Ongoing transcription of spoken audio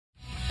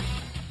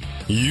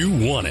You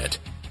want it.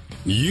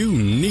 You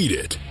need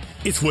it.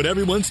 It's what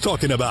everyone's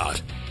talking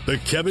about. The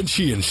Kevin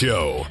Sheehan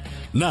Show.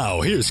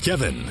 Now, here's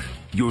Kevin.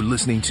 You're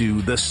listening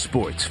to The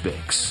Sports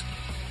Fix.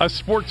 A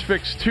Sports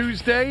Fix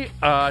Tuesday.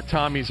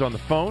 Tommy's on the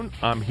phone.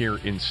 I'm here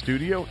in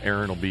studio.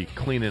 Aaron will be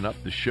cleaning up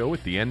the show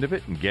at the end of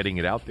it and getting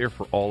it out there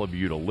for all of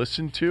you to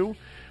listen to.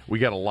 We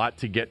got a lot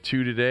to get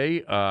to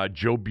today.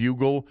 Joe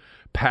Bugle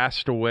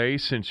passed away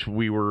since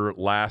we were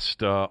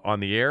last on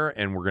the air,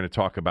 and we're going to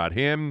talk about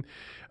him.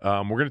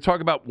 We're going to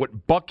talk about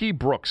what Bucky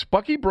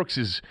Brooks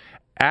is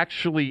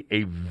actually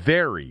a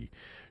very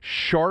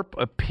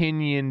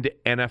sharp-opinioned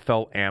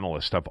NFL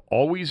analyst. I've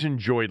always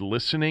enjoyed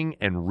listening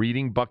and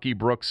reading Bucky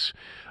Brooks.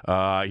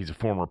 He's a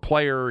former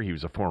player. He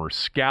was a former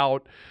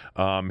scout.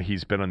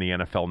 He's been on the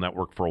NFL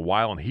Network for a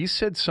while, and he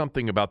said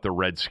something about the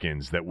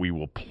Redskins that we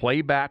will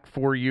play back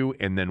for you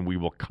and then we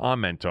will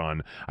comment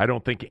on. I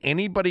don't think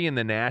anybody in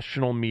the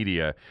national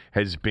media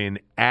has been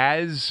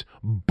as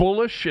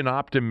bullish and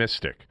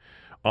optimistic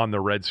on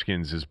the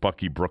Redskins as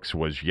Bucky Brooks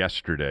was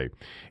yesterday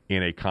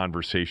in a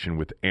conversation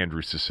with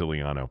Andrew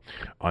Siciliano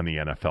on the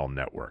NFL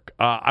Network.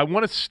 I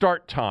want to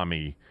start,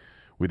 Tommy,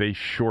 with a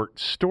short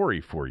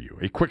story for you,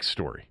 a quick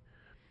story.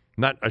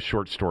 Not a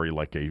short story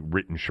like a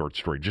written short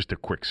story, just a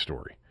quick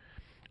story.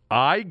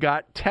 I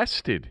got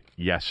tested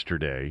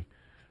yesterday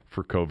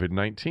for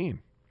COVID-19.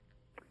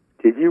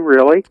 Did you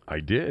really? I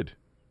did.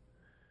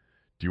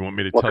 Do you want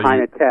me to what tell you? What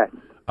kind of test?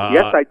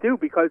 Yes, I do,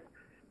 because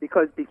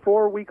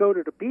before we go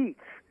to the beach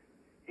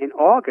in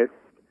August,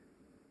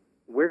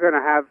 we're going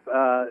to have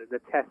the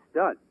test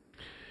done.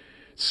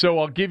 So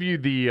I'll give you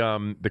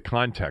the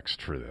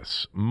context for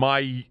this.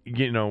 My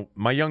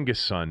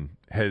youngest son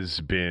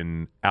has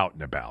been out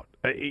and about.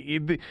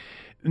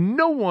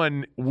 No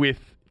one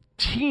with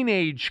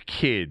teenage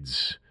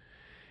kids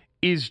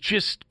is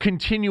just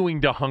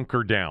continuing to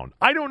hunker down.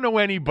 I don't know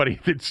anybody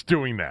that's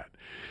doing that.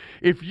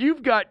 If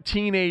you've got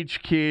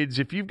teenage kids,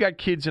 if you've got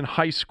kids in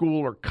high school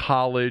or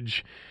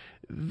college,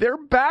 they're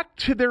back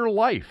to their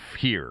life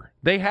here.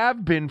 They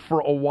have been for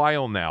a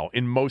while now,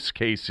 in most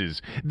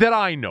cases, that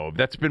I know of.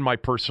 That's been my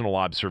personal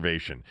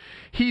observation.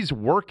 He's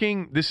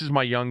working, this is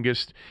my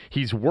youngest,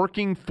 he's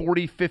working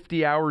 40,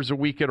 50 hours a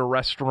week at a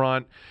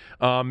restaurant.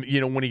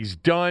 When he's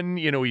done,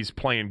 he's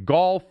playing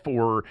golf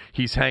or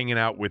he's hanging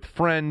out with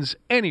friends.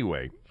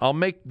 Anyway, I'll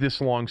make this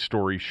long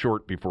story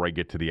short before I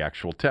get to the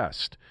actual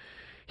test.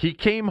 He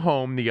came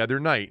home the other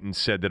night and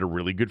said that a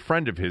really good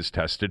friend of his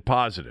tested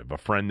positive, a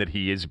friend that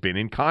he has been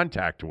in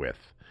contact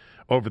with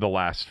over the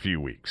last few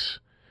weeks.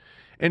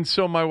 And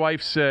so my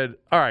wife said,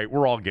 all right,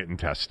 we're all getting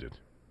tested.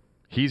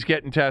 He's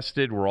getting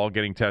tested. We're all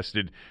getting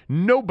tested.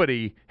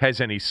 Nobody has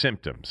any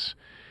symptoms.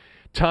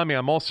 Tommy,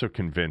 I'm also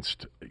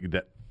convinced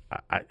that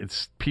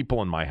it's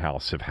people in my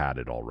house have had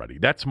it already.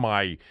 That's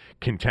my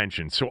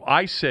contention. So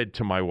I said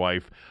to my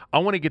wife, I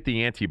want to get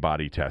the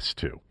antibody test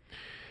too.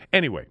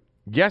 Anyway,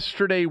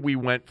 yesterday we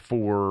went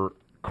for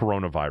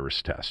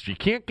coronavirus test. You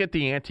can't get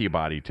the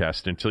antibody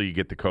test until you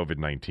get the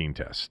COVID-19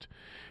 test.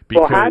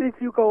 Well, how did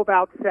you go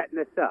about setting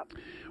this up?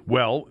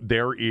 Well,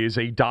 there is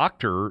a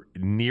doctor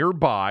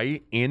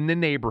nearby in the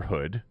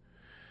neighborhood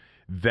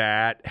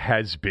that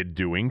has been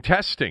doing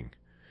testing.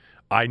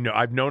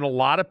 I've known a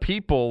lot of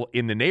people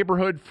in the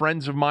neighborhood,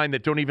 friends of mine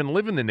that don't even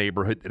live in the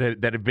neighborhood,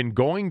 that have been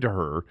going to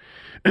her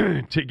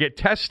to get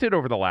tested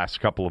over the last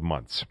couple of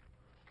months.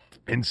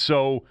 And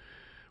so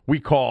we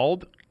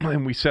called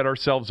and we set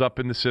ourselves up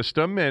in the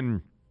system,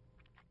 and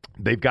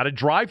they've got a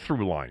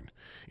drive-through line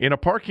in a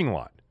parking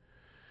lot.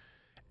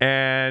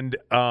 And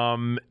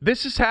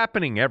this is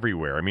happening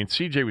everywhere. I mean,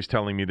 CJ was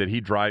telling me that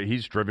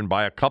he's driven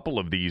by a couple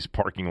of these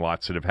parking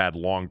lots that have had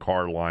long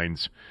car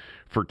lines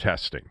for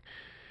testing.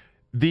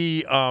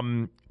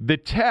 The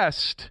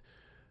test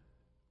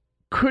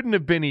couldn't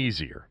have been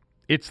easier.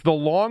 It's the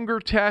longer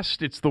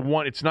test. It's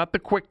not the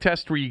quick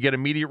test where you get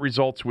immediate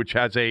results, which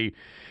has a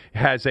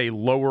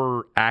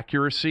lower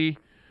accuracy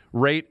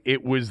rate.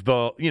 It was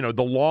the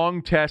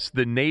long test,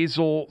 the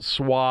nasal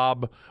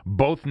swab,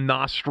 both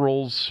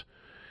nostrils,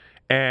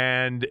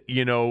 and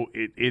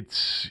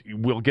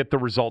we'll get the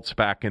results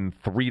back in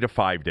 3 to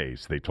 5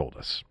 days, they told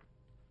us.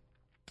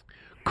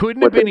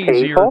 Couldn't have been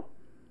easier. Painful?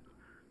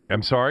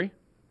 I'm sorry?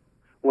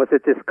 Was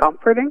it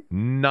discomforting?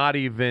 Not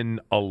even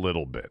a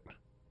little bit.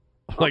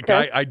 Like,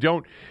 okay. I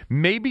don't,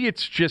 maybe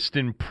it's just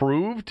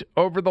improved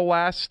over the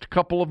last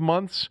couple of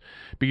months,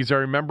 because I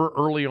remember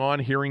early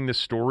on hearing the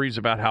stories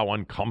about how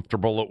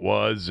uncomfortable it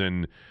was,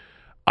 and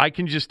I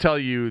can just tell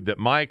you that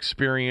my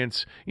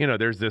experience,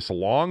 there's this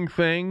long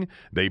thing.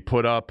 They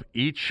put up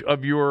each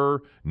of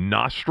your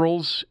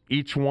nostrils,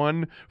 each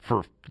one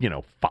for,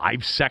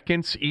 5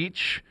 seconds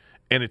each,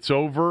 and it's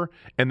over,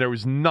 and there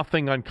was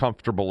nothing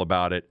uncomfortable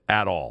about it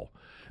at all.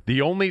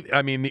 The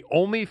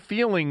only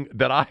feeling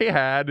that I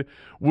had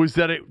was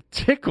that it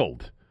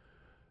tickled.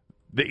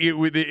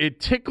 It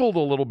tickled a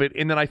little bit,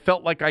 and then I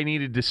felt like I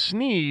needed to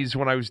sneeze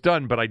when I was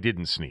done, but I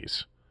didn't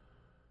sneeze.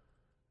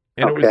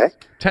 And It was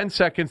 10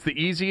 seconds, the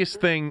easiest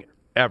thing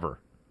ever.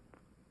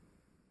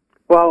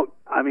 Well,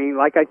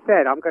 like I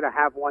said, I'm going to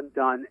have one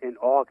done in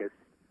August.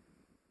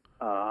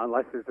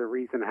 unless there's a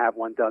reason to have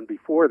one done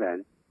before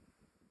then,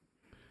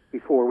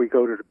 before we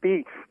go to the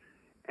beach.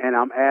 And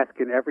I'm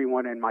asking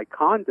everyone in my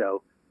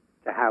condo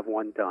to have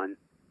one done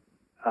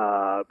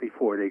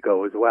before they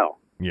go as well.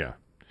 Yeah.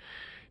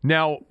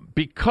 Now,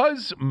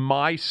 because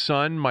my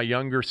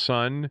younger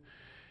son,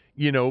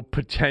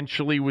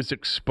 potentially was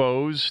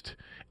exposed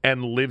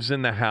and lives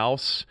in the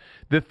house,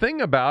 the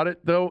thing about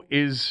it, though,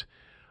 is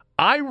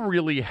I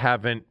really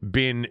haven't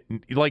been,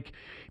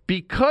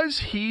 because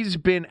he's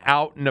been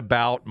out and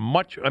about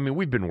much. I mean,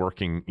 we've been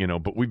working,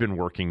 but we've been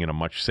working in a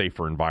much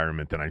safer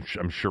environment than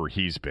I'm sure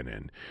he's been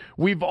in.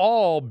 We've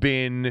all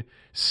been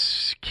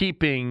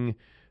keeping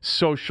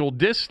social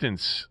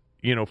distance,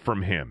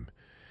 from him.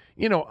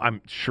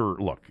 I'm sure,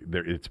 look,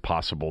 it's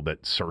possible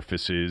that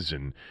surfaces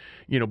and,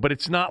 but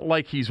it's not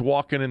like he's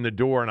walking in the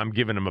door and I'm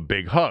giving him a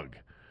big hug.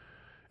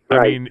 Right.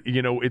 I mean,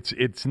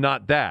 it's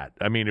not that.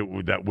 I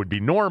mean, that would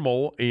be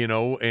normal,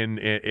 and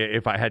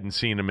if I hadn't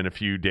seen him in a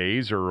few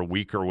days or a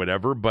week or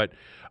whatever, but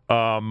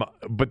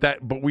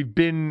we've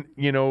been,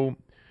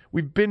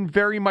 we've been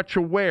very much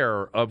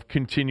aware of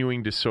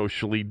continuing to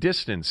socially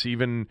distance,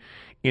 even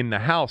in the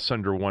house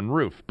under one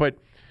roof. But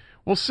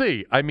we'll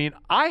see. I mean,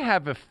 I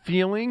have a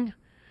feeling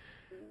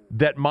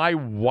that my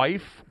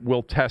wife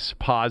will test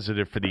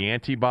positive for the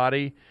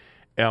antibody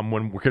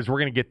because we're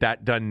going to get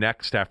that done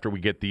next after we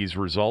get these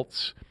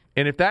results.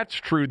 And if that's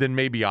true, then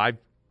maybe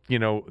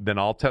then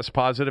I'll test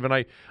positive. And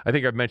I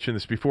think I've mentioned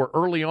this before.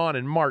 Early on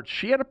in March,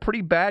 she had a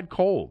pretty bad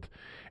cold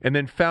and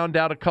then found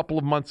out a couple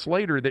of months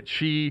later that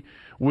she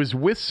was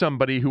with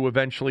somebody who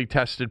eventually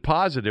tested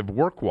positive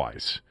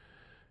work-wise.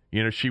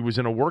 She was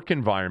in a work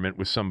environment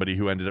with somebody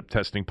who ended up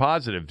testing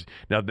positive.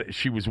 Now,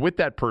 she was with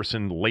that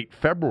person late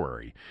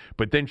February,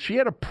 but then she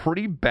had a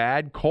pretty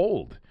bad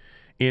cold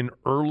in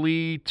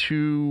early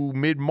to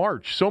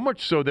mid-March, so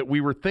much so that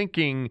we were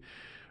thinking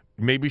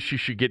maybe she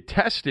should get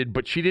tested,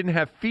 but she didn't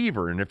have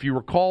fever. And if you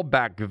recall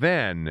back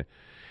then,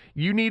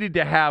 you needed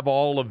to have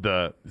all of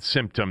the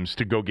symptoms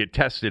to go get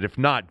tested. If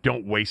not,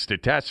 don't waste a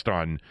test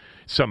on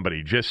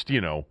somebody. Just,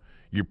 you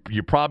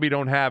probably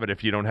don't have it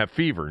if you don't have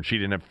fever, and she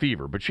didn't have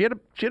fever. But she had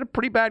a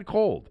pretty bad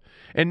cold.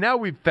 And now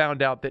we've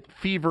found out that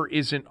fever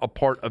isn't a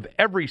part of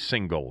every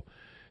single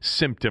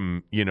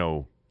symptom,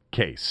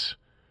 case.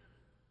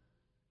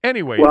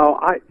 Anyway,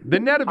 the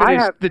net of it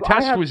is the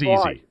test was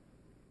easy.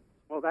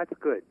 Well, that's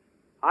good.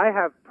 I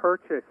have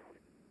purchased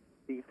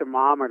the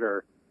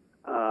thermometer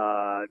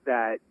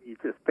that you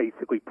just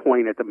basically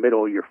point at the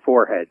middle of your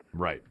forehead.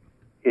 Right.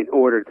 In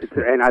order to,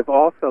 and I've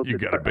also you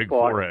got a big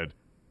forehead.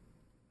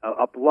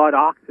 A blood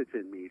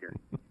oxygen meter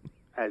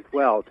as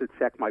well to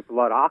check my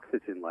blood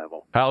oxygen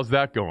level. How's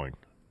that going?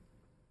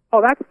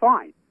 Oh, that's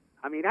fine.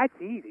 I mean, that's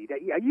easy.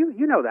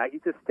 You know that. You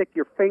just stick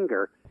your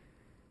finger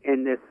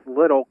in this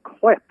little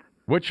clip.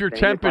 What's your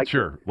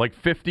temperature? Like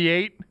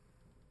 58?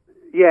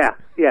 Yeah,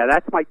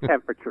 that's my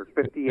temperature,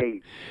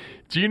 58.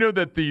 Do you know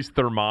that these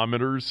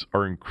thermometers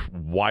are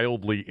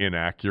wildly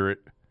inaccurate?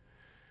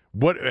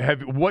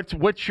 Have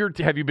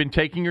you been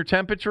taking your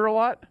temperature a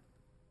lot?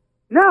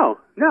 No,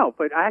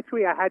 but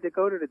actually I had to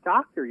go to the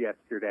doctor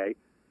yesterday,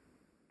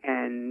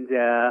 and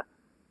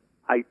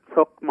they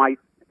took my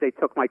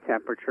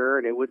temperature,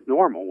 and it was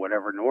normal,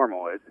 whatever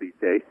normal is these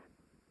days.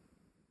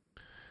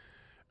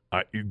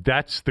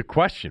 That's the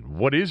question.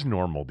 What is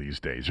normal these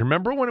days?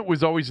 Remember when it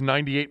was always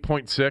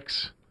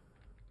 98.6?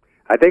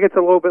 I think it's a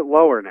little bit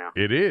lower now.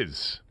 It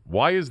is.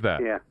 Why is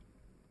that? Yeah,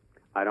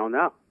 I don't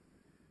know.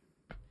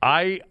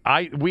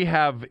 We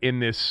have in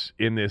this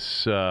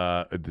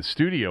the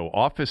studio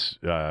office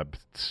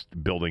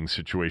building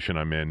situation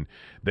I'm in,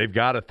 they've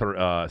got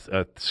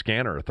a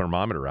scanner, a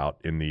thermometer out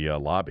in the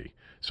lobby.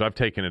 So I've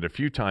taken it a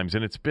few times,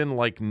 and it's been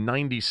like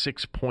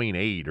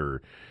 96.8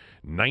 or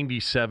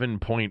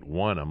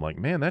 97.1. I'm like,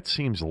 man, that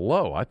seems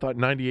low. I thought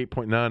 98.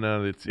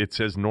 No, it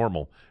says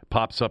normal.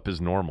 Pops up as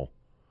normal.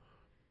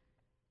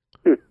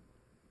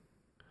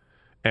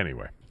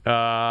 Anyway,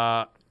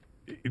 those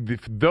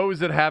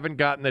that haven't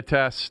gotten the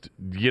test,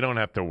 you don't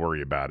have to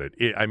worry about it.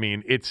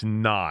 It's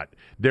not.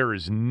 There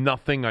is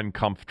nothing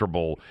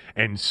uncomfortable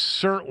and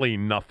certainly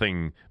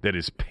nothing that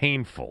is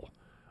painful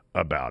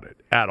about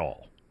it at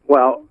all.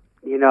 Well,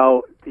 do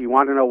you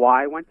want to know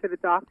why I went to the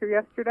doctor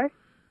yesterday?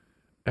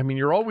 I mean,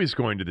 you're always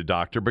going to the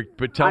doctor,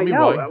 but tell me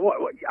why.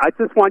 I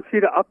just want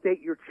you to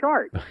update your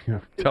chart.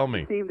 Tell me.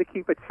 You seem to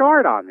keep a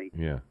chart on me.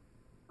 Yeah.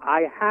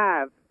 I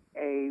have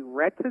a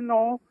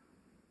retinal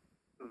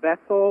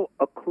vessel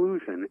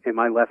occlusion in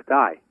my left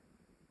eye.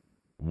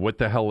 What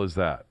the hell is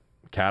that?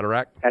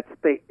 Cataract? That's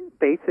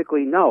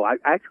basically no. I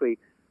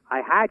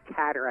had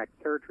cataract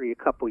surgery a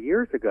couple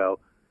years ago,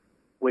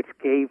 which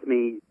gave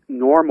me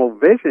normal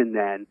vision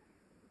then,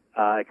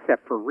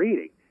 except for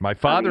reading. My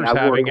father's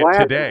having it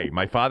today.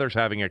 My father's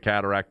having a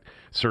cataract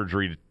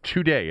surgery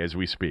today as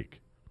we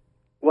speak.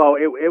 Well,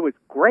 it was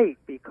great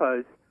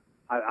because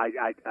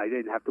I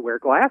didn't have to wear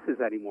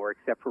glasses anymore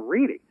except for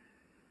reading.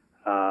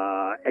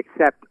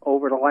 Except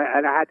over the last,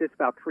 and I had this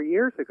about 3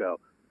 years ago,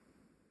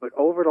 but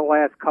over the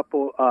last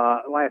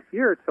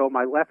year or so,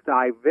 my left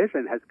eye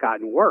vision has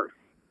gotten worse.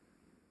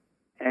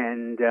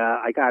 and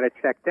I got it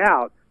checked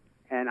out,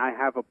 and I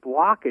have a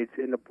blockage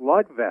in the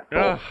blood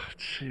vessel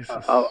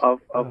Jesus.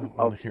 of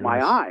my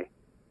this. eye.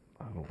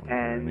 I don't want to hear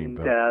any And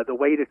of that. the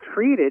way to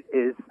treat it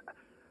is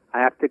I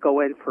have to go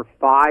in for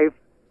 5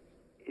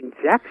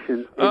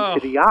 injections into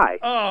the eye.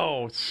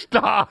 Oh,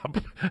 stop.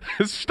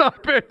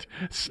 Stop it.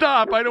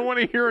 Stop. I don't want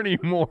to hear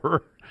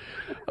anymore.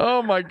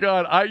 Oh, my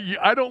God.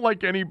 I don't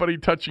like anybody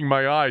touching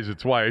my eyes.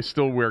 It's why I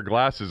still wear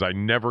glasses. I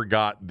never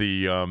got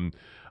the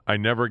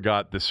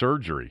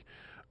surgery.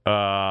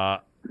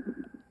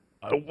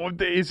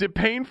 Is it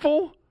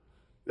painful?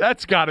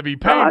 That's got to be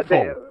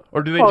painful.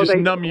 Or do they just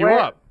numb you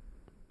up?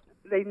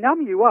 They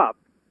numb you up.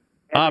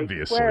 And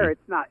Obviously. they swear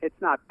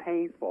it's not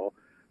painful,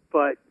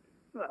 but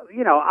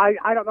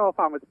I don't know if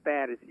I'm as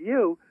bad as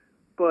you,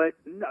 but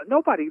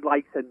nobody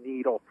likes a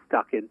needle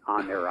stuck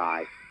on their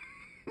eye.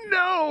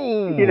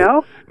 No.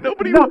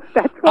 Nobody. No,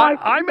 that's why.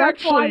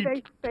 That's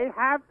why they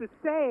have the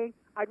saying,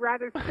 "I'd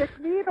rather stick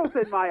needles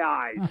in my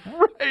eyes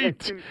right.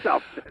 than do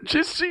something."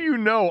 Just so you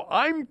know,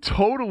 I'm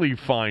totally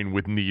fine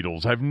with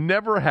needles. I've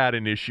never had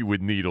an issue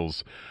with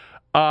needles.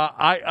 But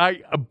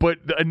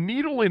a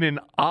needle in an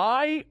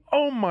eye?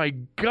 Oh my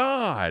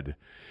God!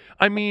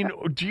 I mean,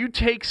 do you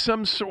take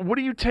what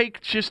do you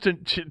take just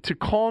to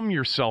calm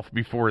yourself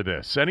before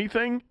this?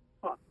 Anything?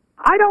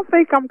 I don't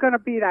think I'm going to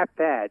be that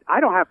bad. I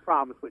don't have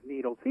problems with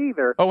needles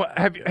either. Oh,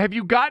 have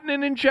you gotten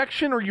an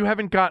injection, or you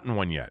haven't gotten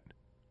one yet?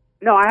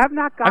 No, I have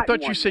not gotten one. I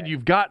thought you said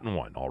you've gotten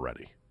one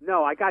already.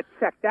 No, I got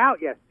checked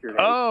out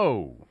yesterday.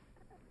 Oh.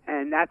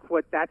 And that's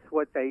what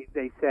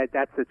they said.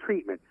 That's the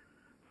treatment.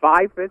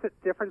 5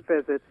 different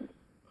visits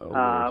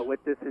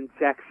with this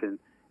injection,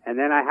 and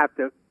then I have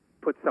to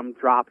put some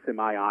drops in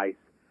my eyes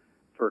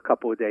for a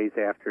couple of days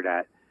after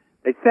that.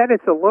 They said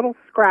it's a little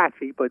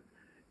scratchy, but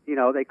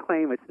they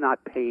claim it's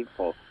not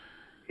painful.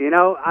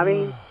 I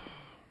mean,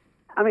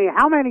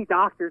 how many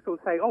doctors will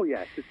say, "Oh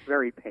yes, it's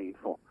very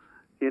painful,"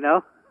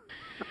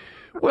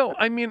 Well,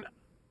 I mean,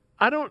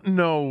 I don't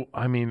know.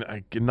 I mean,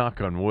 I can knock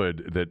on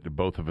wood that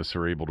both of us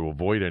are able to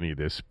avoid any of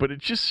this, but it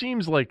just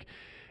seems like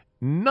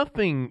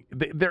nothing.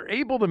 They're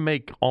able to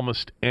make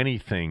almost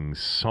anything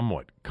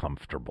somewhat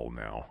comfortable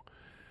now.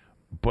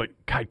 But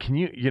God, can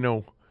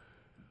you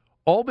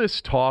all this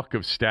talk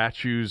of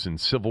statues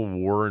and Civil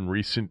War in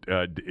recent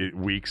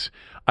weeks?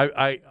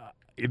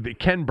 The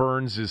Ken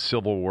Burns'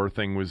 Civil War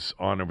thing was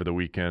on over the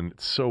weekend.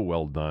 It's so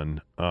well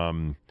done.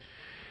 One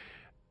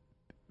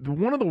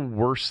of the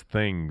worst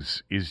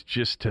things is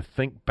just to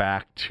think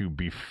back to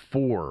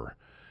before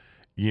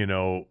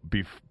you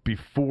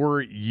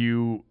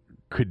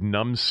could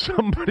numb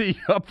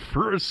somebody up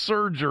for a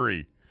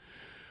surgery.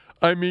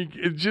 I mean,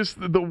 it's just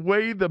the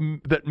way the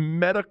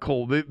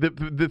medical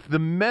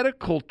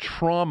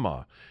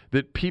trauma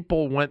that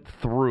people went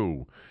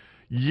through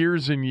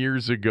years and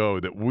years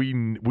ago that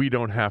we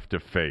don't have to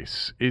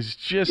face is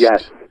just.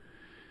 Yes.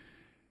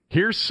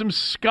 Here's some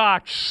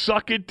scotch.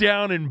 Suck it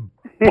down and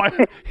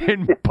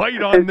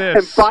bite on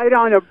this. And bite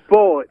on a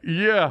bullet.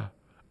 Yeah,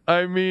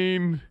 I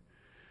mean,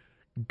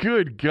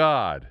 good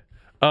God.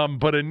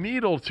 But a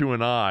needle to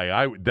an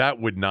eye, that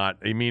would not.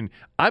 I mean,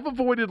 I've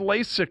avoided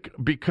LASIK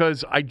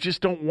because I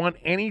just don't want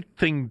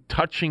anything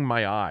touching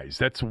my eyes.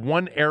 That's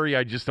one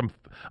area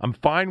I'm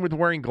fine with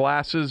wearing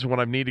glasses when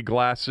I've needed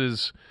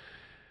glasses.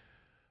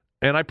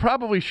 And I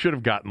probably should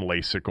have gotten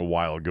LASIK a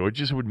while ago. It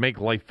just would make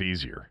life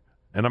easier.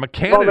 And I'm a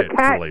candidate for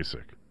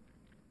LASIK.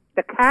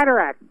 The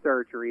cataract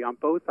surgery on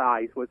both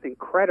eyes was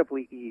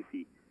incredibly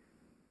easy.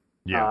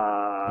 Yeah,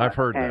 I've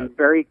heard that.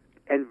 Very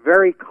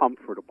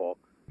comfortable.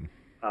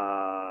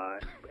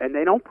 And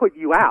they don't put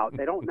you out.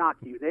 They don't knock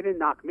you. They didn't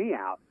knock me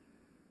out.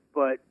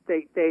 But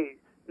they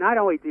not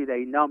only do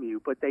they numb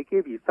you, but they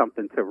give you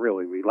something to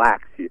really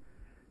relax you.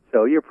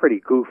 So you're pretty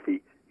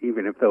goofy,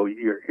 even if though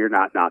you're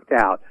not knocked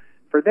out.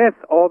 For this,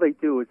 all they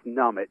do is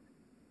numb it,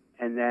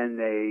 and then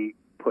they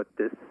put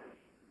this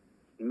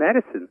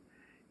medicine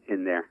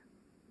in there.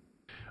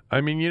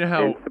 I mean, you know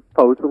how and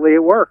supposedly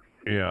it works.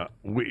 Yeah,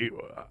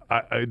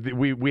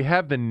 we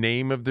have the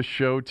name of the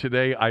show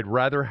today. I'd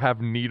rather have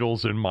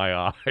needles in my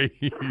eyes.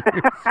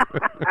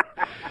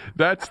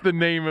 That's the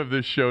name of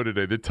the show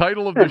today. The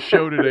title of the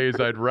show today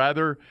is I'd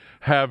rather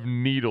have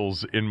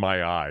needles in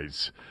my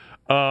eyes.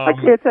 I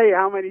can't tell you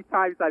how many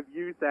times I've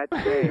used that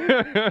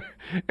today.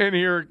 And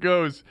here it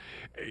goes.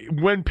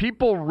 When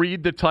people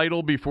read the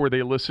title before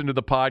they listen to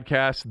the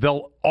podcast,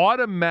 they'll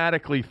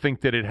automatically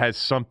think that it has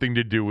something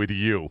to do with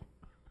you.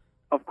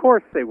 Of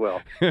course they will,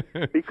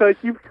 because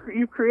you've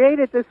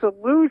created this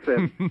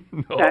illusion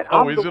that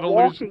I'm the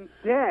Walking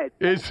Dead.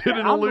 Is it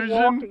an illusion? The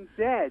Walking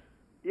Dead.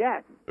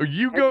 Yes.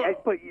 You go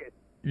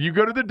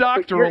to the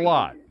doctor a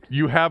lot.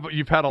 You've had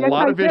a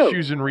lot of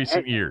issues in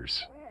recent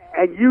years.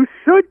 And you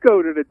should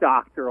go to the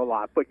doctor a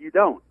lot, but you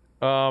don't.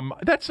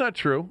 That's not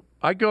true.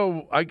 I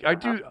do.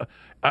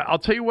 I'll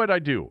tell you what I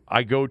do.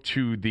 I go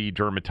to the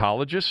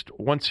dermatologist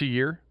once a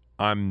year.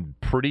 I'm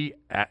pretty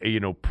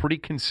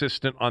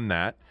consistent on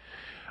that.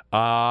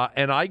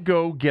 And I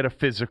go get a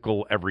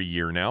physical every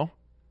year now.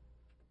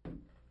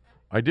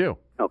 I do.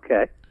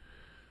 Okay.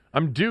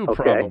 I'm due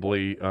Okay.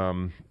 probably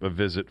a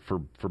visit for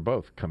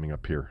both coming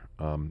up here.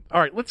 All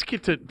right, let's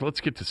get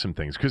to some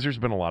things because there's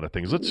been a lot of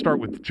things. Let's start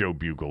with Joe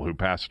Bugle, who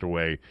passed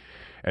away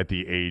at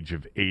the age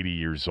of 80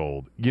 years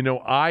old. You know,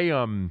 I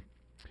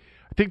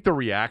think the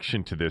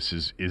reaction to this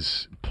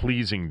is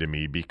pleasing to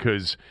me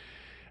because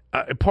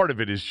part of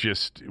it is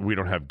just we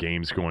don't have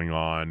games going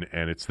on,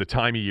 and it's the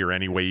time of year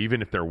anyway.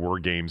 Even if there were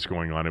games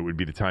going on, it would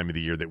be the time of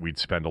the year that we'd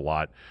spend a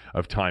lot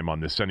of time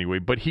on this anyway.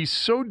 But he's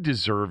so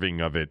deserving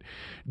of it.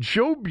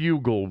 Joe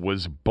Bugle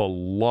was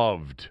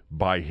beloved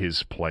by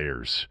his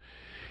players.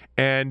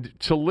 And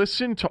to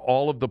listen to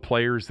all of the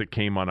players that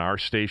came on our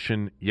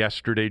station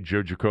yesterday,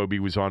 Joe Jacoby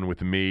was on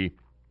with me.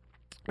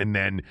 And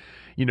then,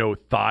 you know,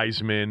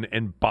 Theismann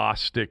and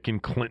Bostic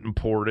and Clinton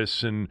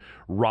Portis and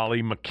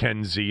Raleigh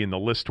McKenzie, and the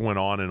list went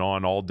on and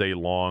on all day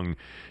long.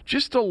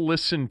 Just to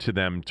listen to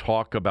them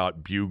talk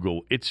about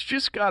Bugle, it's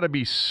just got to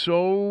be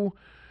so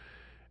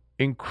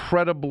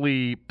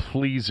incredibly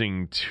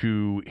pleasing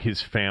to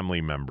his family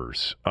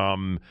members.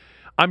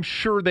 I'm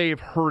sure they've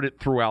heard it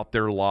throughout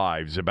their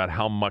lives about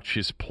how much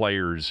his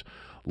players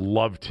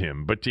loved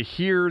him. But to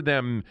hear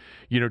them,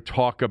 you know,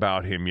 talk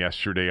about him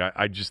yesterday,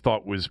 I just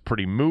thought was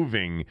pretty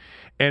moving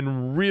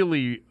and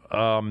really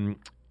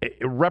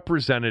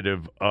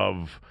representative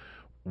of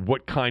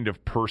what kind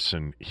of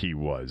person he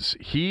was.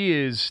 He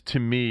is, to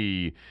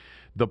me,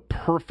 the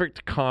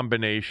perfect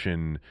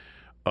combination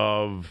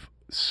of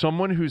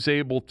someone who's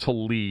able to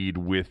lead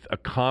with a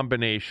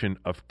combination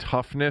of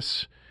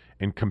toughness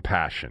and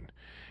compassion.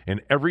 And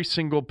every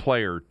single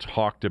player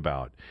talked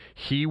about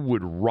he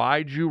would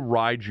ride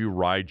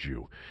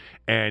you,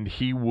 and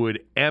he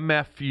would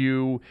MF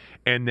you,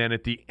 and then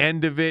at the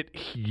end of it,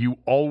 you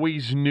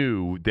always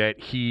knew that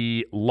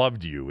he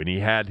loved you, and he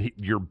had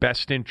your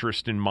best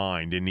interest in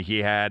mind, and he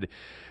had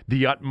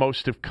the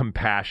utmost of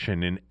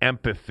compassion and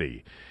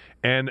empathy.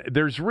 And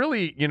there's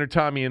really, you know,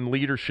 Tommy, in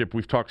leadership,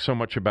 we've talked so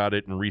much about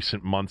it in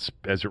recent months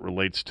as it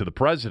relates to the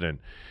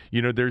president.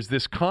 You know, there's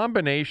this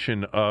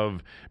combination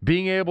of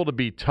being able to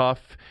be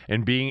tough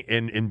and being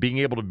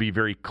able to be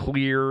very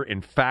clear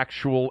and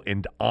factual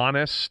and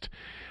honest,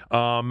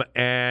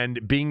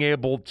 and being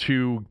able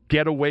to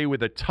get away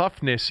with a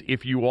toughness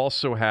if you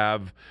also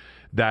have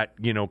that,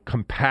 you know,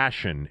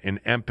 compassion and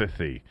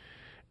empathy.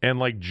 And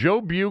like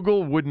Joe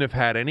Bugle wouldn't have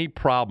had any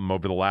problem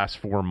over the last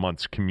 4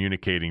 months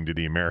communicating to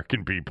the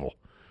American people.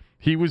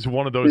 He was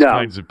one of those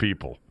kinds of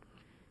people.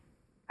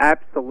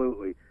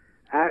 Absolutely.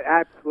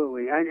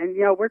 Absolutely. And,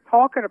 you know, we're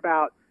talking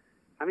about,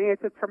 I mean,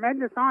 it's a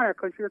tremendous honor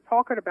because you're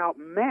talking about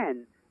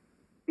men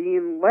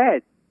being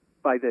led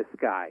by this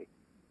guy.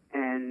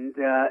 And,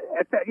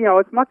 you know,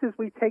 as much as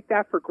we take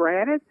that for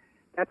granted,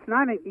 that's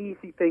not an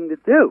easy thing to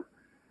do,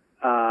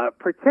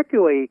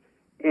 particularly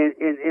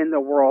in the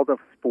world of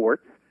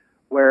sports,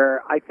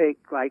 where I think,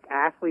 like,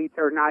 athletes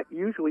are not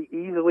usually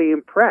easily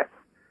impressed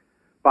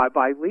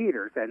by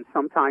leaders and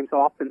sometimes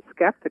often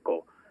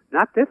skeptical.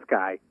 Not this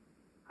guy.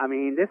 I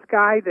mean, this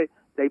guy, that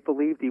they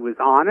believed he was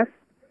honest.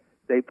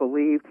 They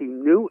believed he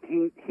knew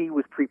he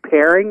was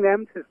preparing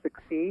them to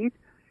succeed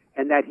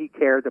and that he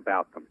cared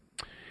about them.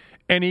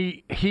 And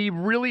he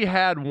really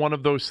had one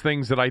of those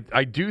things that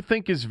I do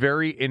think is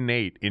very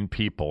innate in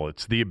people.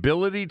 It's the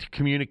ability to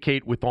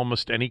communicate with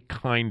almost any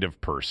kind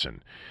of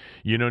person,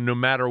 you know, no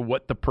matter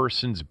what the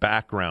person's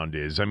background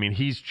is. I mean,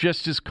 he's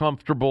just as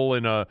comfortable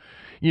in a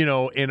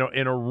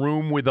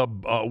room with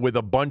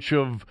a bunch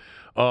of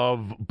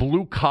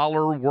blue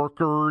collar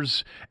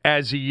workers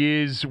as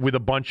he is with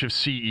a bunch of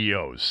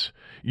CEOs.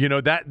 You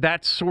know,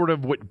 that's sort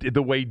of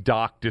the way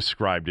Doc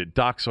described it.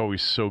 Doc's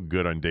always so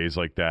good on days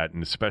like that,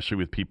 and especially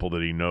with people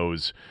that he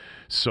knows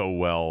so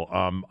well.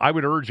 I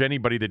would urge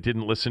anybody that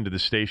didn't listen to the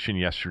station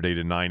yesterday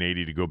to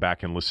 980 to go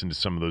back and listen to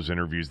some of those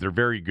interviews. They're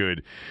very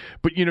good.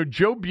 But, you know,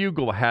 Joe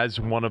Bugle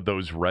has one of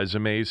those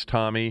resumes,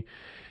 Tommy,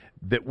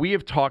 that we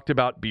have talked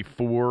about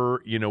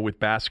before, you know, with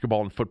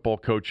basketball and football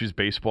coaches,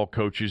 baseball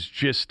coaches,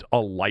 just a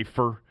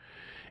lifer.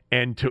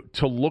 And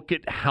to look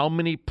at how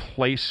many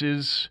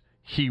places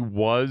he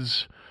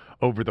was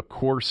over the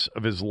course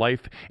of his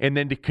life, and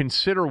then to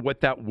consider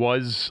what that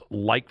was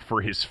like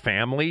for his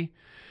family.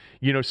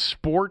 You know,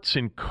 sports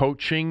and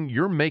coaching,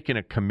 you're making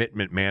a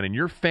commitment, man, and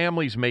your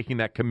family's making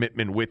that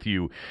commitment with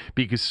you,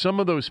 because some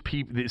of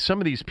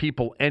these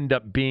people end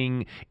up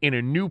being in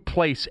a new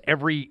place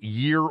every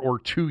year or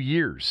 2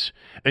 years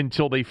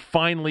until they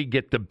finally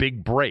get the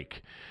big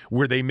break,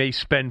 where they may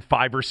spend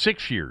 5 or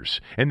 6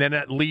 years, and then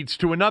that leads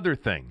to another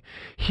thing.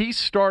 He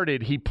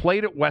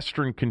played at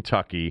Western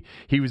Kentucky.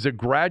 He was a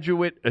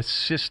graduate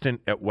assistant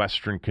at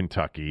Western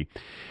Kentucky.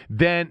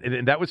 Then,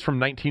 and that was from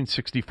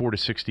 1964 to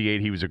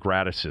 68, he was a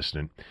grad assistant.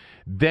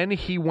 Then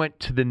he went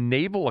to the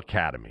Naval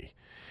Academy.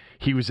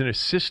 He was an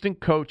assistant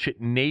coach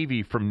at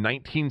Navy from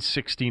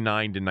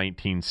 1969 to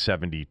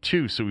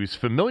 1972, so he was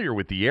familiar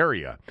with the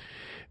area.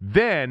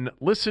 Then,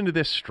 listen to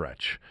this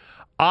stretch.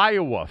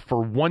 Iowa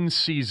for one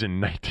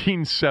season,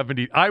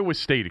 Iowa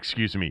State,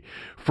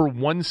 for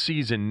one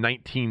season,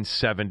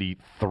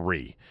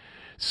 1973.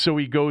 So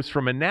he goes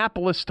from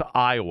Annapolis to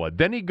Iowa.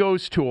 Then he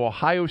goes to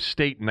Ohio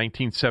State in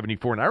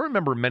 1974. And I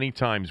remember many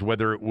times,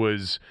 whether it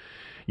was,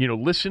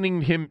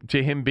 listening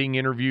to him being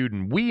interviewed,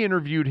 and we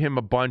interviewed him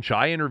a bunch.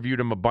 I interviewed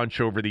him a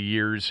bunch over the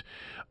years.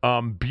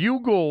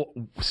 Bugle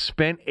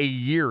spent a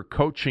year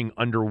coaching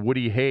under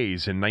Woody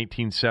Hayes in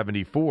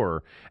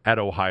 1974 at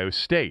Ohio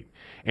State.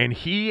 And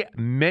he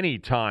many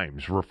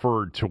times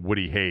referred to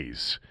Woody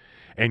Hayes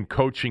and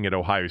coaching at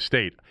Ohio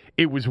State.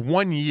 It was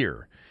 1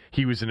 year.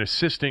 He was an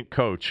assistant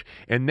coach,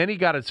 and then he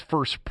got his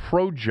first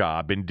pro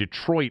job in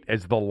Detroit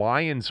as the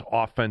Lions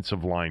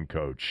offensive line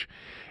coach.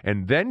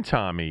 And then,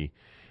 Tommy,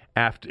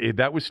 after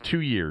that was 2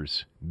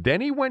 years.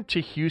 Then he went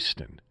to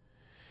Houston.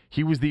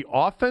 He was the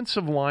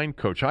offensive line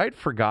coach. I had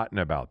forgotten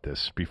about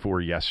this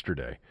before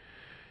yesterday.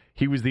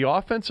 He was the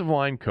offensive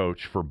line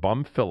coach for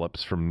Bum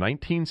Phillips from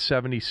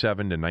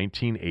 1977 to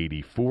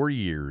 1980, 4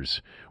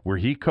 years, where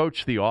he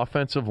coached the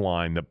offensive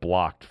line that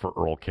blocked for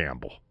Earl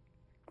Campbell.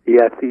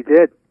 Yes, he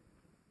did.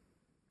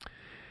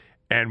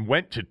 And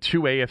went to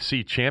 2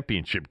 AFC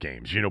championship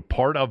games,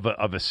 part of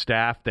a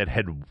staff that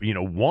had,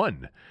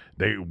 won.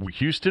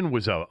 Houston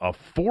was a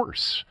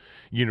force,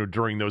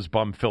 during those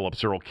Bum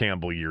Phillips, Earl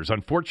Campbell years.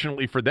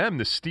 Unfortunately for them,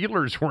 the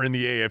Steelers were in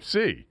the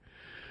AFC.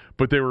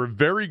 But they were a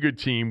very good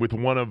team with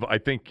one of, I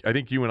think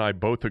you and I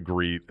both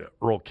agree,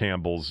 Earl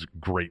Campbell's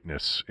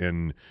greatness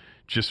and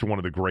just one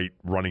of the great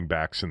running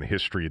backs in the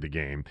history of the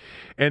game.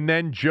 And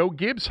then Joe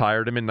Gibbs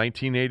hired him in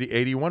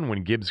 1981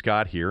 when Gibbs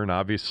got here, and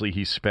obviously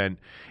he spent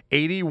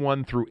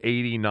 81 through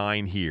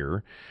 89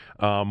 here,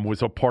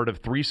 was a part of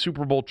 3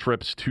 Super Bowl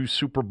trips, 2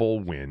 Super Bowl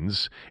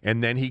wins,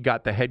 and then he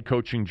got the head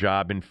coaching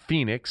job in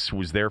Phoenix,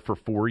 was there for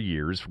 4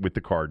 years with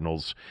the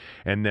Cardinals,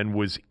 and then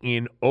was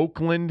in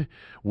Oakland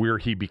where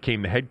he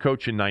became the head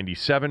coach in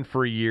 97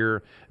 for a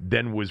year,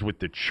 then was with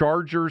the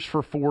Chargers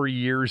for 4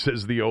 years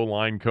as the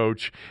O-line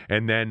coach,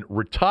 and then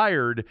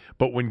retired.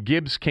 But when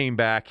Gibbs came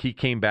back, he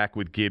came back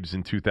with Gibbs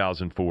in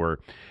 2004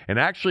 and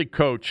actually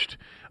coached,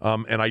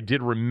 and I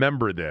did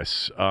remember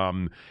this,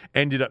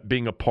 ended up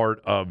being a part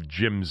of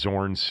Jim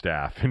Zorn's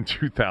staff in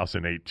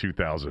 2008,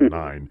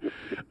 2009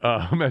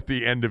 at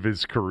the end of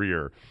his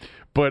career.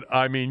 But,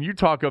 I mean, you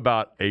talk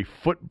about a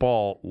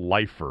football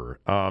lifer.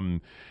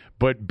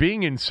 But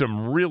being in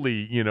some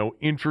really,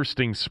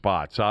 interesting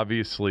spots,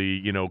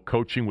 obviously,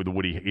 coaching with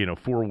Woody,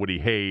 for Woody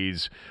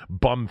Hayes,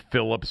 Bum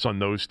Phillips on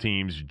those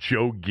teams,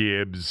 Joe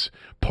Gibbs,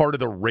 part of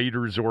the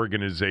Raiders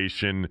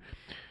organization,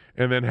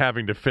 and then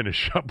having to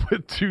finish up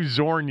with 2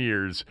 Zorn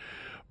years.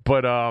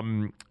 But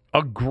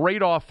a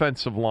great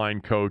offensive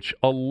line coach,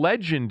 a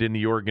legend in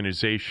the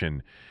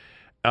organization.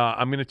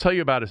 I'm going to tell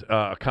you about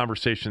a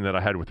conversation that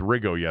I had with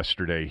Rigo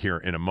yesterday here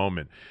in a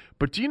moment.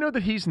 But do you know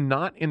that he's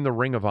not in the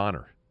Ring of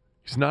Honor?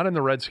 He's not in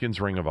the Redskins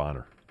Ring of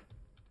Honor.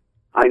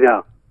 I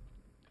know.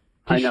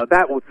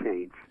 That will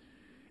change.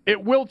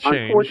 It will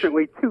change.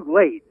 Unfortunately, too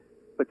late,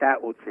 but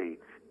that will change.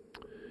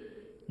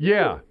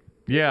 Yeah.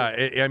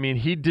 I mean,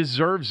 he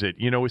deserves it.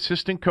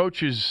 Assistant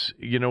coaches,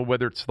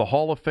 whether it's the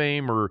Hall of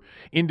Fame or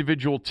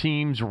individual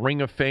teams,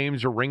 Ring of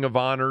Fames or Ring of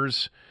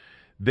Honors,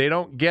 they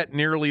don't get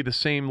nearly the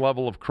same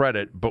level of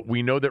credit, but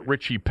we know that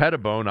Richie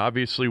Pettibone,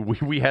 obviously,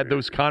 we had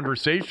those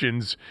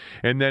conversations,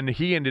 and then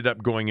he ended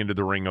up going into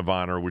the Ring of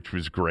Honor, which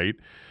was great.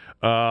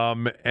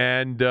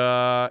 And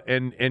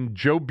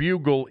Joe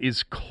Bugle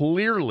is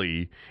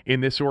clearly, in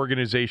this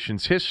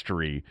organization's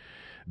history,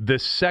 the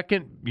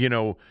second,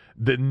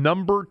 the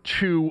number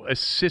 2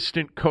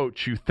 assistant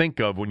coach you think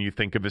of when you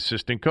think of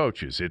assistant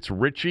coaches. It's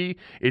Richie,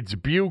 it's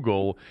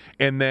Bugle,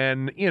 and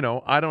then,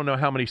 I don't know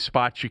how many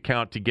spots you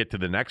count to get to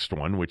the next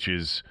one, which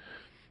is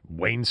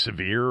Wayne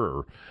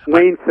Sevier.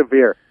 Wayne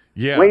Sevier.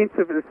 Yeah. Wayne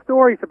Sevier. The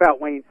stories about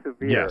Wayne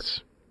Sevier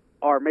yes.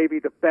 are maybe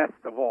the best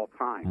of all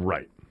time.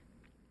 Right.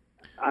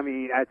 I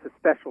mean, as a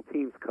special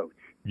teams coach.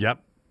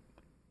 Yep.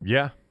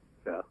 Yeah.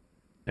 So.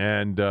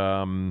 And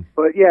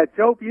but yeah,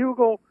 Joe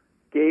Bugle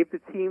gave the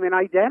team an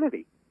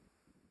identity.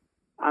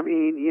 I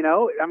mean,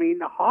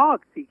 the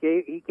Hogs, he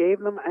gave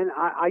them an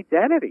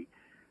identity.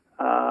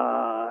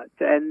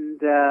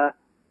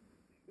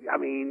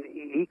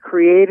 He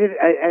created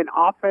an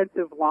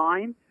offensive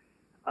line,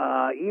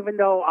 even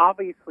though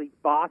obviously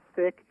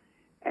Bostic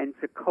and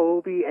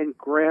Jacoby and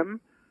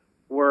Grimm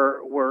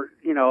were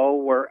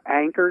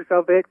anchors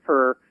of it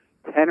for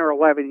 10 or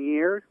 11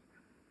 years.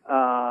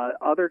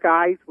 Other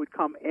guys would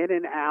come in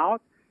and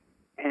out,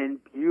 and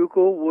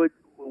Bugle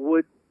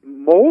would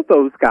mold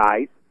those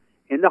guys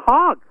in the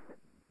Hogs.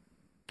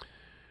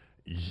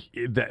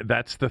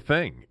 That's the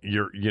thing.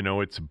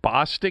 It's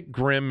Bostic,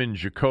 Grimm, and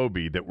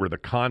Jacoby that were the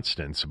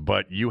constants,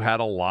 but you had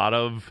a lot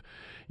of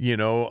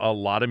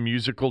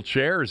musical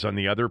chairs on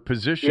the other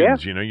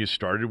positions. Yeah. You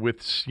started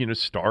with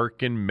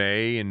Stark and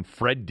May, and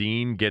Fred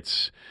Dean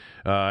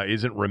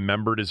isn't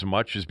remembered as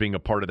much as being a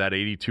part of that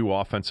 82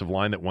 offensive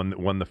line that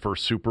won the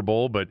first Super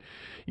Bowl. But,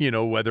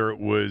 whether it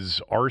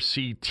was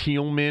R.C.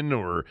 Thielman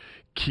or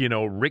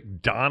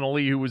Rick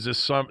Donnelly, who was a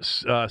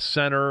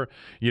center,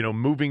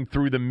 moving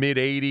through the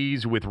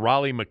mid-'80s with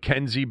Raleigh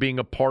McKenzie being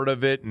a part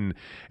of it.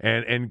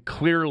 And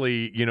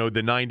clearly,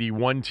 the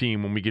 91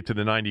 team, when we get to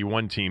the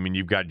 91 team, and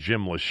you've got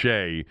Jim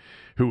Lachey,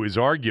 who is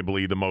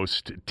arguably the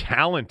most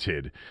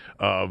talented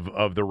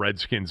of the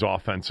Redskins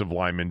offensive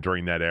linemen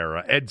during that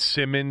era. Ed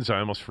Simmons, I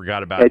almost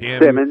forgot about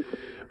him. Ed Simmons,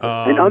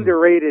 an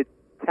underrated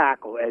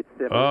tackle, Ed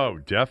Simmons. Oh,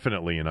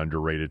 definitely an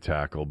underrated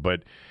tackle.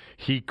 But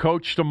he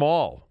coached them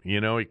all. He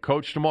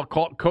coached them all.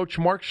 Coach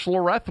Mark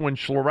Schlereth when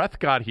Schlereth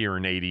got here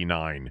in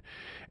 '89,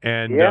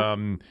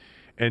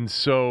 and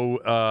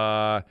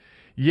so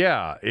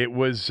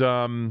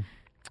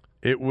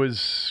it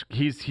was.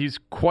 He's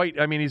quite.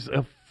 I mean,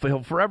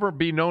 he'll forever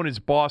be known as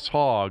Boss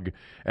Hogg,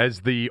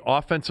 as the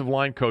offensive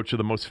line coach of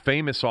the most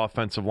famous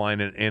offensive line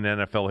in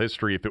NFL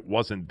history, if it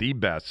wasn't the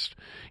best.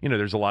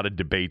 There's a lot of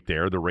debate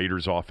there. The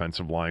Raiders'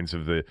 offensive lines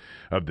of the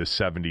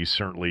 70s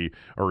certainly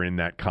are in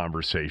that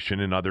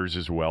conversation, and others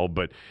as well.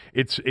 But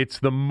it's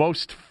the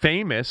most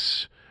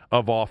famous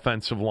of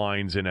offensive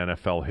lines in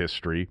NFL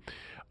history.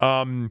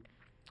 I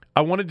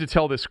wanted to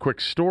tell this quick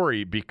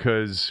story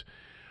because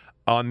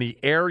on the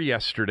air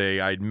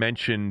yesterday, I'd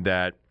mentioned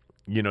that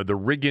the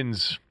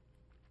Riggins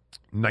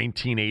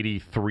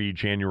 1983,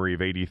 January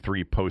of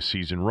 83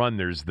 postseason run.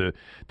 There's the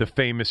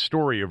famous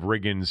story of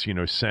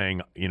Riggins,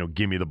 saying,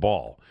 give me the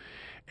ball.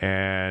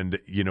 And,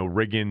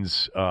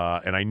 Riggins,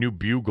 and I knew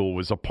Bugle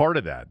was a part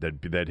of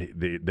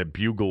that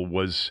Bugle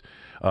was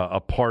a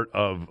part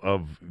of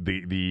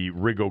the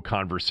Riggo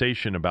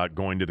conversation about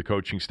going to the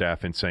coaching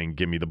staff and saying,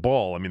 give me the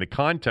ball. I mean, the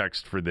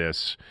context for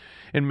this,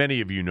 and many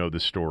of you know the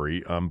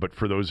story, but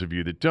for those of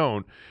you that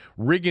don't,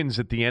 Riggins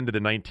at the end of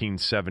the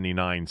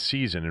 1979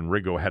 season, and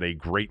Riggo had a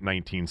great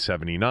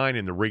 1979,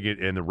 and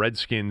the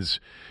Redskins,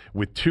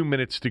 with 2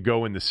 minutes to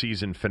go in the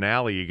season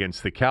finale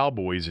against the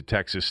Cowboys at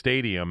Texas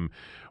Stadium,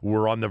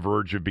 were on the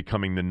verge of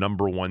becoming the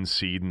number one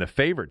seed and the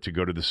favorite to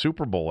go to the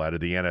Super Bowl out of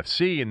the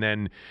NFC. And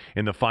then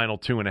in the final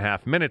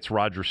 2.5 minutes,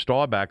 Roger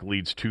Staubach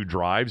leads 2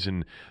 drives,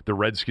 and the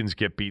Redskins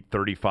get beat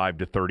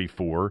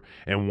 35-34,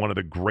 and one of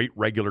the great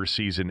regular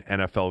season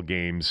NFL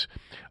games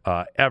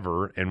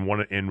ever, and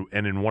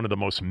in one of the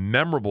most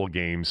memorable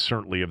games,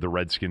 certainly, of the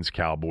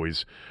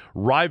Redskins-Cowboys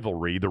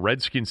rivalry. The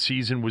Redskins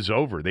season was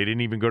over. They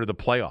didn't even go to the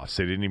playoffs.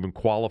 They didn't even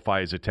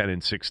qualify as a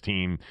 10-6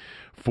 team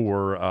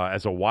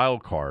as a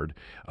wild card.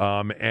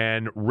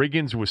 And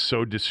Riggins was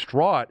so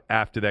distraught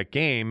after that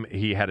game,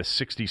 he had a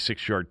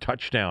 66-yard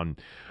touchdown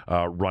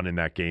run in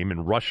that game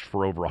and rushed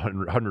for over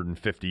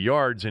 150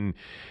 yards. And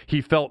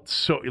he felt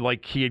so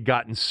like he had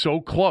gotten so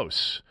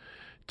close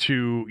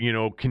to,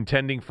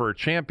 contending for a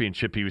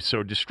championship. He was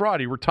so distraught,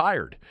 he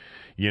retired.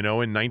 In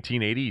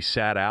 1980, he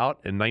sat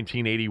out. In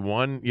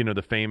 1981,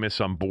 the famous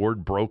on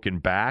board broken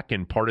back,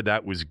 and part of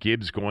that was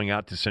Gibbs going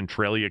out to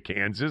Centralia,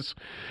 Kansas,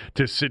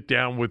 to sit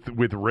down with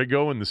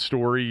Riggo, and the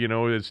story,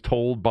 is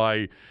told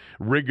by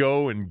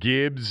Riggo and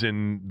Gibbs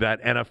and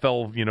that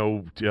NFL,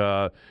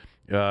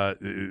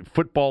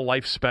 football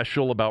life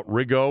special about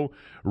Riggo.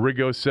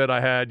 Riggo said,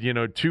 I had,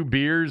 2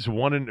 beers,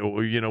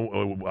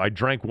 I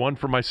drank one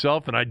for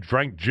myself and I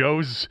drank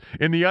Joe's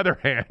in the other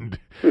hand.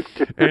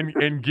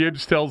 and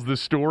Gibbs tells the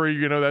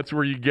story, that's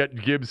where you get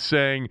Gibbs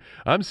saying,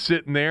 I'm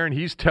sitting there and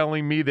he's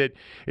telling me that,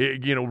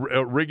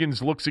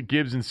 Riggins looks at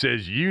Gibbs and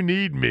says, you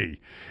need me.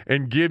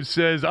 And Gibbs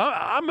says,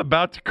 I'm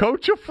about to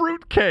coach a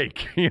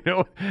fruitcake.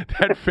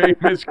 That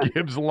famous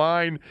Gibbs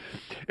line.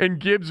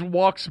 And Gibbs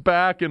walks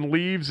back and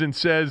leaves and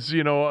says,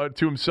 to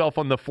himself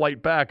on the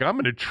flight back, I'm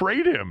going to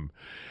trade him.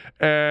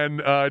 And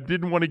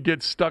didn't want to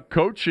get stuck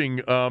coaching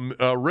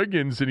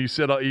Riggins, and he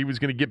said he was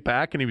going to get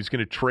back and he was going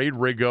to trade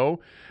Riggo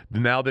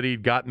now that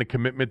he'd gotten the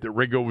commitment that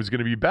Riggo was going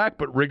to be back.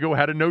 But Riggo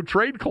had a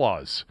no-trade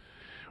clause,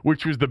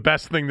 which was the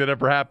best thing that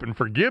ever happened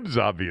for Gibbs,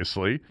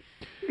 obviously.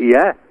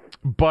 Yeah.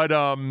 But,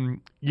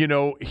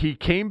 he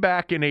came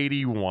back in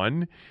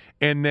 81,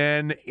 and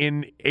then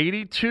in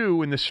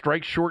 82, in the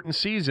strike-shortened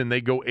season,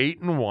 they go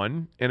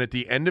 8-1, and at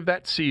the end of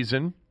that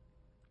season,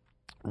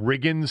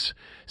 Riggins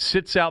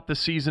sits out the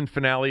season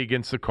finale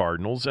against the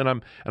Cardinals,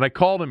 and I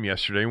called him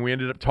yesterday, and we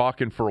ended up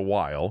talking for a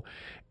while,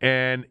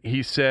 and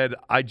he said,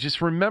 I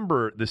just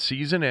remember the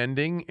season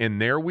ending,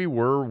 and there we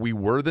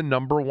were the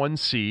number one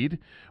seed,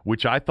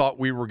 which I thought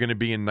we were going to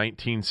be in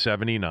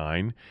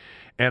 1979,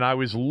 and I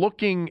was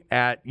looking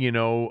at,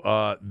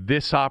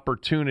 this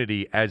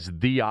opportunity as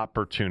the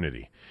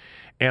opportunity.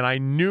 And I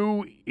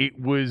knew it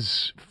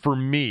was, for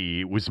me,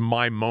 it was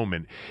my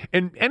moment.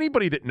 And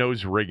anybody that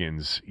knows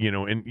Riggins,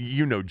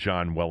 and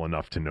John well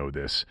enough to know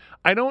this,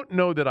 I don't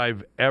know that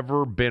I've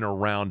ever been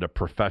around a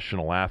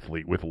professional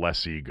athlete with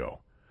less ego.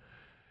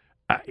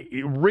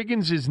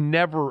 Riggins is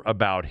never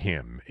about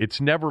him. It's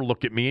never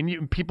look at me.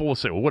 And people will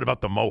say, well, what about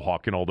the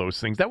Mohawk and all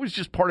those things? That was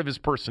just part of his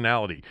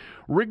personality.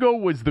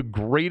 Riggo was the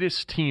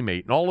greatest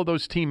teammate, and all of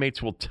those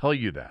teammates will tell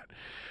you that.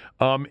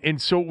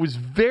 And so it was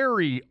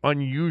very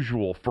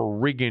unusual for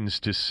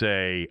Riggins to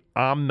say,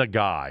 I'm the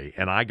guy,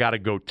 and I got to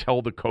go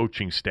tell the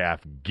coaching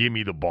staff, give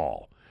me the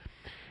ball.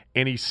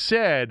 And he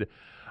said,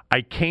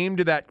 I came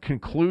to that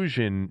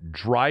conclusion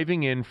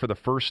driving in for the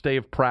first day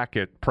of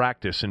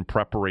practice in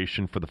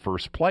preparation for the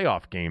first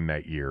playoff game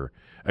that year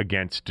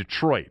against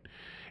Detroit.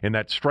 In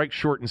that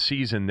strike-shortened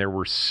season, there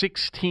were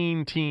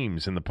 16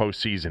 teams in the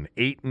postseason,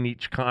 8 in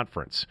each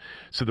conference.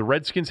 So the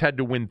Redskins had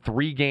to win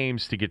 3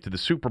 games to get to the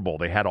Super Bowl.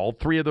 They had all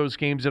 3 of those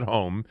games at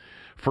home.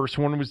 First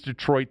one was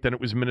Detroit, then it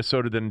was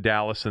Minnesota, then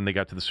Dallas, and they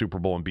got to the Super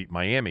Bowl and beat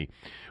Miami.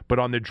 But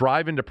on the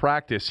drive into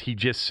practice, he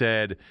just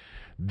said,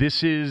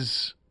 this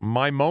is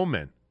my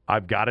moment.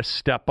 I've got to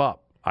step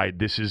up.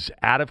 This is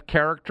out of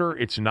character.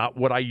 It's not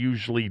what I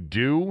usually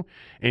do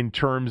in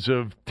terms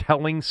of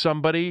telling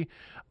somebody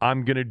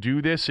I'm going to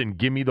do this and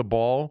give me the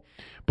ball.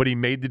 But he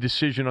made the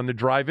decision on the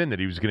drive in that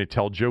he was going to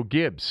tell Joe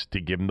Gibbs to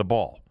give him the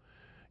ball,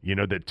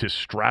 that to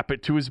strap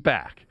it to his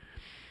back.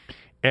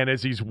 And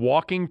as he's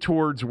walking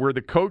towards where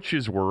the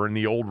coaches were in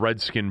the old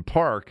Redskin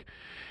Park,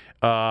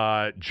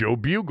 Joe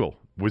Bugle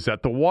was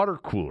at the water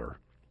cooler.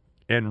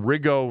 And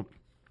Riggo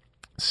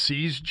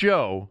sees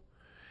Joe,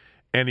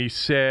 and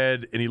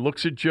he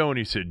looks at Joe and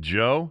he said,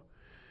 Joe,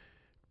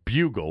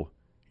 Bugle,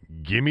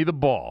 give me the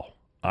ball.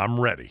 I'm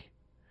ready.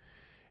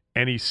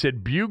 And he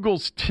said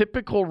Bugle's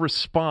typical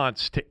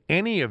response to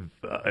any of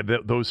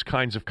those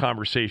kinds of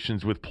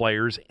conversations with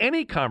players,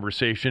 any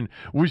conversation,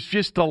 was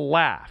just a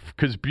laugh,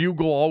 because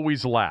Bugle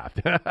always laughed.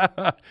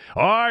 All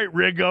right,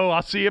 Riggo,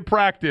 I'll see you at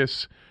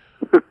practice.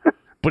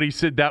 But he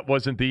said that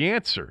wasn't the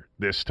answer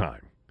this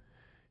time.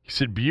 He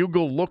said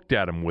Bugle looked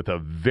at him with a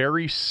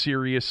very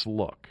serious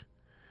look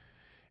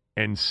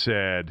and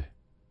said,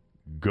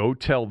 go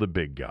tell the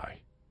big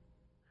guy.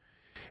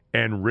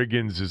 And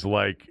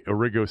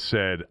Riggo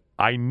said,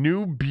 I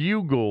knew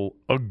Bugle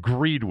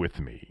agreed with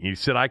me. He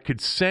said, I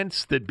could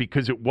sense that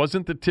because it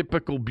wasn't the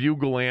typical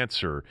Bugle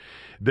answer,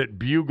 that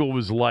Bugle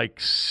was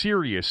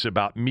serious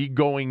about me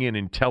going in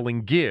and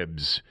telling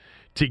Gibbs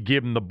to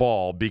give him the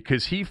ball,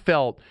 because he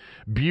felt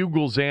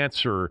Bugle's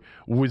answer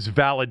was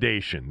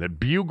validation, that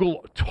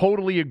Bugle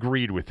totally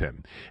agreed with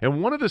him.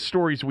 And one of the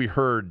stories we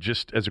heard,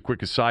 just as a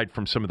quick aside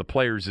from some of the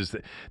players, is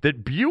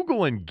that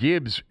Bugle and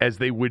Gibbs, as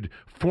they would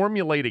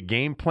formulate a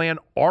game plan,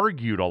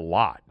 argued a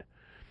lot.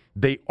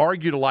 They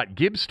argued a lot.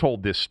 Gibbs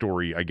told this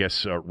story, I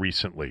guess,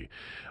 recently,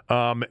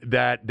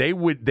 that they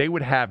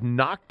would have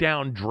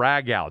knockdown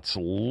dragouts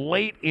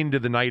late into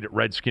the night at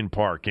Redskin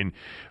Park. And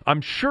I'm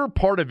sure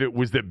part of it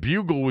was that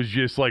Bugle was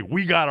just like,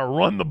 we got to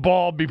run the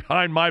ball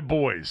behind my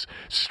boys.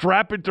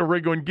 Strap it to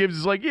Riggo. And Gibbs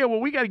is like, yeah,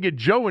 well, we got to get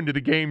Joe into the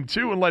game,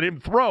 too, and let him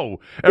throw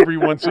every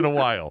once in a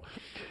while.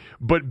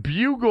 But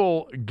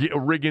Bugle,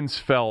 Riggins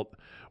felt,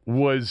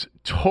 was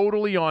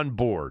totally on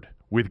board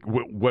with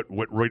what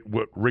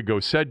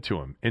Riggo said to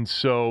him. And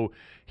so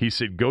he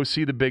said, go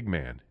see the big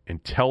man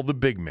and tell the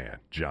big man,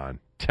 John,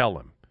 tell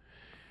him.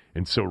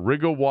 And so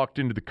Riggo walked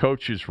into the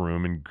coach's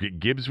room, and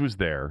Gibbs was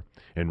there,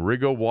 and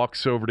Riggo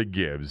walks over to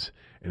Gibbs,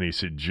 and he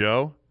said,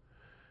 Joe,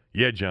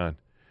 yeah, John,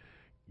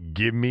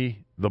 give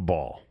me the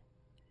ball.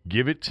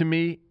 Give it to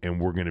me,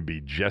 and we're going to be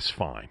just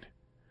fine.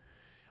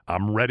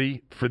 I'm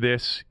ready for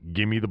this.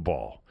 Give me the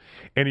ball.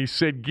 And he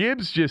said,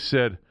 Gibbs just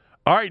said,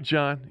 all right,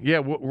 John. Yeah,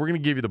 we're going to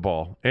give you the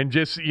ball. And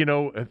just,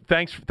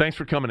 thanks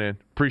for coming in.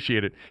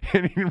 Appreciate it.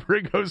 And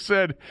Riggo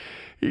said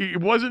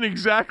it wasn't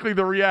exactly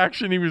the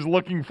reaction he was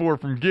looking for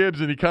from Gibbs,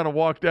 and he kind of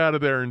walked out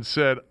of there and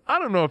said, I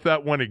don't know if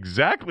that went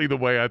exactly the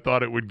way I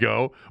thought it would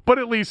go, but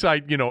at least I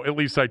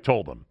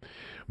told him.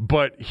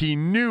 But he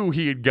knew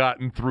he had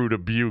gotten through to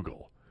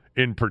Bugle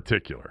in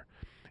particular.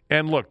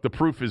 And look, the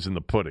proof is in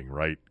the pudding,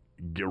 right?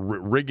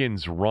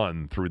 Riggins'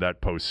 run through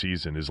that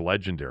postseason is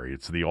legendary.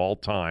 It's the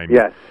all-time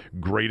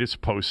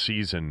greatest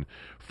postseason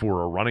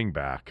for a running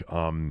back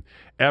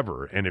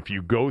ever. And if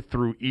you go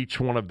through each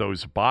one of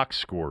those box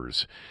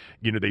scores,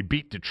 they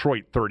beat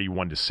Detroit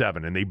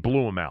 31-7, and they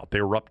blew them out.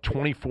 They were up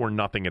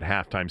 24-0 at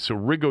halftime. So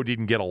Riggo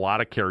didn't get a lot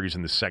of carries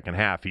in the second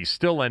half. He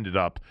still ended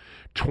up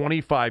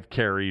 25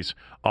 carries,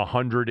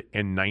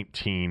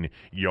 119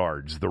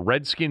 yards. The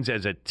Redskins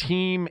as a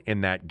team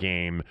in that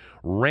game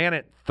ran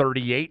it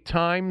 38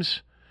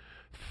 times,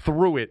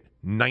 threw it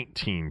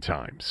 19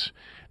 times.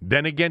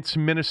 Then against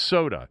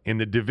Minnesota in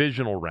the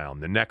divisional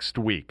round the next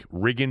week,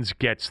 Riggins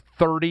gets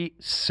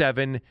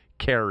 37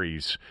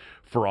 carries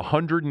for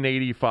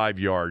 185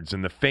 yards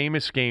in the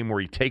famous game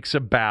where he takes a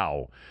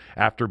bow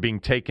after being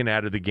taken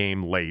out of the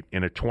game late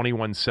in a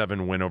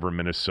 21-7 win over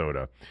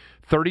Minnesota.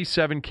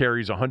 37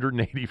 carries,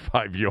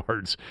 185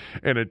 yards,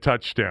 and a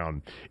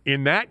touchdown.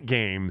 In that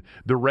game,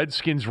 the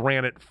Redskins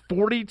ran it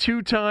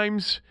 42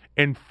 times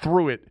and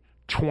threw it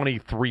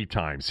 23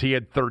 times. He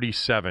had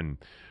 37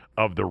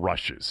 of the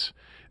rushes.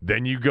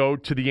 Then you go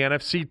to the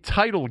NFC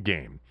title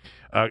game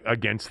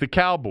against the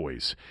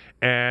Cowboys.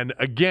 And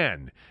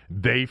again,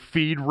 they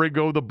feed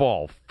Riggo the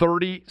ball.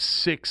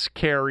 36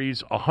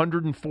 carries,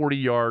 140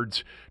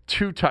 yards,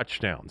 2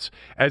 touchdowns.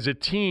 As a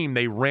team,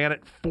 they ran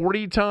it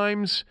 40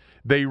 times.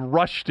 They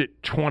rushed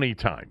it 20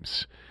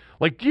 times.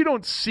 You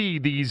don't see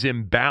these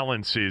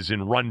imbalances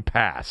in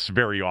run-pass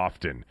very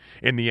often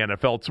in the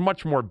NFL. It's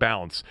much more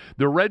balanced.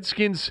 The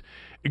Redskins,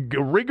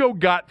 Riggo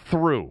got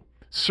through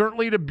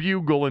certainly to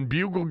Bugle, and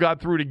Bugle got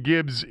through to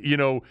Gibbs,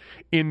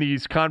 in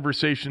these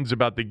conversations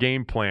about the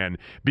game plan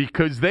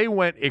because they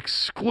went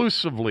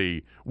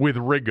exclusively with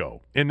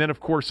Riggo. And then, of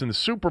course, in the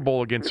Super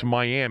Bowl against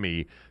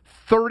Miami,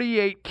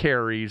 38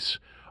 carries,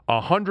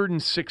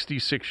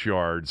 166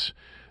 yards,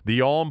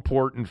 the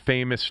all-important,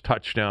 famous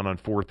touchdown on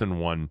 4th and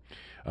 1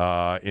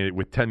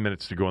 with 10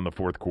 minutes to go in the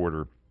fourth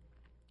quarter.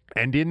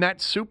 And in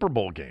that Super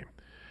Bowl game,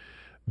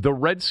 the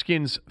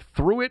Redskins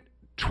threw it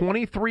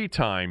 23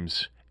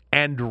 times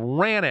and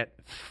ran it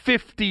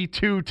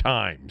 52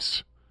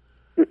 times.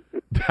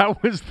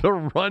 That was the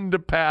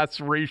run-to-pass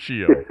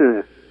ratio.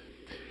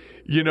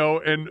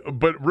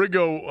 But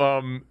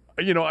Riggo,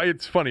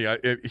 it's funny.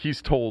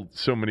 He's told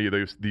so many of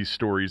these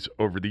stories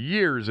over the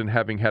years, and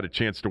having had a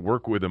chance to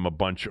work with him a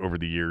bunch over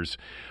the years,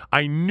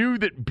 I knew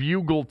that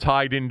Bugle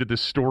tied into the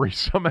story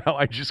somehow.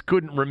 I just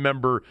couldn't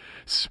remember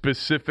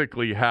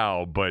specifically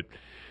how, but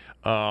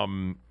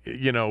Bugle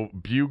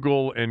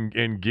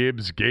and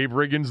Gibbs gave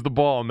Riggins the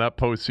ball in that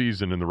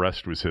postseason, and the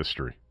rest was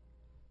history.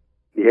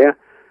 Yeah,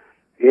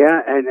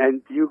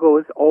 and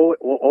Bugle will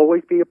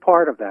always be a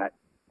part of that.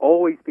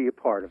 Always be a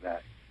part of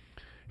that.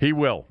 He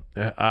will.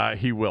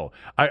 He will.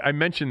 I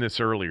mentioned this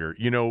earlier.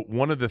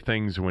 One of the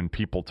things when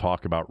people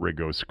talk about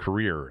Riggo's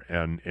career,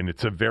 and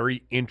it's a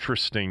very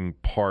interesting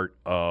part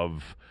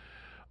of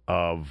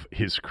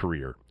his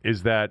career,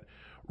 is that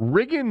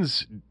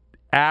Riggins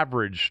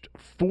averaged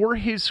for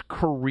his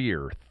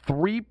career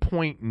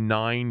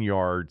 3.9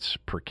 yards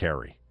per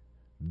carry.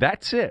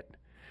 That's it.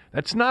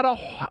 That's not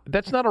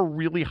a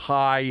really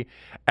high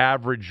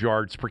average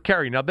yards per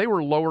carry. Now, they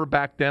were lower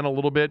back then a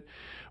little bit,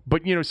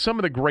 but some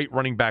of the great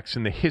running backs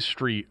in the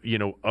history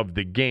of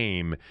the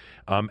game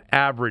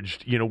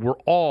averaged were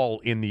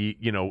all in the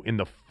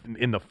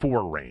in the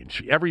 4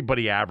 range.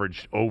 Everybody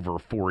averaged over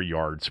 4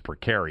 yards per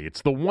carry.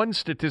 It's the one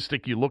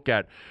statistic you look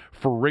at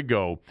for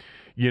Riggo.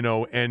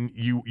 And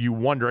you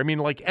wonder. I mean,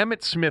 like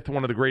Emmitt Smith,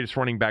 one of the greatest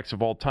running backs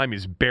of all time,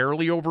 is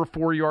barely over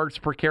 4 yards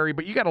per carry,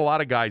 but you got a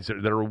lot of guys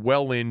that are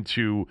well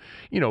into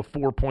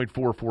 4.4,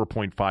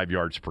 4.5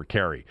 yards per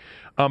carry.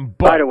 But,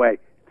 by the way,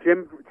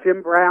 Jim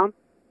Brown,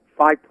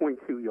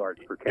 5.2 yards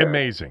per carry.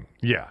 Amazing,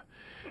 yeah.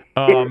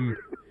 And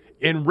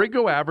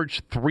Riggo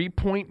averaged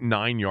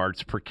 3.9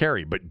 yards per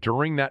carry, but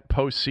during that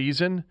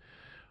postseason,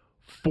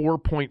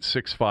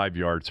 4.65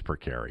 yards per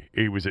carry.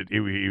 He was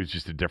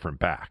just a different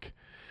back.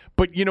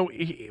 But,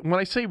 when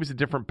I say he was a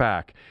different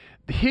back,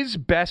 his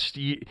best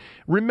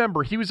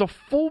remember, he was a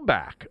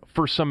fullback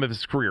for some of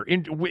his career.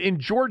 In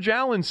George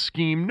Allen's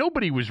scheme,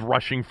 nobody was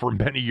rushing for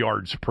many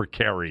yards per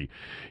carry.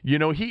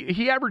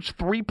 He averaged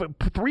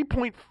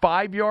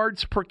 3.5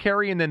 yards per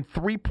carry and then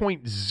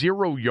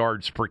 3.0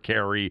 yards per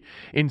carry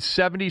in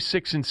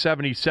 76 and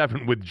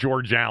 77 with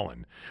George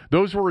Allen.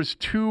 Those were his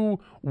 2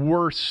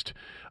 worst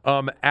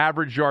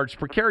average yards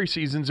per carry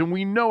seasons, and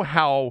we know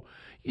how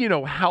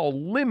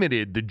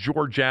limited the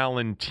George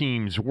Allen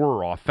teams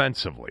were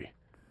offensively.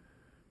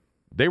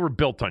 They were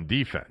built on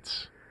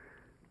defense.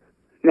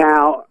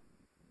 Now,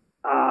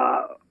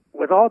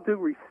 with all due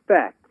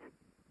respect,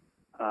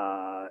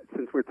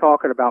 since we're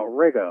talking about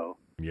Riggo,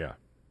 yeah,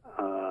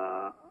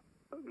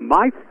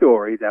 my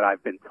story that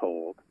I've been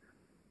told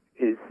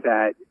is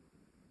that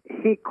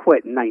he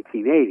quit in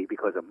 1980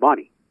 because of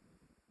money.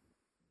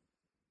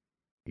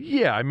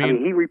 Yeah, I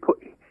mean he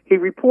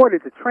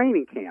reported to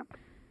training camp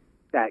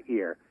that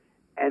year,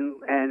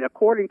 and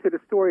according to the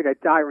story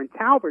that Dyron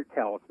Talbert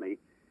tells me,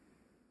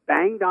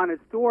 banged on his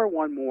door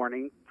one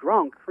morning,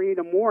 drunk, 3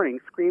 a.m,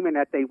 screaming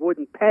that they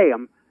wouldn't pay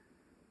him,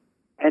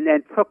 and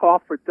then took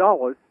off for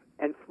Dulles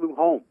and flew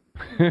home.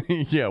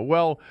 Yeah,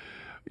 well,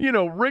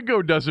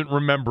 Riggo doesn't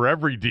remember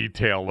every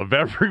detail of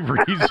every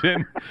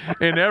reason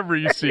in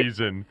every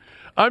season.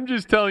 I'm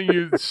just telling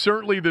you,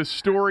 certainly the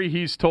story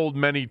he's told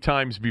many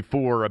times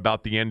before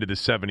about the end of the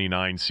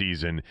 79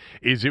 season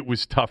is it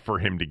was tough for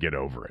him to get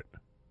over it.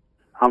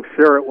 I'm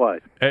sure it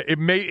was.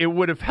 It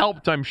would have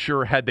helped, I'm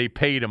sure, had they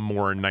paid him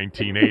more in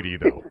 1980,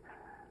 though.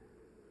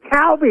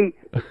 Calby,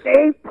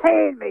 they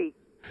paid me.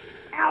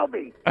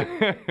 Calby.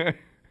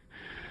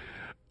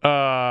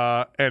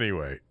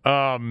 Anyway,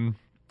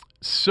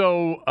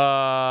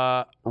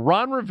 so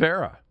Ron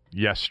Rivera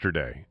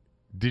yesterday.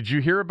 Did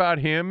you hear about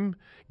him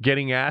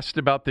getting asked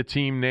about the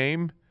team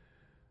name?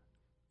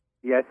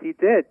 Yes, he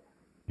did.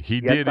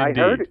 He did indeed.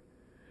 I heard it.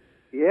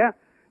 Yeah,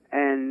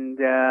 and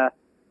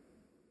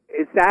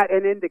is that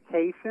an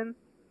indication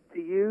to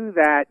you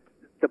that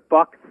the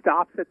buck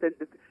stops at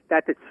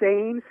that the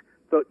change,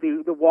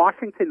 the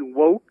Washington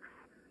Wokes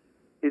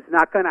is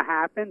not going to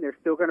happen? They're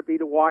still going to be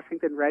the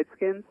Washington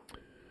Redskins?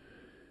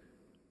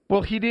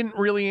 Well, he didn't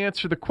really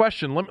answer the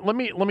question. Let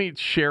me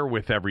share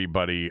with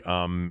everybody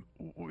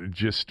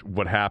just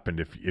what happened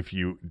if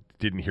you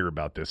didn't hear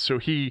about this. So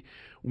he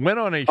went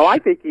on a. I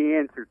think he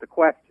answered the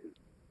question.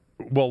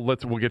 Well,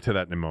 we'll get to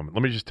that in a moment.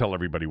 Let me just tell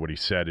everybody what he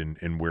said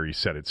and where he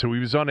said it. So he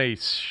was on a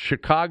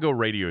Chicago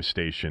radio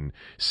station,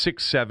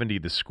 670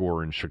 The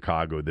Score in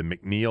Chicago, the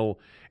McNeil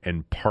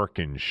and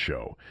Parkins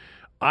show.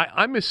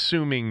 I'm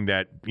assuming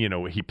that,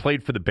 he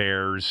played for the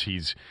Bears.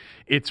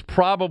 It's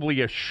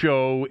probably a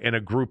show and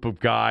a group of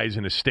guys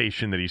in a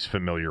station that he's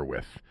familiar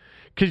with.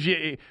 Because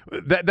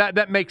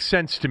that makes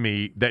sense to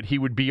me that he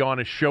would be on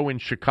a show in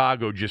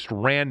Chicago just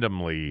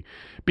randomly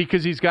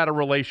because he's got a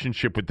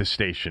relationship with the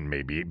station,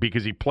 maybe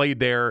because he played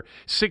there.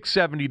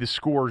 670 The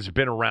Score's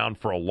been around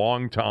for a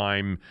long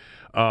time,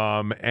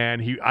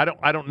 and I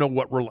don't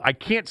know I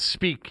can't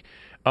speak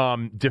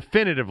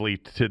definitively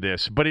to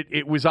this, but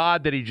it was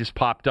odd that he just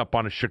popped up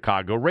on a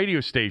Chicago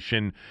radio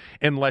station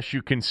unless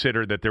you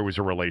consider that there was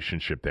a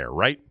relationship there,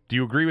 right? Do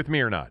you agree with me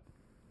or not?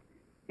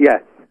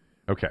 Yes.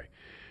 Okay.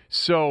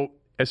 So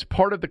as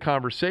part of the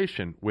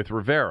conversation with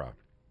Rivera,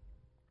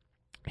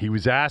 he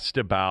was asked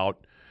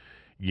about,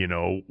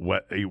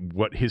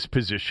 what his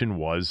position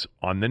was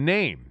on the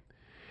name.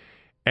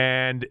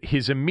 And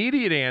his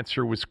immediate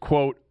answer was,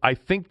 quote, "I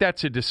think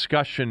that's a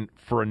discussion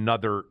for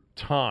another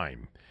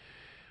time."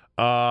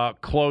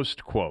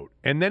 Closed quote.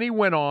 And then he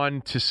went on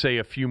to say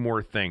a few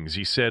more things.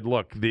 He said,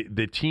 look,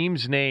 the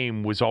team's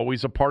name was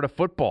always a part of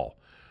football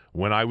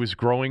when I was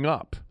growing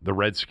up, the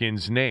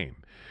Redskins' name.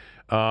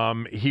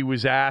 He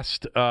was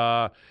asked,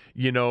 if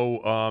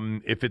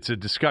it's a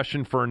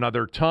discussion for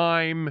another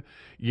time,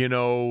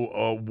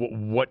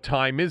 what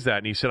time is that?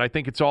 And he said, I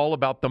think it's all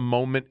about the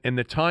moment and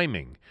the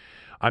timing.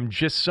 I'm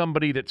just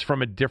somebody that's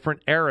from a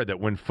different era,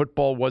 that when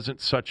football wasn't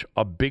such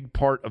a big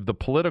part of the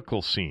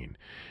political scene.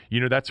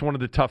 That's one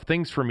of the tough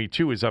things for me,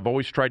 too, is I've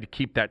always tried to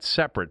keep that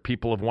separate.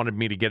 People have wanted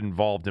me to get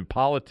involved in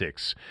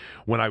politics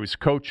when I was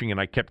coaching, and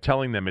I kept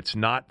telling them it's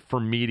not for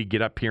me to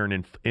get up here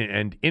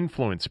and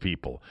influence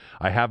people.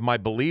 I have my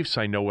beliefs.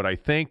 I know what I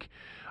think.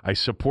 I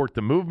support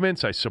the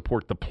movements. I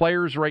support the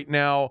players right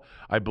now.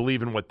 I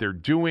believe in what they're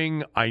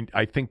doing.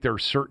 I think there are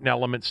certain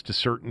elements to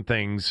certain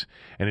things,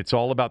 and it's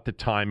all about the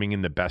timing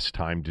and the best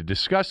time to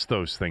discuss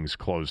those things,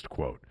 closed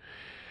quote.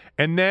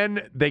 And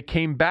then they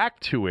came back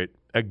to it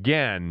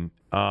again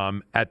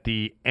at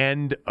the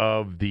end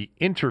of the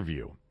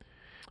interview.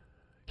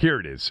 Here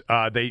it is.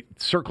 They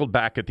circled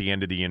back at the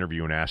end of the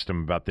interview and asked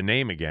him about the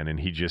name again, and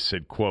he just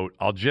said, quote,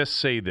 "I'll just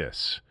say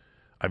this.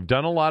 I've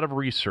done a lot of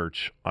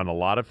research on a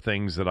lot of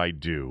things that I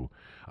do.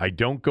 I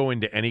don't go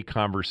into any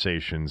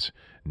conversations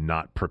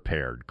not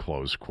prepared,"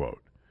 close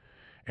quote.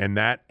 And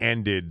that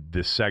ended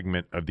the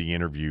segment of the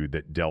interview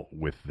that dealt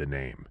with the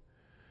name.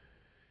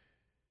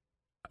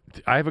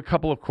 I have a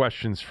couple of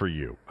questions for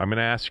you. I'm going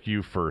to ask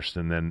you first,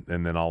 and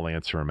then I'll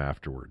answer them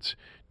afterwards.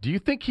 Do you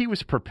think he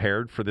was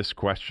prepared for this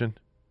question?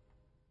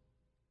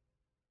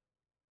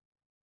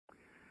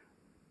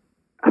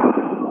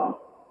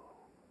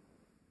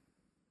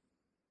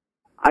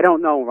 I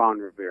don't know Ron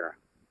Rivera.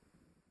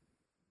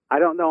 I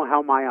don't know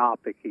how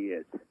myopic he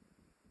is.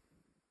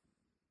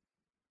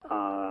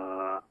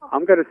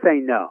 I'm going to say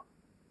no.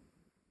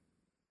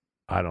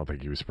 I don't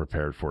think he was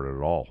prepared for it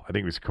at all. I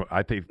think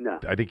No.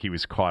 I think he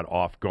was caught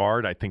off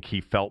guard. I think he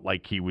felt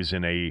like he was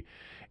in a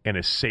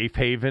safe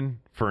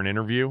haven for an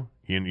interview.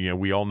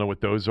 We all know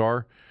what those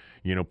are.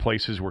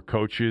 Places where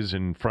coaches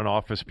and front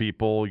office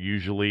people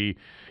usually,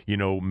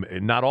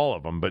 not all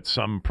of them, but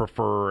some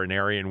prefer an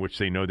area in which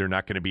they know they're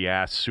not going to be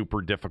asked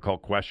super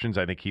difficult questions.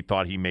 I think he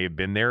thought he may have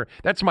been there.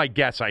 That's my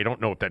guess. I don't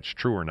know if that's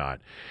true or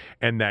not.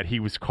 And that he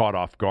was caught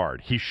off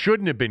guard. He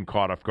shouldn't have been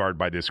caught off guard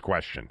by this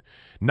question.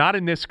 Not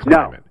in this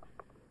climate.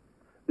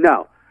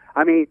 No.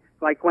 I mean,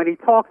 like when he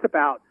talks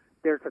about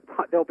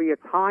there'll be a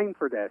time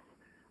for this.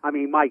 I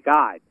mean, my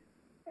God,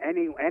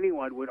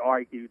 anyone would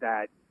argue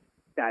that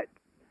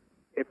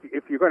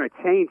if you're going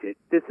to change it,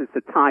 this is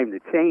the time to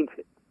change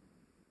it.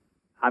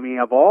 I mean,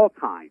 of all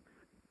times.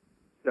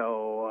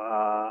 So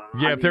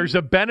if there's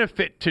a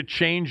benefit to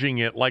changing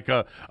it, like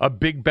a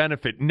big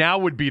benefit, now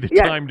would be the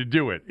time to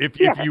do it. If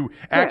you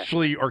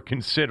actually are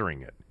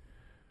considering it.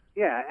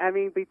 Yeah, I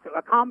mean,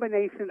 a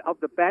combination of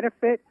the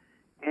benefit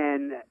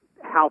and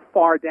how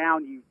far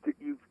down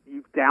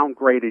you've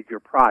downgraded your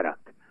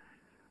product.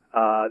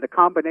 The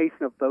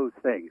combination of those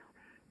things.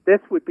 This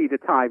would be the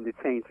time to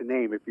change the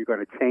name if you're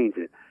going to change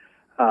it.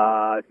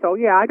 I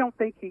don't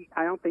think he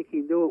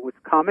knew it was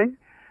coming.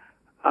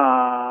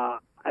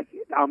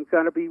 I'm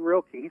going to be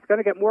real. He's going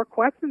to get more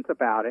questions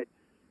about it.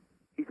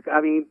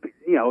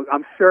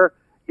 I'm sure,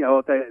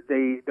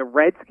 the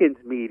Redskins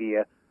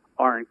media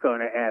aren't going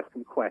to ask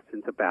him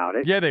questions about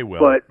it. Yeah, they will.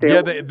 But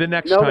the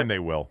next time they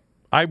will.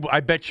 I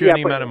bet you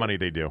any amount of money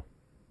they do.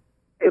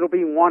 It'll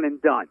be one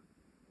and done.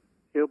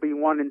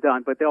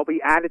 But there'll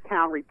be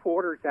out-of-town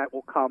reporters that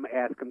will come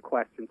ask him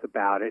questions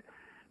about it.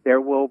 There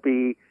will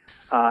be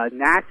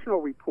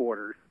national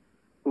reporters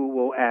who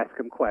will ask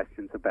him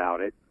questions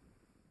about it.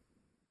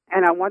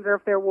 And I wonder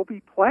if there will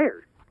be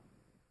players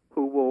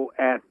who will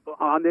ask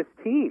on this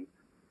team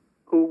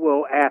who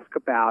will ask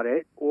about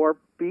it or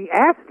be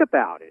asked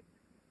about it.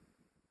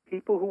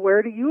 People who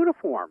wear the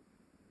uniform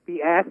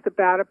be asked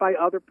about it by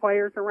other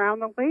players around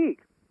the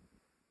league.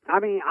 I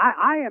mean,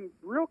 I am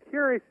real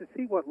curious to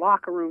see what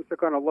locker rooms are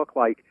going to look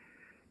like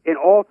in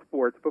all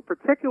sports, but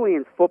particularly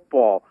in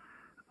football.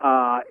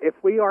 If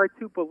we are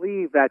to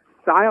believe that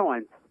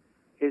silence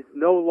is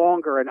no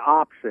longer an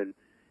option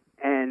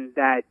and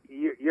that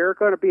you're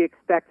going to be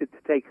expected to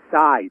take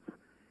sides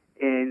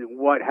in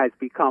what has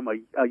become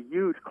a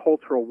huge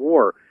cultural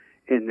war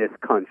in this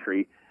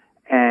country,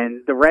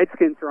 and the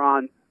Redskins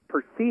are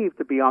perceived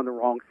to be on the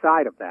wrong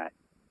side of that.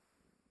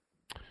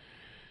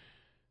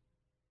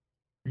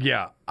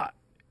 Yeah.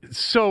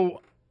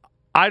 So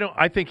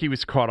I think he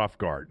was caught off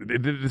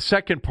guard. The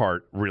second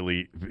part,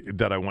 really,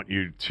 that I want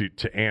you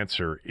to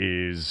answer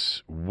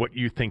is what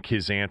you think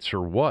his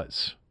answer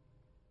was.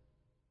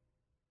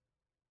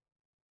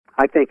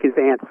 I think his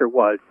answer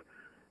was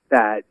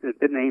that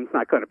the name's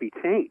not going to be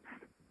changed.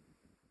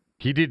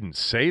 He didn't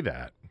say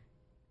that.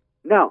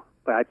 No,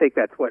 but I think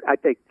that's what I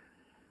think.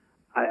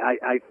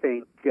 I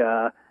think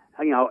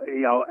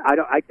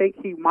I think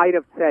he might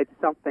have said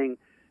something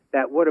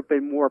that would have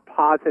been more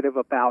positive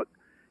about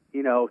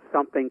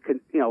something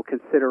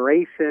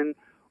consideration,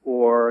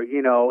 or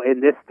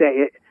in this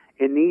day,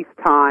 in these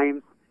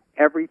times,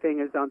 everything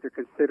is under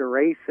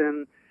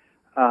consideration.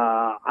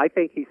 I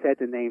think he said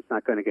the name's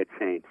not going to get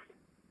changed.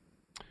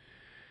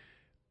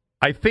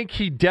 I think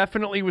he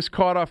definitely was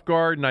caught off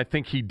guard, and I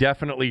think he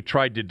definitely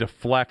tried to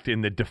deflect,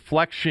 and the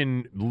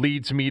deflection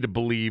leads me to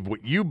believe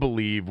what you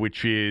believe,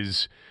 which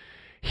is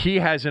he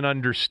has an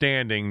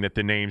understanding that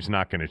the name's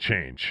not going to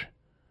change.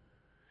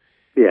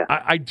 Yeah.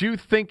 I do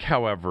think,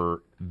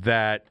 however,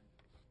 that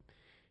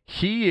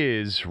he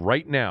is,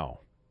 right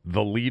now,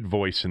 the lead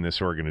voice in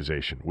this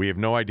organization. We have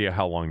no idea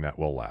how long that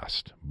will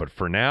last. But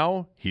for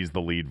now, he's the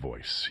lead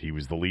voice. He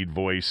was the lead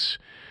voice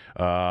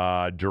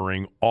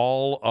during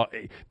all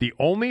the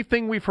only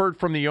thing we've heard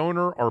from the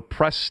owner are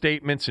press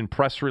statements and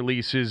press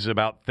releases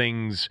about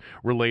things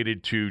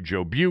related to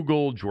Joe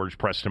Bugle, George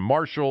Preston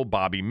Marshall,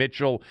 Bobby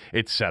Mitchell,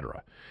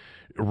 etc.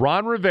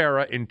 Ron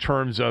Rivera, in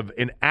terms of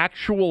an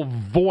actual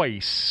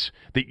voice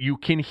that you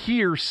can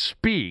hear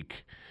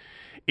speak,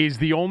 is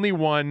the only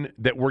one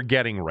that we're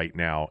getting right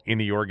now in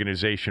the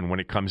organization when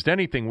it comes to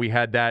anything. We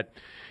had that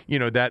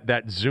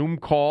Zoom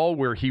call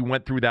where he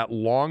went through that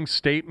long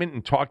statement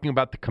and talking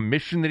about the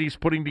commission that he's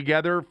putting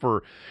together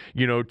for,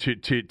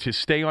 to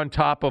stay on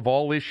top of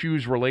all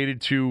issues related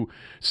to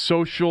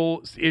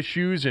social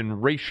issues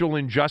and racial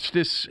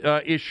injustice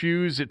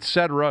issues,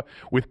 etc.,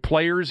 with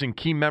players and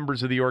key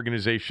members of the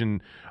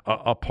organization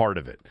a part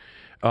of it.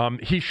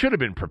 He should have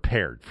been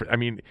prepared.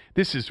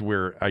 This is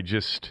where I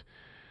just...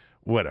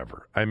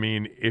 Whatever.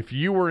 If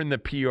you were in the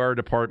PR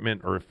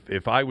department, or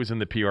if I was in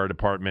the PR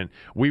department,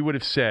 we would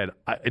have said,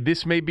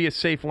 this may be a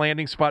safe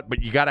landing spot,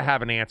 but you got to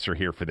have an answer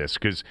here for this,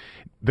 because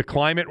the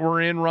climate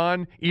we're in,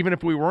 Ron, even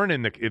if we weren't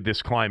in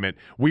this climate,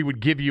 we would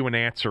give you an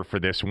answer for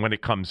this when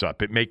it comes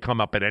up. It may come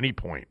up at any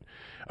point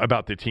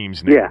about the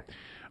team's name.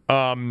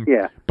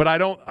 Yeah.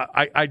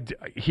 But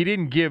he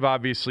didn't give,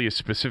 obviously, a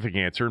specific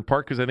answer, in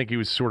part because I think he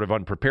was sort of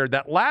unprepared.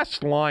 That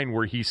last line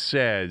where he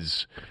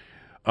says...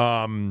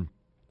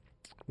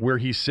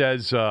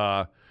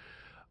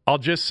 I'll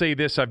just say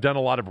this, I've done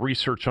a lot of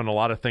research on a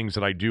lot of things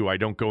that I do. I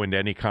don't go into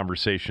any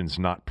conversations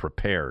not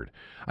prepared.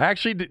 I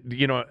actually,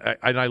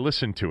 and I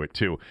listened to it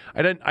too.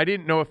 I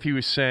didn't know if he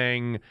was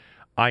saying,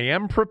 I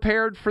am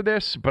prepared for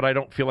this, but I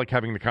don't feel like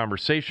having the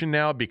conversation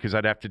now because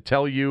I'd have to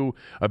tell you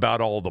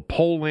about all the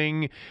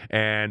polling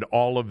and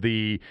all of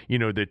the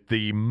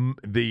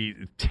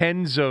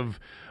tens of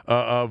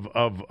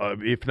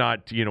if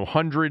not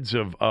hundreds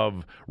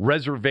of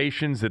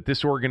reservations that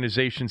this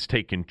organization's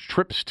taken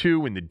trips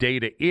to, and the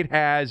data it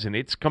has and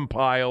it's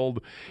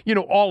compiled,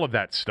 all of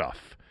that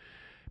stuff.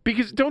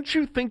 Because don't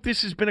you think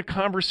this has been a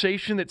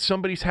conversation that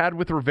somebody's had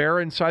with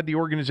Rivera inside the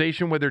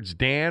organization, whether it's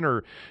Dan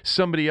or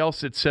somebody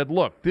else that said,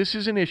 look, this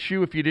is an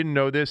issue if you didn't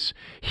know this.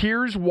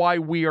 Here's why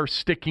we are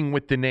sticking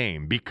with the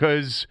name.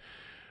 Because,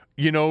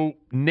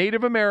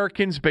 Native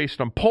Americans,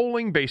 based on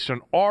polling, based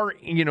on our,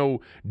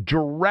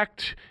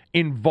 direct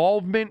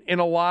involvement in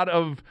a lot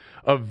of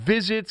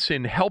visits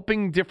and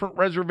helping different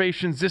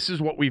reservations, this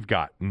is what we've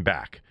gotten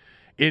back.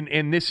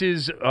 And this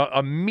is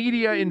a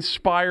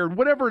media-inspired,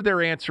 whatever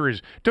their answer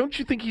is. Don't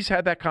you think he's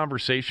had that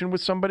conversation with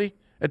somebody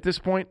at this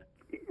point?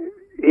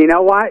 You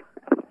know what?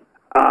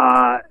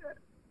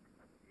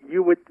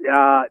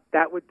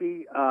 That would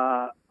be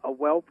a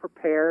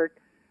well-prepared,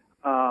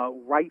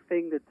 right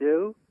thing to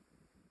do.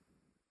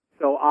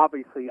 So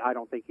obviously, I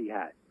don't think he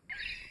has.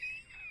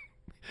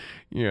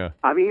 Yeah.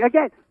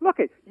 Again, look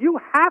you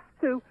have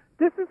to.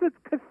 This is a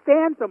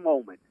Costanza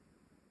moment.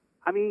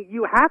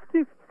 You have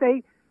to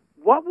say,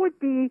 what would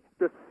be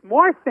the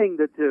smart thing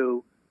to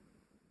do,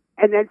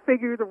 and then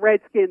figure the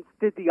Redskins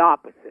did the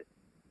opposite,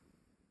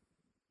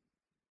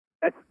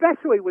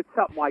 especially with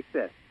something like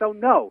this. So,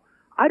 no,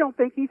 I don't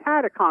think he's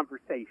had a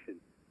conversation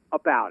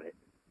about it.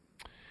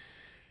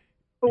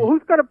 Well,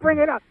 who's going to bring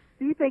it up?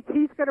 Do you think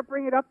he's going to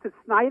bring it up to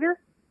Snyder?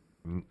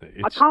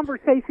 A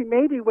conversation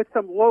maybe with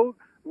some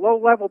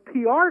low-level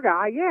PR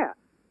guy, yeah.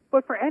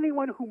 But for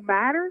anyone who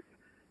matters,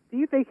 do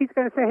you think he's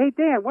going to say, hey,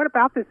 Dan, what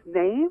about this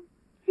name?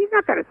 He's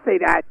not going to say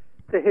that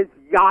to his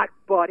yacht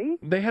buddy.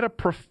 They had a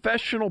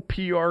professional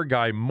PR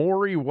guy,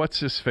 Maury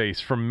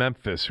What's-His-Face from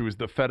Memphis, who was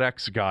the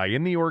FedEx guy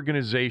in the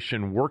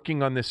organization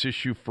working on this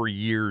issue for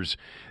years.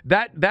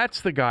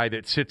 That's the guy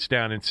that sits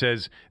down and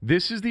says,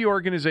 this is the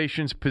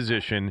organization's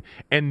position,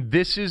 and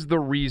this is the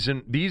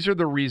reason. These are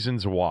the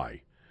reasons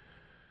why.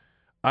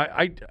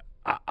 I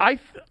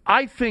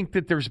think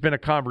that there's been a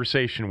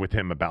conversation with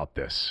him about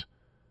this.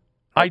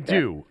 Okay. I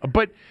do,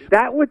 but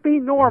that would be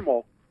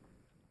normal.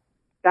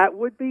 That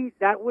would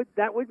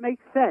make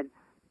sense.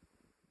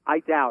 I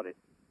doubt it.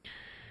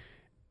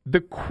 The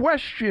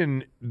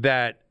question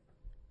that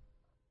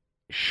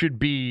should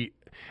be,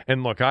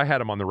 and look, I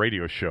had him on the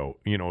radio show,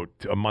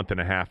 a month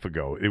and a half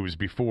ago. It was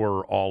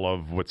before all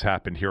of what's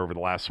happened here over the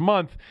last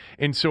month,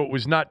 and so it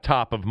was not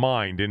top of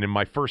mind. And in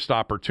my first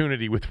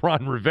opportunity with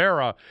Ron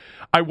Rivera,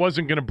 I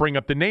wasn't going to bring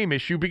up the name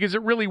issue because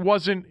it really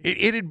wasn't.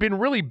 It had been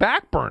really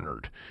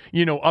backburnered,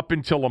 up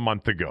until a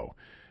month ago.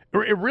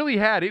 It really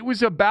had. It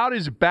was about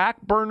as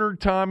backburnered,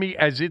 Tommy,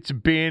 as it's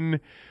been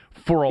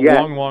for a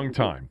long, long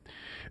time.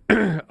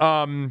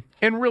 And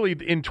really,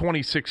 in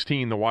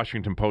 2016, the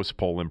Washington Post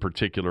poll in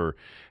particular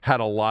had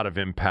a lot of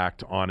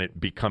impact on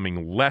it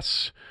becoming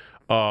less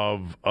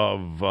of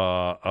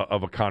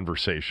a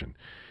conversation.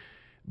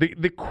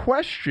 The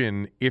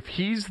question, if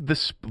he's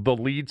the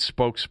lead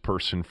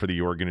spokesperson for the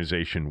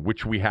organization,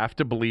 which we have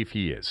to believe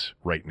he is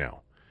right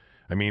now.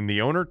 I mean, the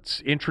owner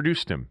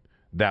introduced him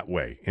that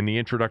way in the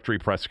introductory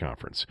press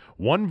conference.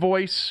 One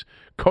voice,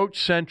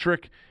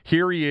 coach-centric,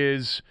 here he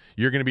is.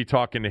 You're going to be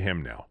talking to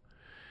him now.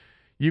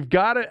 You've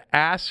got to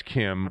ask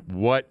him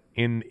what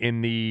in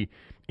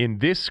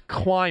this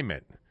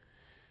climate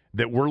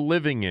that we're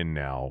living in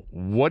now,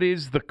 what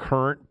is the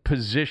current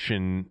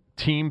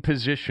team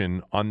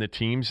position on the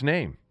team's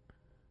name?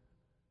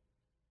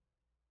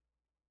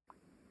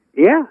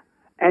 Yeah,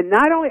 and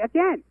not only,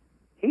 again,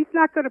 he's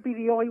not going to be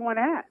the only one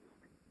asked.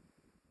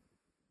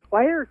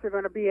 Players are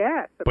going to be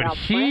asked about. But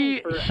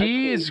he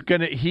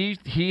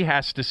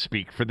has to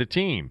speak for the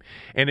team.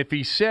 And if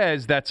he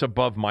says that's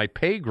above my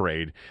pay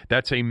grade,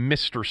 that's a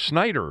Mr.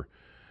 Snyder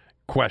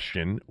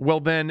question. Well,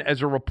 then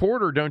as a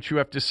reporter, don't you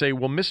have to say,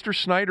 well, Mr.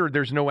 Snyder,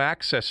 there's no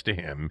access to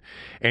him.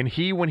 And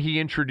he, when he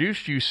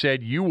introduced you,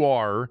 said you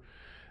are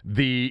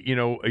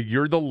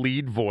you're the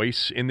lead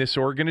voice in this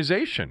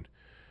organization.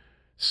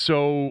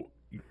 So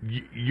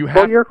you have.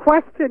 Well, your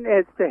question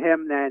is to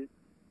him then.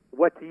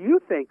 What do you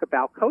think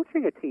about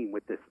coaching a team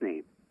with this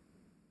name?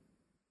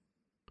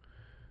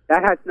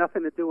 That has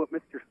nothing to do with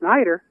Mr.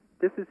 Snyder.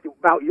 This is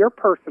about your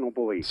personal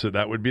beliefs. So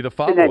that would be the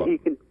follow-up. And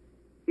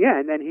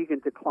then he can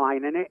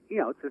decline in it,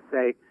 to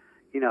say,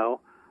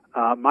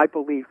 my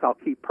beliefs I'll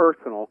keep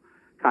personal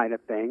kind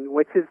of thing,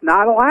 which is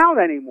not allowed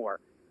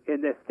anymore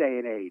in this day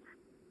and age.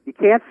 You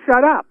can't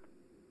shut up.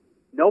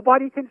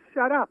 Nobody can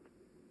shut up.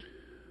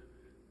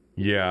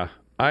 Yeah.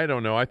 I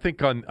don't know. I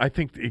think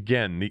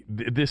again,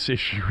 this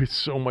issue is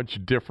so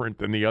much different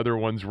than the other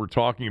ones we're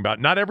talking about.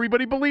 Not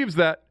everybody believes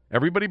that.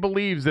 Everybody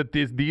believes that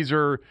these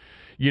are,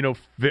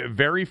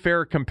 very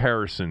fair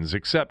comparisons,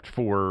 except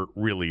for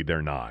really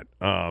they're not.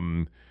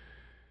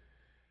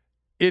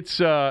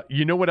 It's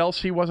what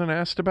else he wasn't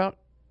asked about?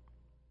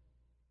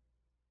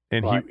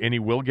 And what? he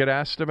will get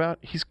asked about?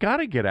 He's got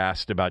to get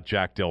asked about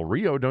Jack Del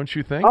Rio, don't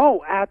you think?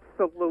 Oh,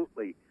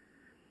 absolutely.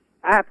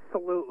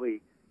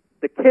 Absolutely.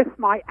 The Kiss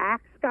My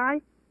Axe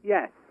guy?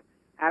 Yes,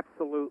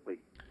 absolutely.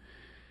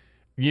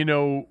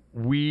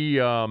 We,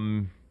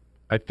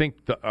 I think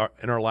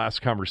in our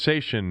last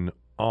conversation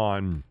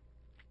on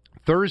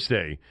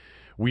Thursday,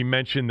 we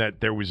mentioned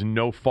that there was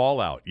no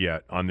fallout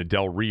yet on the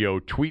Del Rio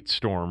tweet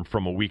storm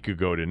from a week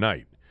ago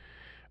tonight.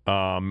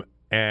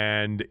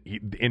 And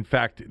in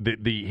fact,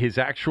 his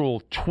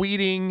actual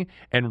tweeting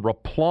and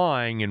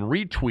replying and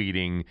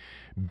retweeting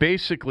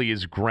basically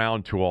is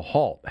ground to a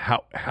halt.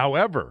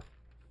 However,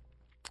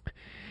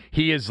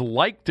 he has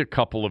liked a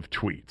couple of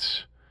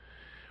tweets.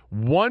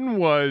 One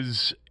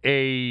was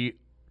a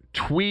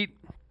tweet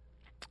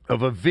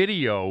of a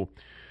video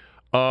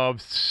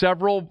of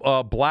several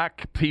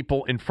black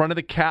people in front of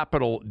the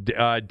Capitol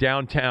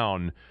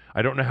downtown.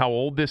 I don't know how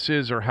old this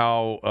is or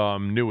how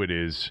new it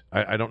is.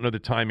 I don't know the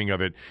timing of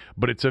it.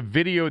 But it's a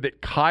video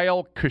that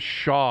Kyle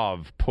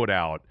Kashav put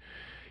out.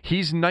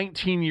 He's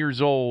 19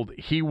 years old.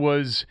 He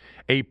was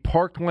a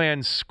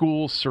Parkland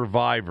school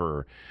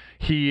survivor.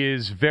 He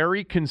is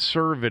very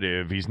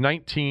conservative. He's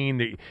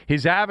 19.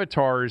 His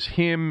avatar is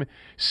him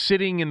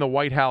sitting in the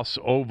White House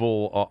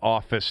Oval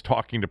Office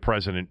talking to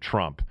President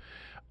Trump.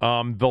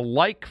 The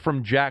like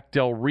from Jack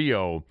Del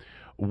Rio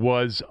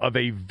was of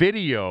a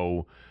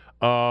video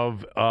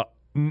of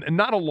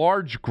not a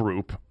large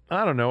group.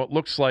 I don't know. It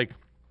looks like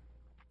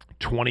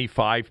 20 to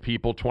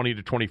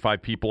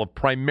 25 people, of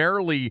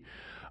primarily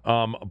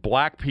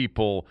black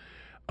people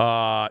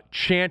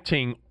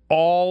chanting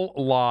 "All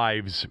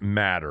Lives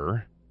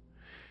Matter"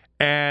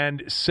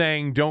 and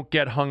saying, "Don't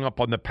get hung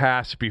up on the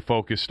past, be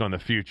focused on the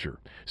future."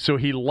 So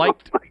he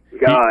liked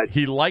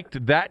he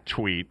liked that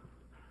tweet.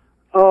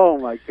 Oh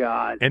my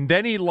God. And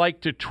then he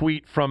liked a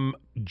tweet from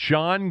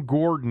John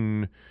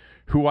Gordon,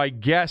 who I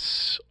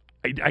guess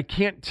I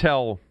can't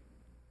tell.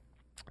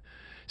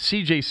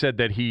 CJ said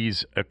that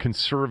he's a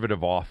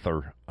conservative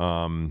author,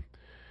 and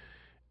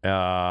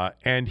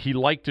he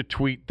liked a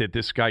tweet that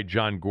this guy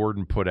John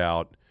Gordon put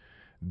out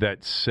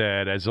that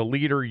said, as a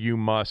leader, you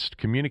must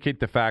communicate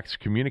the facts,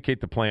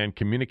 communicate the plan,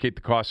 communicate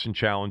the costs and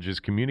challenges,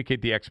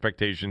 communicate the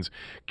expectations,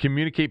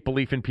 communicate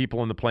belief in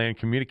people in the plan,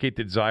 communicate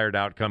the desired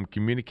outcome,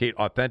 communicate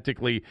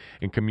authentically,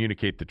 and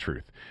communicate the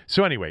truth.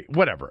 So anyway,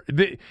 whatever.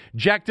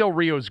 Jack Del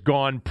Rio's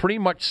gone pretty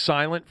much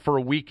silent for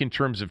a week in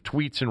terms of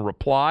tweets and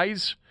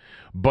replies,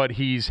 but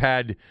he's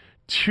had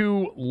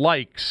 2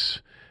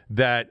 likes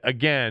that,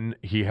 again,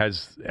 he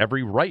has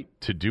every right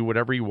to do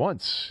whatever he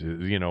wants,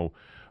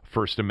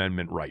 First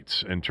Amendment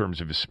rights in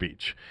terms of his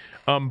speech.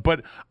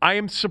 But I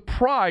am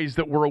surprised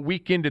that we're a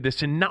week into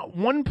this and not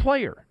one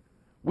player.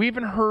 We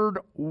haven't heard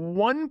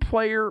one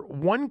player,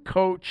 one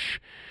coach.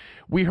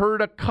 We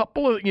heard a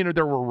couple of,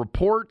 there were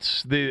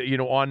reports,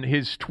 on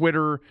his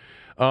Twitter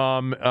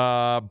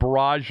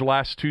barrage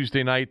last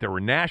Tuesday night. There were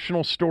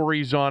national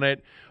stories on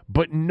it,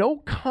 but no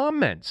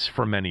comments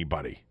from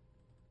anybody.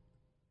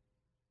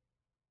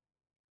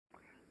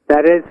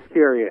 That is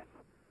curious.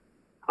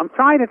 I'm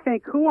trying to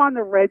think who on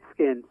the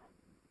Redskins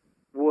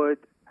would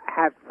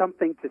have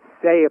something to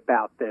say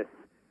about this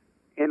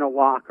in a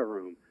locker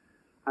room.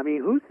 I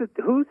mean, who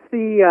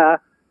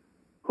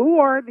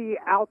are the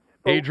outspoken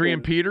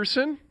Adrian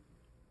Peterson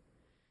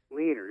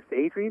leaders?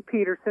 Adrian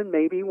Peterson,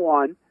 maybe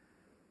one,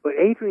 but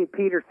Adrian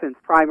Peterson's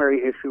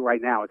primary issue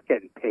right now is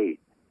getting paid.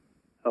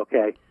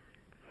 Okay,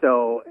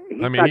 so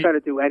he's not going to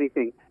do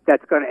anything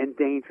that's going to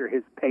endanger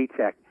his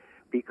paycheck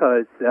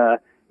because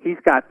he's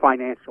got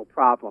financial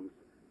problems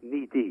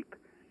knee deep.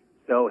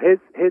 So his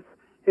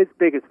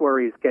biggest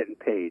worry is getting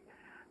paid.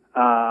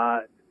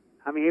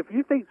 If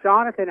you think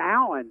Jonathan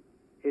Allen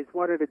is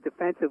one of the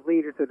defensive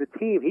leaders of the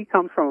team, he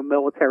comes from a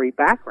military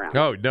background.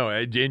 Oh, no.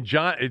 And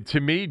to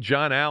me,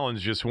 John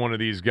Allen's just one of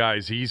these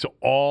guys. He's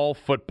all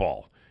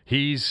football.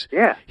 He's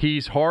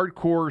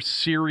hardcore,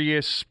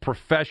 serious,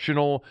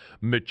 professional,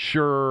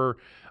 mature,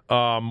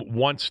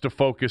 wants to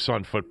focus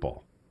on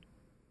football.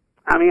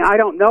 I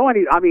don't know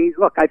any.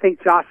 Look, I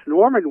think Josh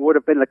Norman would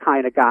have been the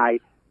kind of guy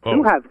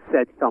to have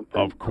said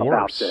something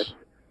about this.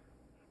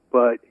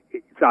 But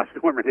Josh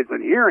Norman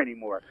isn't here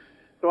anymore.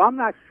 So I'm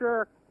not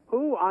sure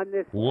who on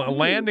this team.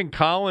 Landon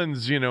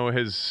Collins,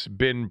 has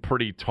been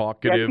pretty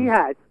talkative. Yes, he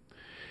has.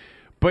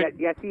 But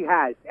yes, he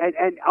has.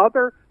 And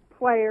other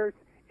players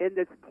in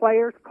this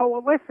players'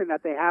 coalition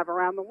that they have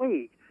around the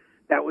league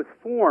that was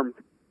formed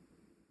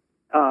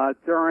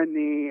during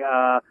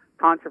the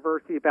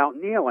controversy about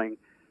kneeling,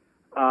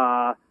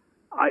 I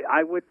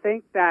would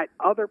think that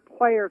other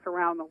players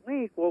around the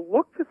league will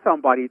look to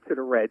somebody to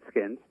the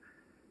Redskins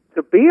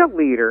to be a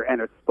leader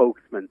and a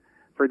spokesman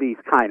for these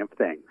kind of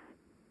things.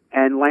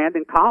 And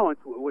Landon Collins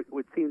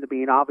would seem to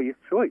be an obvious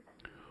choice.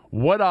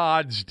 What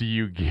odds do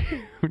you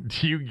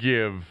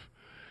give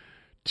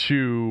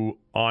to,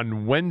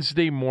 on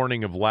Wednesday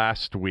morning of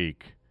last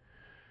week,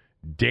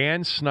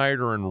 Dan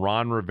Snyder and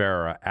Ron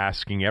Rivera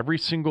asking every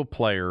single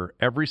player,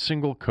 every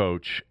single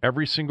coach,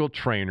 every single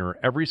trainer,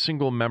 every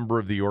single member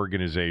of the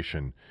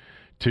organization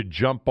to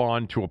jump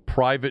on to a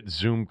private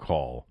Zoom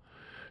call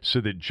so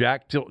that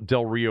Jack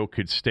Del Rio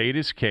could state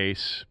his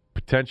case,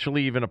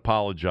 potentially even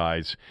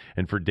apologize,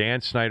 and for Dan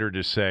Snyder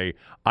to say,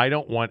 I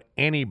don't want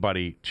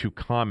anybody to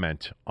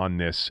comment on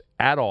this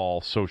at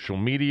all, social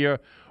media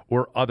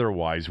or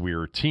otherwise. We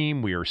are a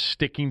team. We are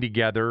sticking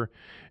together.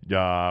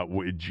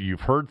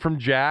 You've heard from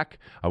Jack.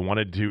 I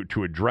wanted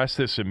to address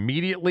this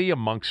immediately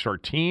amongst our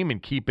team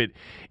and keep it,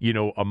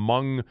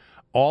 among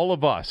all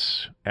of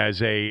us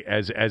as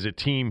a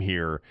team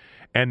here.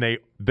 And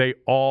they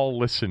all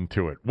listened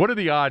to it. What are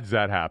the odds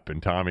that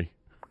happened, Tommy?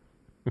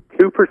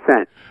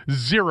 2%.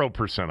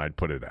 0%, I'd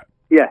put it at.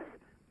 Yes.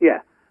 Yeah.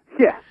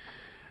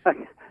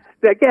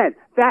 Again,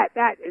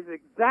 that is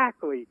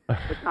exactly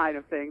the kind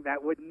of thing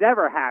that would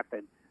never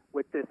happen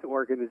with this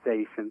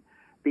organization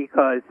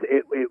because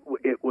it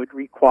would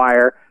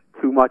require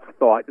too much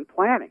thought and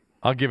planning.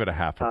 I'll give it a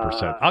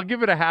 0.5%. I'll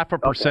give it a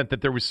 0.5% that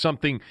there was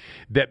something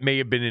that may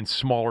have been in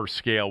smaller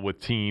scale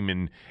with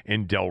team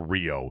in Del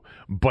Rio,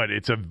 but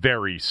it's a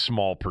very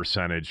small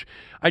percentage.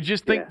 I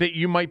just think that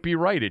you might be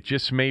right. It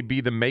just may be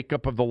the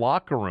makeup of the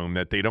locker room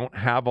that they don't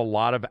have a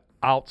lot of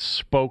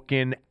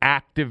outspoken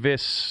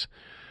activist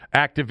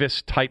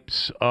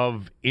types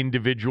of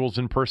individuals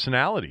and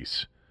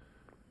personalities.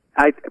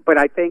 But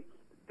I think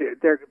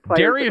their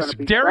players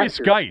Darius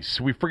Geis,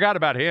 we forgot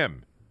about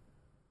him.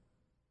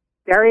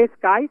 Darius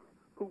Geis,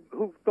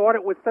 who thought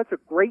it was such a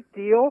great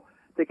deal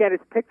to get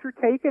his picture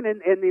taken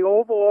in the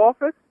Oval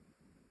Office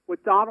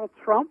with Donald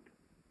Trump.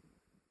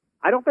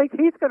 I don't think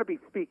he's going to be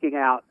speaking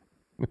out.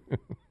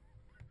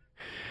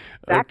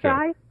 That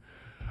guy?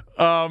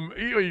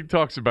 He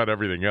talks about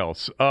everything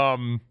else.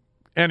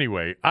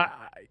 Anyway,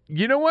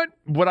 you know what?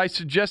 What I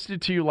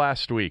suggested to you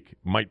last week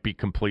might be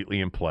completely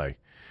in play.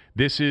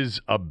 This is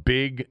a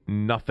big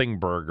nothing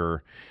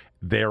burger.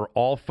 They're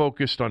all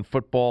focused on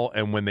football,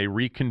 and when they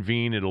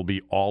reconvene, it'll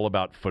be all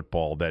about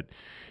football. That,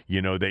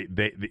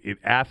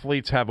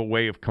 Athletes have a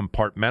way of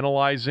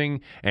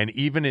compartmentalizing, and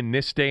even in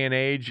this day and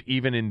age,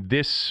 even in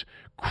this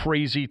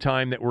crazy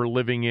time that we're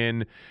living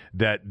in,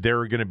 that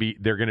they're going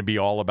to be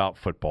all about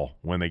football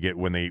when they get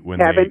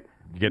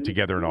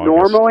together in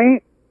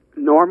August.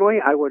 Normally,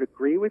 I would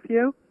agree with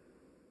you,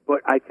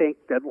 but I think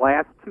the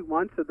last 2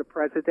 months of the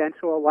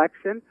presidential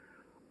election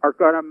are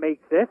going to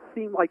make this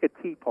seem like a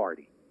tea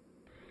party.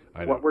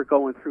 What we're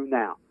going through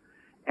now,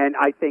 and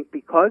I think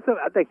because of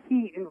the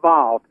heat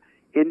involved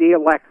in the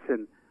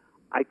election,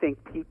 I think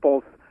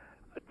people's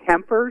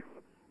tempers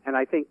and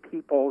I think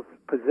people's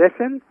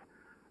positions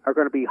are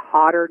going to be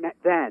hotter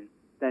then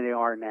than they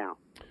are now.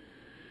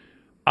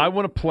 I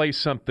want to play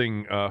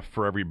something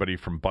for everybody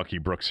from Bucky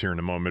Brooks here in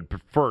a moment.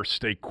 But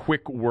first, a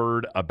quick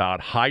word about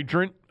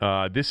Hydrant.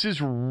 This is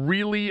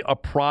really a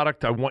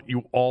product I want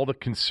you all to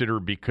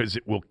consider because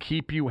it will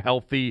keep you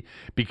healthy,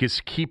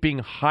 because keeping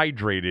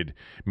hydrated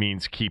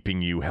means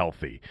keeping you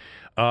healthy.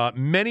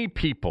 Many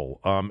people,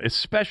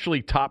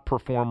 especially top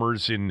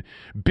performers in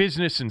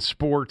business and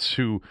sports,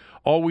 who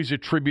always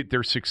attribute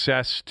their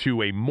success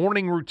to a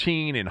morning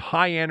routine and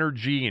high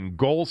energy and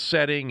goal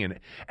setting and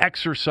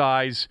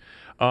exercise.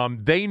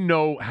 They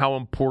know how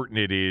important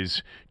it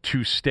is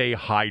to stay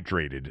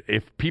hydrated.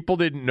 If people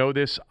didn't know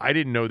this, I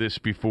didn't know this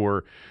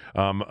before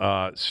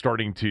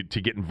starting to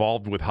get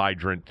involved with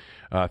Hydrant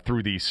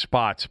through these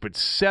spots, but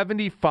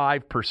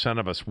 75%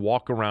 of us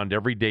walk around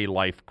everyday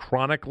life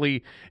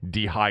chronically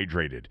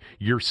dehydrated.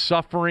 You're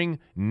suffering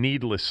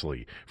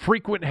needlessly.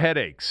 Frequent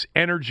headaches,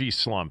 energy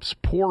slumps,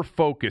 poor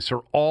focus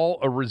are all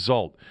a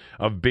result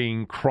of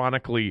being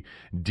chronically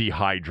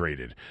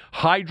dehydrated.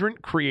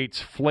 Hydrant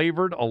creates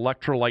flavored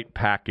electrolyte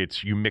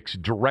packets you mix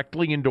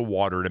directly into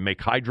water to make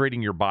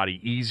hydrating your body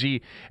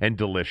easy and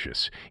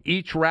delicious.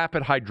 Each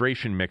rapid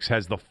hydration mix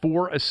has the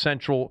 4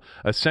 essential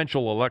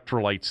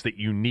electrolytes that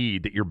you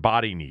need, that your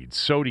body needs: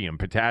 sodium,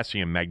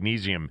 potassium,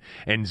 magnesium,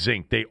 and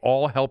zinc. They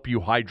all help you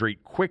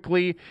hydrate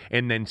quickly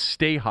and then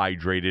stay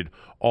hydrated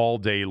all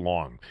day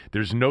long.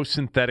 There's no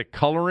synthetic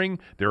coloring.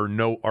 There are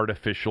no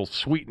artificial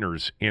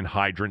sweeteners in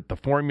Hydrant. The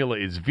formula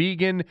is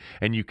vegan,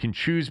 and you can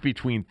choose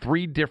between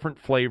 3 different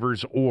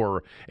flavors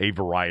or a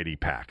variety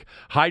pack.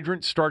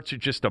 Hydrant starts at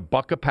just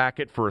 $1 a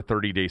packet for a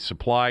 30-day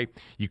supply.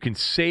 You can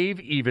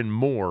save even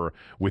more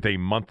with a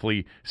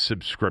monthly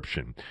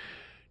subscription.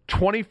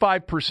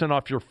 25%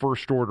 off your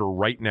first order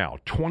right now.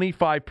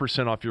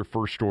 25% off your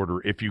first order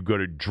if you go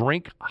to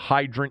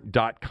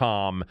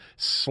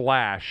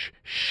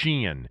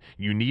drinkhydrant.com/Sheehan.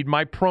 You need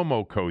my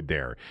promo code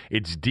there.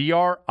 It's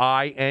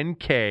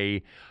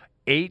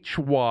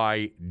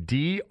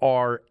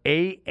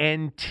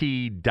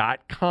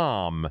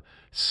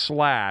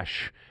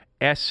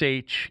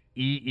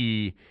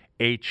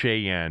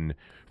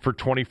for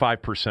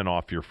 25%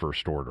 off your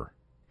first order.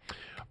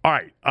 All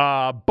right,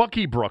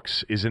 Bucky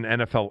Brooks is an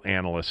NFL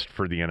analyst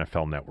for the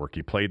NFL Network.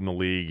 He played in the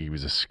league. He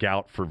was a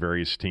scout for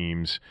various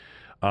teams.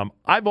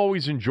 I've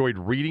always enjoyed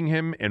reading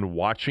him and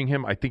watching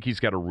him. I think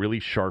he's got a really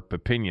sharp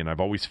opinion. I've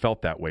always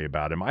felt that way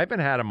about him. I haven't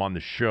had him on the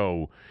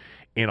show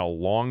in a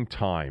long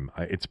time.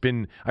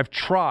 I've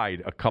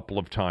tried a couple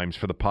of times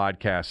for the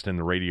podcast and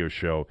the radio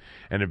show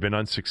and have been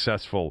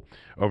unsuccessful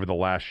over the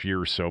last year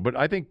or so. But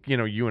I think,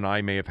 you and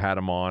I may have had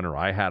him on, or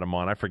I had him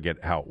on. I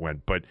forget how it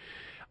went. But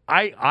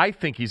I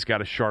think he's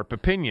got a sharp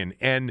opinion.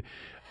 And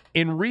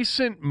in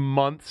recent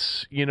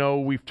months,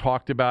 we've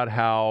talked about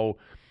how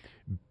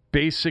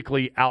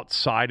basically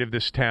outside of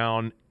this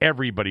town,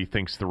 everybody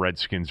thinks the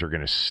Redskins are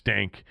going to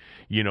stink.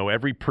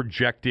 Every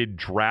projected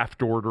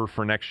draft order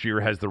for next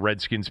year has the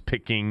Redskins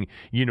picking,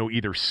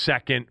 either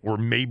second or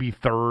maybe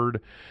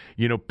third.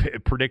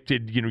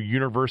 Predicted,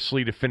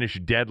 universally to finish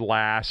dead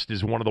last,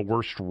 is one of the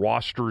worst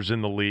rosters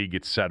in the league,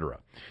 etc.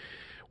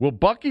 Well,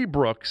 Bucky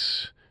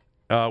Brooks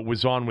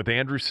was on with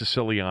Andrew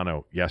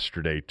Siciliano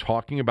yesterday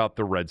talking about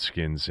the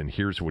Redskins, and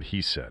here's what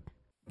he said.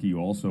 You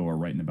also are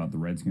writing about the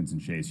Redskins and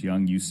Chase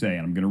Young. You say,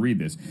 and I'm going to read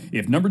this,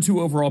 if number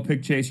 2 overall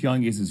pick Chase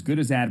Young is as good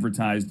as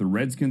advertised, the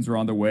Redskins are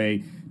on their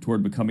way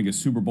toward becoming a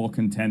Super Bowl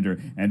contender.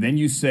 And then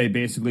you say,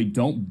 basically,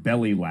 don't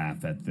belly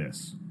laugh at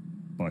this,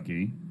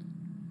 Bucky.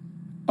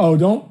 Oh,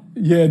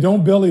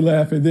 don't belly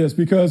laugh at this,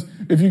 because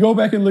if you go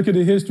back and look at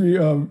the history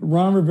of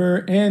Ron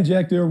Rivera and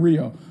Jack Del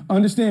Rio,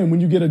 understand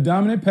when you get a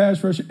dominant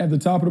pass rusher at the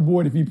top of the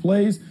board, if he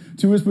plays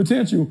to his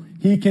potential,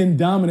 he can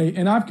dominate.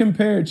 And I've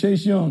compared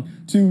Chase Young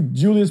to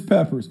Julius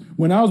Peppers.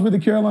 When I was with the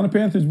Carolina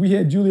Panthers, we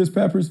had Julius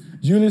Peppers.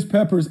 Julius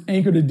Peppers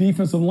anchored a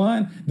defensive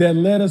line that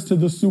led us to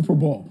the Super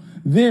Bowl.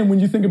 Then when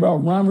you think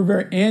about Ron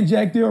Rivera and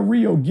Jack Del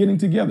Rio getting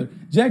together,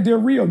 Jack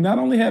Del Rio not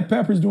only had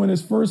Peppers doing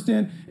his first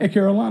stint at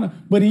Carolina,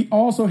 but he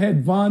also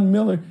had Von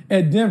Miller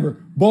at Denver.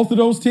 Both of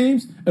those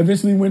teams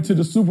eventually went to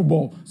the Super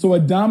Bowl. So a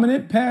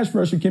dominant pass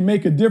rusher can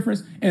make a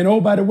difference. And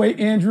oh, by the way,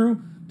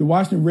 Andrew, the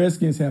Washington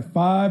Redskins have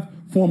 5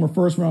 former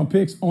first-round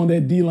picks on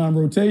that D-line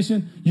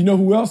rotation. You know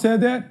who else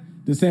had that?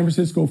 The San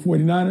Francisco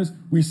 49ers.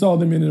 We saw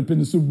them end up in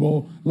the Super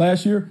Bowl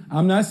last year.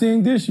 I'm not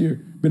saying this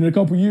year, but in a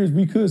couple years,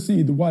 we could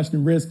see the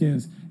Washington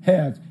Redskins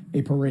have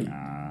a parade.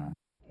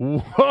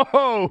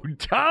 Whoa,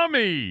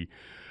 Tommy!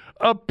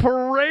 A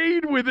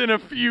parade within a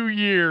few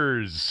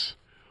years.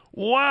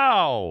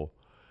 Wow.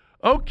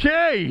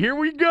 Okay, here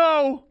we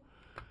go.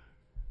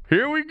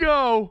 Here we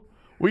go.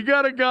 We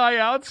got a guy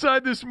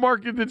outside this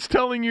market that's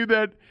telling you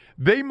that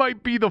they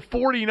might be the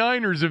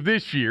 49ers of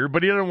this year,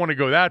 but he doesn't want to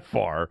go that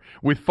far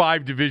with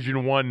 5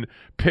 Division I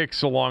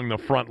picks along the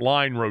front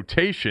line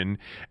rotation.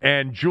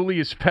 And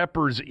Julius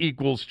Peppers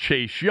equals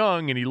Chase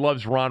Young, and he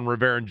loves Ron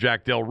Rivera and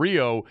Jack Del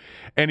Rio.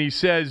 And he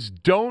says,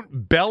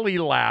 don't belly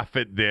laugh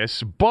at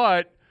this,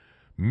 but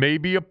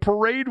maybe a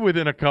parade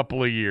within a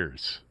couple of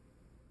years.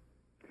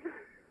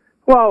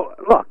 Well,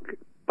 look,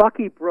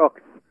 Bucky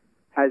Brooks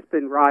has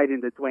been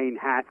riding the Dwayne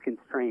Haskins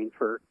train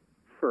for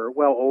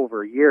well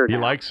over a year now.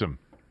 He likes him.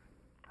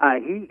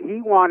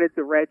 He wanted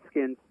the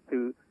Redskins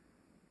to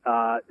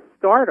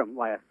start him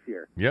last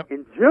year. Yep.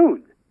 In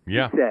June,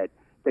 Yeah. he said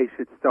they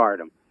should start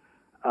him.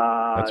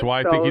 That's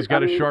why I think he's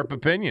got a sharp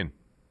opinion.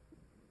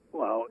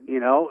 Well,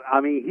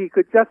 he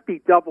could just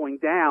be doubling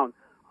down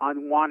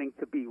on wanting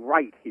to be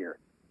right here.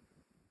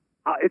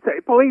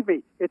 Believe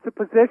me, it's a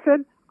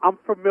position I'm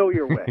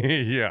familiar with.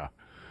 Yeah.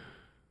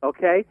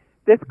 Okay?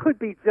 This could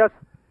be just,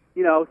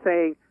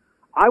 saying,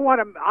 I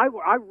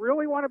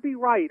really want to be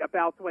right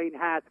about Dwayne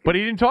Haskins. But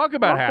he didn't talk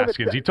about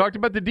Haskins. He talked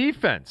about the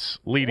defense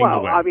leading the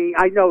way.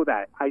 I know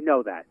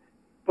that.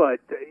 But,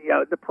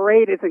 the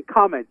parade isn't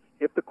coming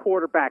if the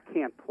quarterback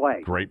can't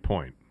play. Great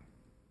point.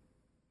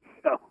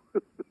 So.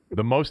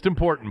 The most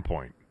important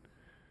point.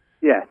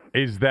 Yes.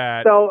 Is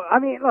that... So,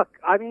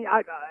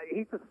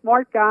 he's a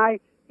smart guy.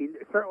 He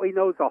certainly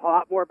knows a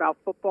lot more about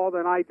football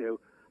than I do.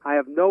 I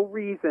have no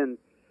reason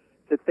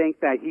to think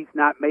that he's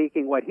not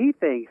making what he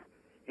thinks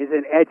is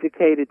an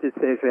educated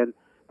decision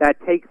that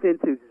takes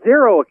into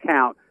zero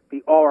account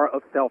the aura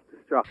of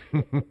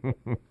self-destruction.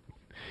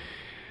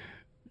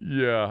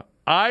 Yeah.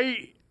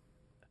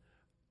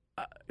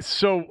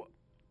 So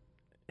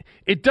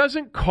it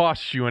doesn't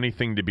cost you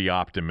anything to be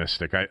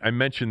optimistic. I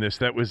mentioned this.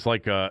 That was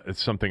like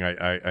something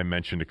I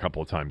mentioned a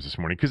couple of times this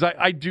morning because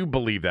I do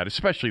believe that,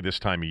 especially this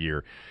time of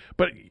year.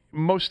 But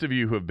most of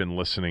you who have been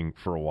listening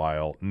for a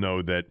while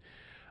know that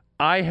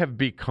I have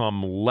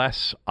become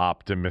less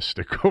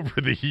optimistic over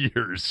the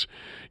years.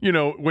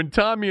 When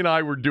Tommy and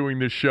I were doing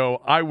this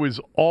show, I was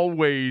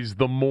always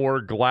the more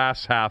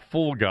glass half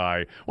full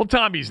guy. Well,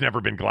 Tommy's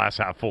never been glass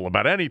half full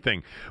about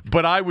anything,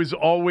 but I was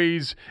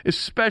always,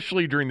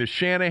 especially during the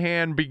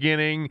Shanahan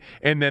beginning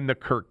and then the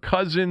Kirk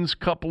Cousins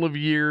couple of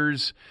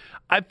years,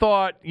 I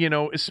thought,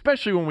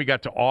 especially when we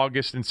got to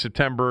August and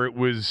September, it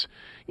was,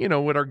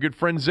 what our good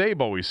friend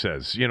Zabe always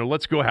says,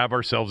 let's go have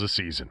ourselves a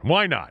season.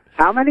 Why not?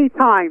 How many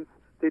times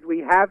did we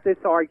have this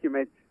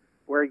argument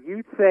where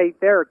you'd say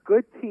they're a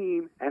good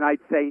team and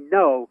I'd say,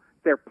 no,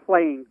 they're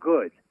playing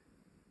good?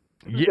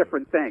 Two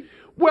different things.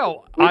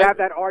 Well, we'd have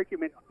that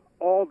argument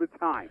all the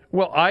time.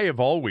 Well, I have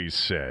always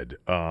said,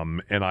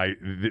 and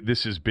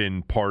this has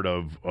been part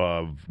of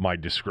my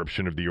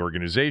description of the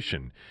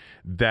organization,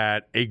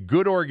 that a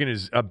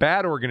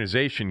bad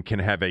organization can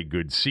have a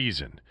good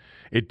season.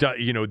 It does,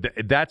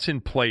 that's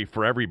in play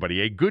for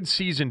everybody. A good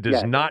season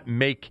does not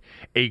make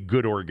a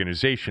good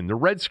organization. The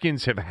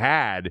Redskins have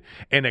had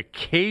an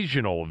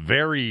occasional,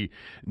 very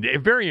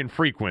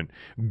infrequent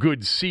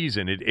good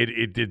season.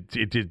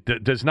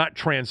 It does not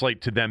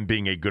translate to them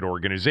being a good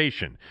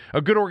organization.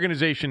 A good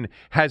organization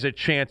has a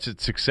chance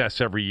at success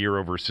every year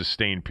over a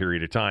sustained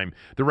period of time.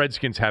 The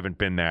Redskins haven't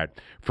been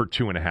that for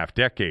 2.5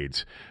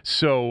 decades.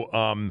 So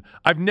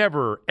I've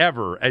never,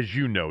 ever, as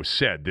you know,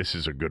 said this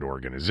is a good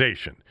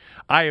organization.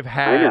 I've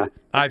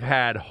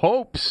had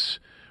hopes,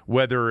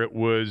 whether it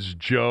was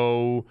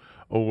Joe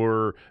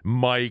or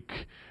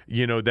Mike,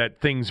 that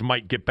things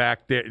might get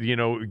back there,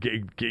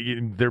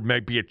 there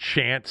might be a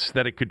chance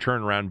that it could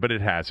turn around, but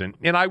it hasn't.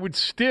 And I would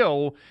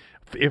still,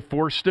 if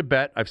forced to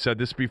bet, I've said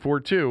this before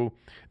too,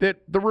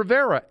 that the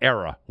Rivera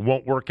era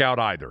won't work out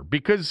either,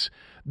 because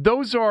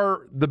those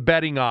are the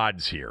betting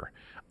odds here.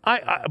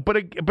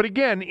 But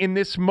again, in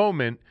this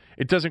moment,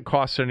 it doesn't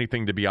cost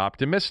anything to be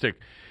optimistic.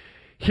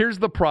 Here's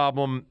the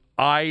problem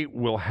I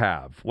will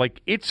have.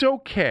 It's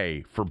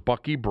okay for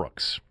Bucky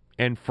Brooks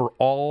and for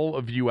all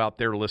of you out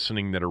there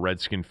listening that are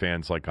Redskin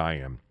fans like I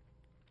am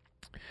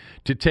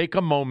to take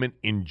a moment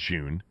in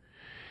June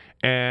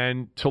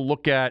and to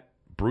look at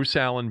Bruce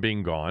Allen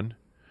being gone.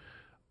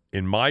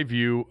 In my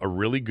view, a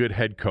really good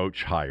head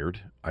coach hired.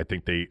 I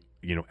think they,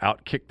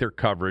 outkicked their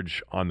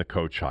coverage on the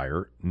coach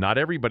hire. Not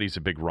everybody's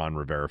a big Ron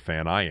Rivera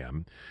fan. I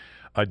am.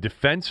 A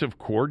defensive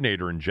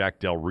coordinator in Jack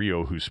Del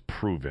Rio who's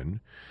proven.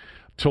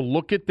 To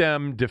look at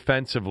them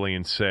defensively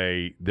and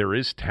say there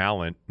is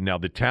talent. Now,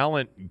 the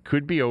talent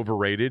could be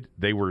overrated.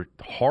 They were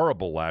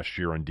horrible last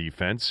year on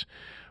defense.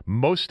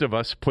 Most of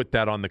us put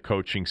that on the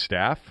coaching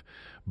staff.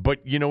 But,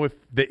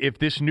 if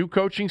this new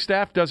coaching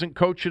staff doesn't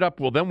coach it up,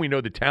 well, then we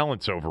know the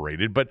talent's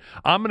overrated. But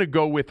I'm going to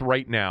go with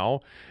right now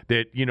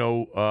that,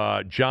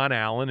 John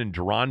Allen and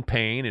Deron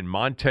Payne and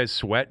Montez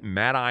Sweat and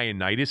Matt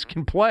Ioannidis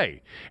can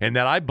play. And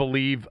that I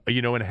believe,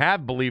 and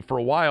have believed for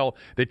a while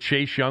that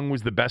Chase Young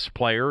was the best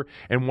player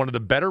and one of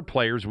the better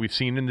players we've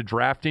seen in the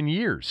draft in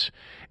years.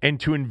 And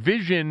to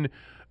envision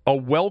a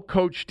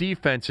well-coached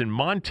defense and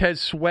Montez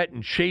Sweat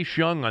and Chase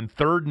Young on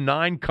 3rd and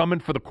 9 coming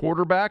for the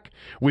quarterback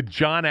with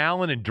John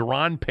Allen and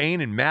Deron Payne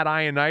and Matt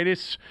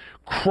Ioannidis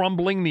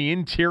crumbling the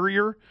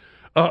interior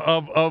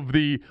of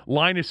the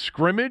line of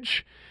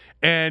scrimmage,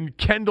 and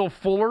Kendall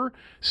Fuller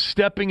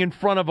stepping in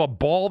front of a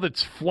ball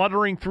that's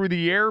fluttering through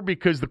the air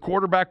because the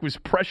quarterback was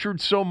pressured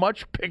so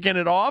much, picking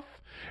it off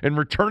and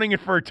returning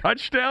it for a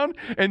touchdown,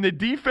 and the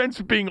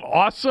defense being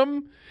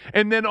awesome.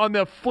 And then on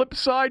the flip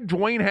side,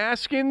 Dwayne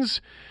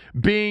Haskins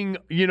being,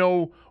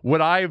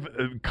 what I've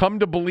come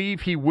to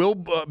believe he will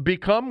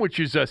become, which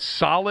is a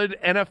solid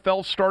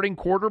NFL starting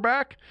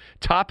quarterback,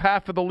 top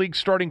half of the league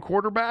starting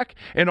quarterback,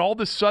 and all of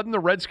a sudden the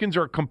Redskins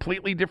are a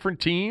completely different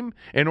team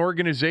and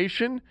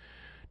organization.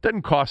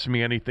 Doesn't cost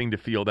me anything to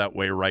feel that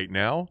way right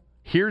now.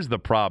 Here's the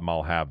problem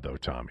I'll have, though,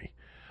 Tommy.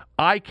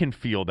 I can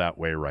feel that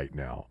way right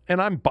now,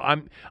 and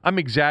I'm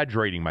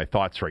exaggerating my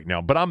thoughts right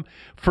now. But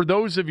for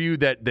those of you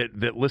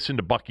that listen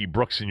to Bucky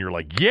Brooks and you're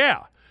like,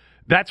 yeah,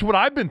 that's what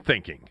I've been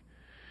thinking.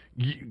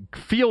 You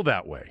feel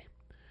that way.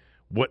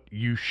 What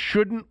you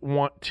shouldn't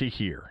want to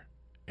hear,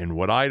 and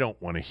what I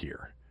don't want to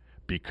hear,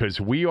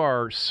 because we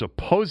are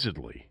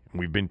supposedly,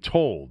 we've been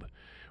told,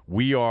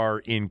 we are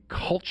in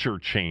culture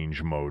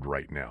change mode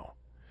right now,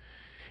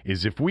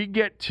 is if we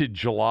get to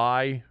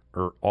July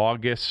or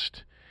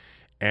August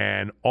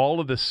and all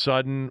of a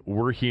sudden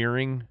we're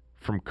hearing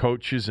from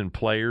coaches and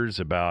players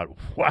about,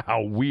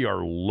 wow, we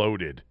are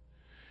loaded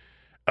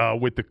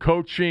with the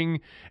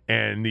coaching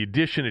and the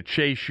addition of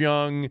Chase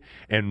Young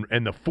and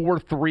the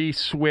 4-3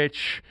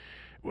 switch.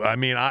 I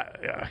mean,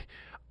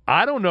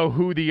 I don't know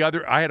who the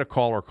other – I had a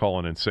caller call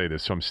in and say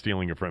this, so I'm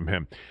stealing it from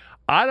him.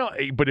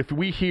 But if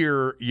we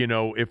hear,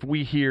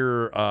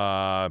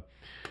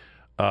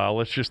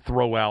 let's just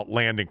throw out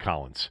Landon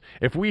Collins.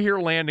 If we hear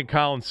Landon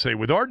Collins say,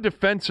 with our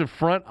defensive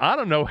front, I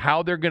don't know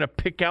how they're going to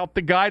pick out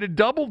the guy to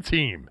double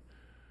team.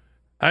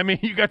 I mean,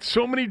 you got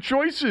so many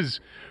choices.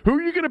 Who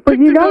are you going to pick?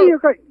 You know you're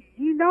going to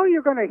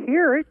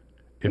hear it.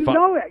 You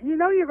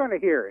know you're going to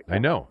hear it. I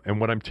know. And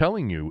what I'm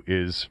telling you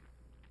is,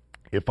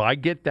 if I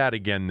get that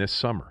again this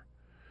summer,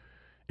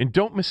 and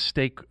don't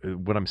mistake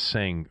what I'm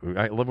saying.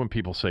 I love when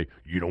people say,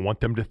 you don't want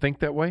them to think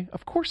that way.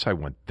 Of course I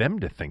want them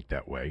to think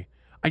that way.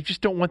 I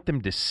just don't want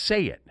them to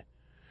say it,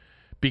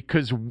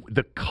 because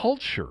the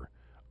culture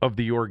of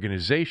the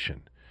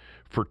organization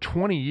for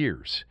 20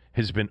 years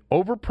has been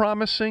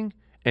overpromising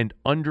and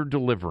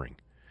under-delivering.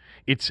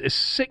 It's a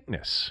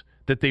sickness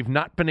that they've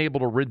not been able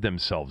to rid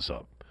themselves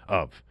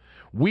of.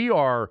 We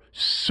are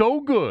so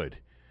good,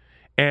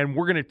 and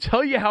we're going to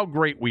tell you how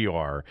great we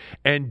are,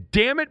 and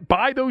damn it,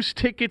 buy those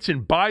tickets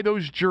and buy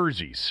those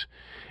jerseys.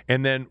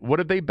 And then what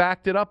have they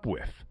backed it up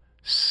with?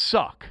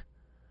 Suck.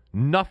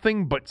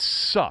 Nothing but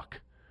suck.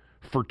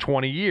 For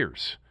 20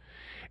 years.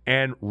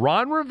 And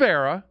Ron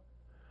Rivera,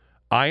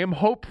 I am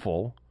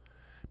hopeful,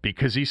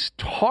 because he's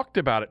talked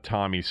about it,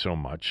 Tommy, so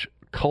much.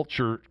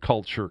 Culture.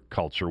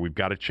 We've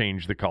got to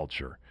change the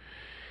culture.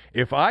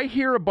 If I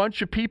hear a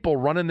bunch of people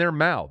running their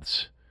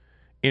mouths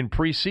in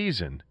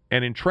preseason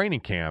and in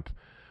training camp,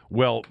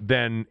 well,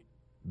 then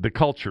the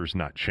culture's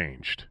not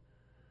changed.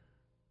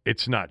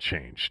 It's not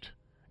changed.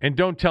 And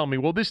don't tell me,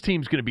 well, this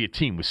team's going to be a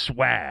team with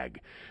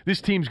swag. This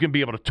team's going to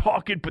be able to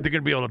talk it, but they're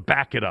going to be able to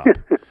back it up.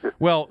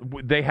 Well,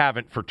 they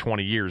haven't for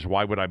 20 years.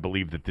 Why would I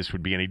believe that this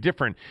would be any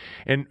different?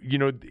 And,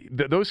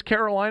 those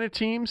Carolina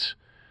teams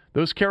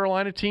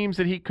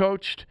that he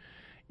coached,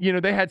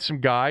 they had some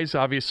guys,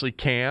 obviously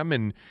Cam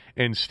and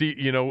Steve,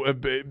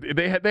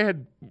 they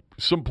had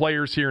some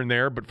players here and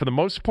there, but for the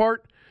most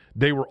part,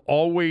 they were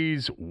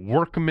always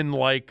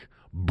workmanlike,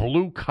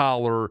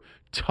 blue-collar,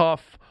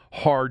 tough,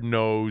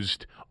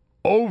 hard-nosed,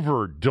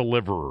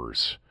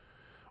 over-deliverers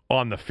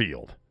on the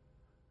field.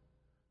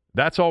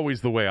 That's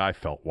always the way I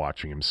felt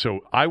watching him. So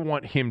I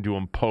want him to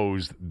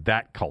impose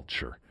that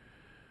culture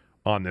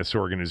on this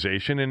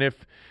organization. And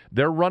if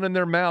they're running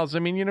their mouths, I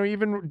mean,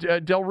 even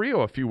Del Rio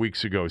a few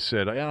weeks ago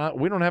said,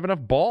 we don't have enough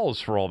balls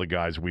for all the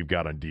guys we've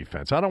got on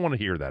defense. I don't want to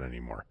hear that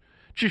anymore.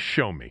 Just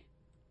show me.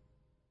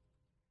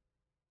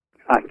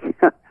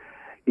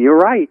 You're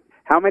right.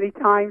 How many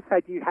times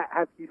have you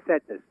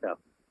said this, though?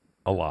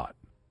 A lot.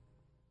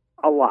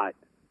 A lot.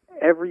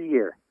 Every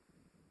year.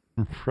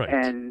 Right.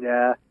 And,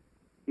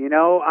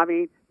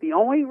 the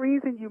only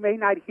reason you may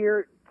not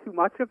hear too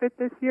much of it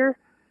this year,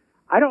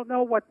 I don't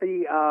know what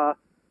the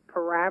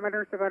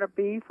parameters are going to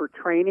be for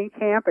training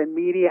camp and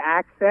media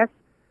access,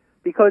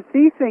 because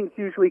these things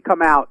usually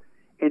come out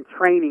in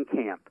training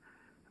camp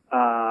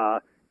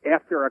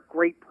after a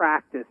great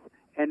practice,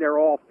 and they're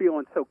all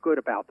feeling so good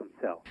about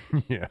themselves.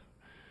 Yeah.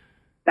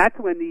 That's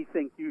when these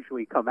things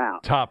usually come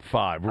out. Top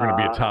 5. We're going to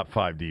be a top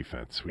 5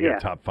 defense. We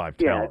got top 5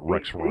 talent.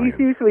 Rex Ryan. These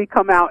usually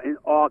come out in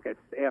August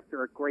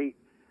after a great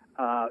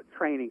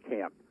training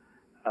camp.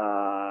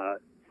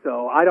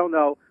 So I don't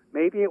know.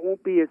 Maybe it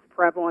won't be as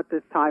prevalent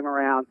this time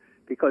around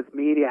because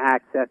media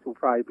access will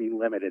probably be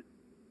limited.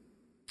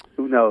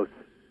 Who knows?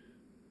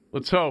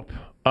 Let's hope.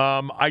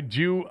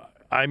 It's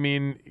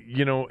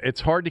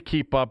hard to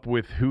keep up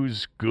with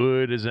who's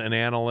good as an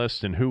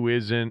analyst and who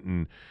isn't.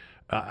 And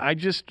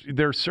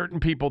There are certain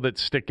people that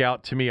stick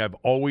out to me. I've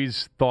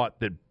always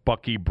thought that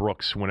Bucky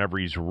Brooks, whenever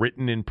he's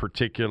written in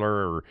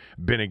particular or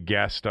been a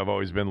guest, I've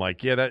always been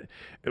like, yeah,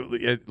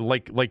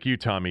 like you,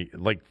 Tommy.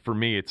 Like for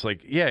me, it's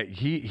like, yeah,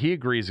 he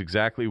agrees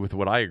exactly with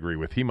what I agree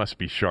with. He must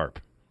be sharp.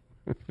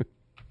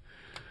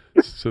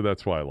 So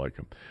that's why I like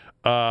him.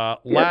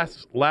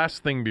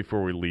 Last thing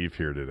before we leave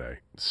here today.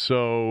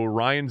 So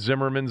Ryan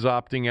Zimmerman's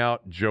opting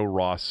out. Joe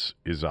Ross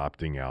is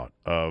opting out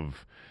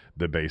of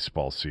the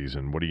baseball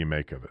season. What do you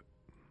make of it?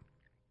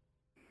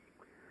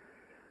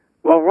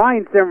 Well,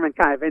 Ryan Zimmerman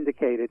kind of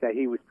indicated that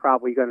he was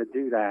probably going to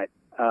do that.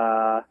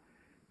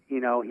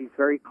 He's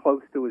very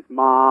close to his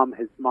mom.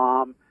 His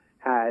mom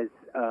has,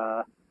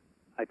 I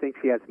think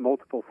she has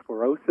multiple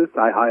sclerosis.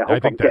 I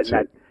hope I'm getting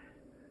that.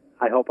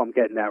 I hope I'm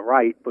getting that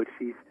right. But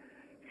she's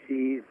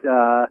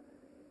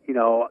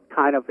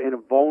kind of in a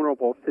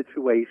vulnerable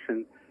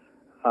situation,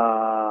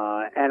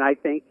 and I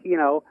think he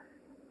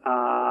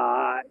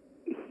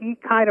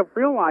kind of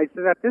realizes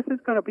that this is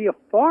going to be a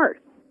farce.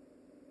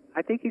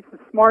 I think he's a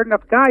smart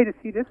enough guy to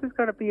see this is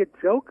going to be a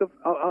joke of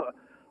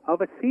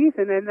a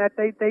season, and that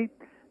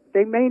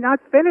they may not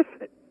finish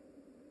it.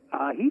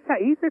 He's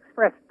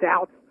expressed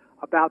doubts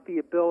about the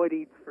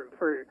ability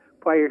for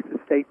players to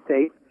stay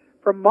safe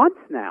for months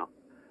now.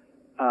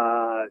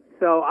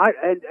 So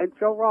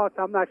Joe Ross,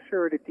 I'm not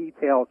sure of the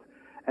details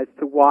as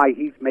to why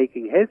he's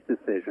making his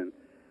decision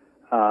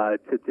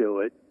to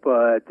do it,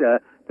 but the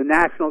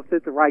Nationals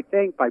did the right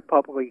thing by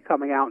publicly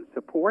coming out and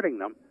supporting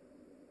them.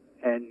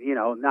 And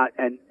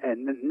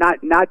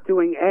not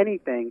doing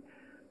anything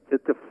to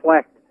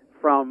deflect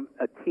from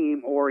a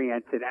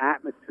team-oriented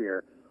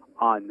atmosphere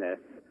on this.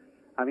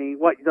 I mean,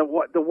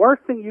 the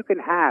worst thing you can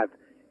have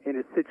in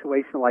a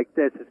situation like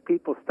this is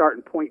people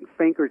starting pointing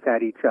fingers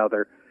at each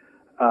other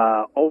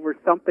over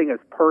something as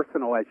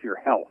personal as your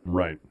health.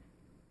 Right.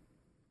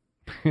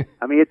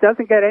 I mean, it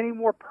doesn't get any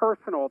more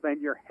personal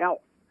than your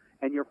health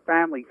and your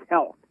family's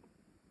health.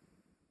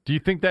 Do you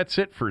think that's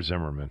it for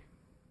Zimmerman?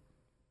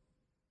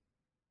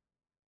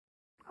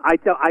 I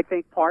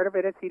think part of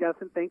it is he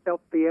doesn't think they'll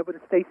be able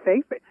to stay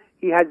safe.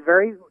 He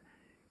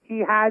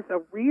has a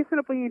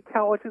reasonably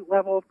intelligent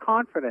level of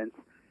confidence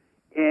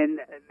in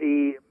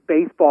the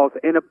baseball's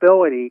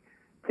inability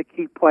to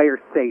keep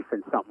players safe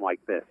in something like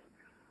this.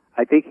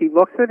 I think he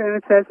looks at it and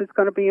it says it's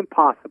going to be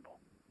impossible.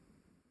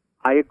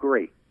 I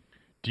agree.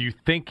 Do you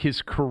think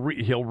his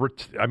career,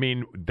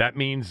 that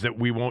means that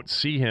we won't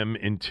see him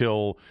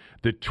until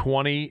the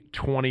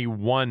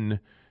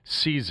 2021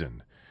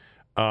 season.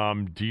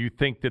 Do you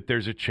think that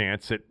there's a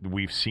chance that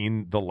we've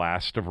seen the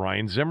last of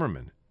Ryan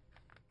Zimmerman?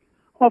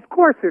 Well, of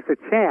course there's a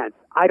chance.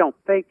 I don't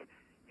think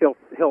he'll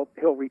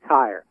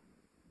retire.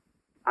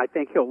 I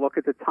think he'll look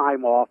at the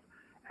time off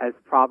as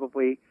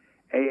probably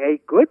a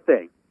good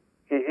thing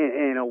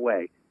in a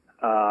way,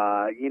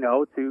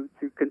 to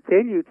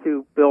continue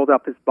to build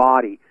up his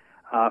body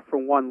for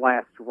one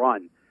last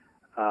run.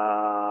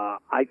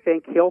 I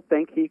think he'll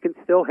think he can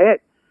still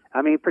hit.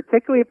 I mean,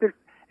 particularly if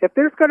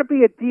there's going to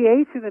be a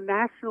DH in the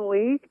National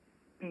League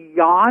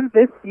beyond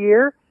this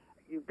year,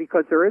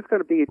 because there is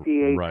going to be a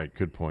DH right,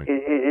 good point.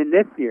 In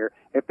this year.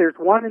 If there's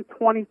one in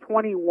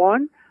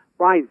 2021,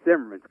 Ryan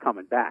Zimmerman's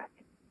coming back.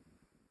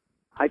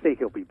 I think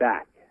he'll be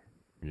back.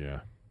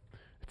 Yeah.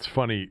 It's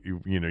funny,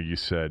 you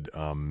said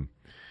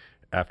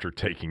after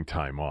taking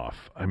time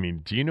off. I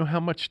mean, do you know how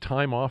much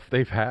time off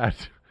they've had?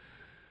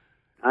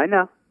 I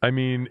know. I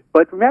mean...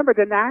 But remember,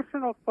 the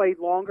Nationals played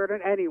longer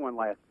than anyone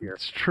last year.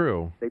 It's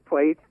true. They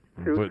played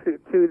to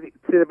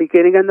the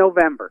beginning of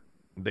November.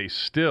 They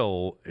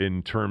still,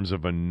 in terms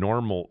of a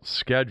normal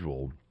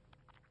schedule,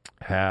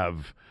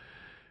 have,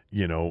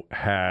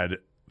 had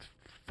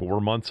 4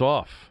 months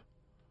off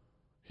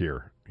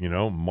here.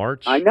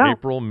 March,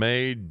 April,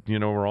 May,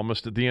 we're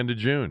almost at the end of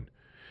June.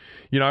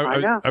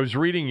 I was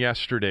reading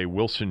yesterday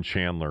Wilson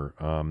Chandler,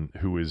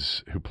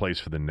 who plays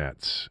for the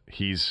Nets.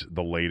 He's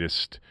the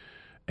latest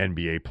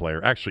NBA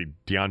player. Actually,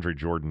 DeAndre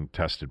Jordan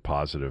tested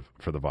positive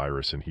for the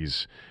virus, and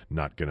he's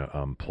not going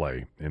to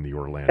play in the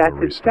Orlando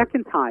restart. That's his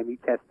second time he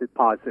tested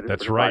positive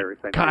That's for the right. virus.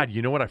 God,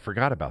 you know what? I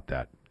forgot about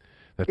that.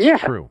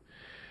 That's true.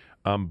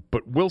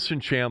 But Wilson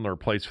Chandler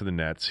plays for the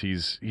Nets.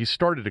 He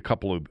started a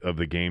couple of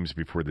the games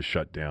before the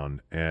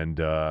shutdown,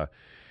 and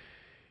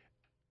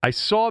I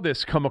saw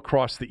this come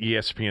across the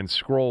ESPN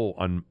scroll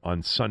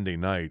on Sunday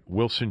night.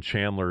 Wilson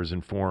Chandler has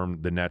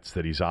informed the Nets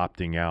that he's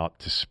opting out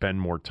to spend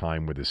more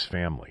time with his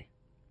family.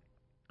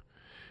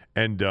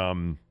 And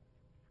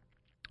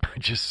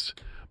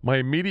my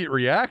immediate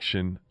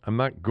reaction, I'm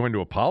not going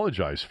to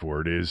apologize for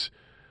it, is,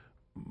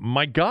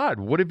 my God,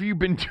 what have you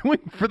been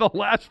doing for the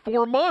last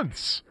 4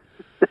 months?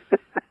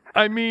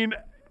 I mean,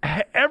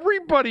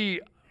 everybody,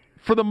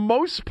 for the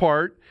most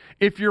part,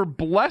 if you're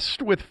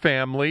blessed with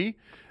family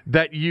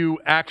that you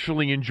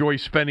actually enjoy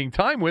spending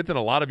time with, and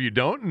a lot of you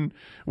don't, and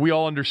we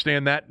all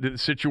understand that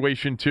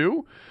situation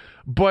too,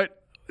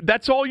 but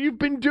that's all you've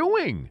been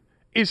doing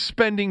is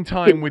spending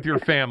time with your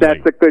family.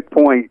 That's a good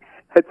point.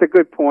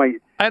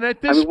 And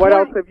at this point, what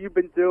else have you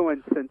been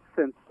doing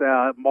since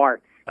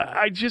March?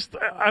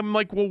 I'm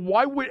like, well,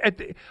 why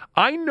would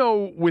I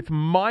know with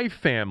my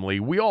family,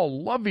 we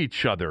all love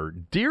each other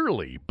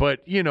dearly, but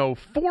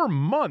 4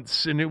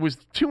 months, and it was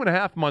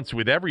 2.5 months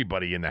with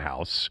everybody in the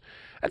house.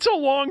 That's a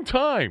long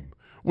time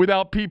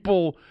without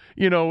people,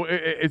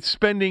 it's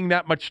spending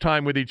that much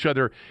time with each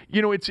other.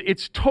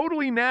 It's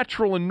totally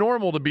natural and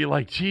normal to be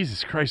like,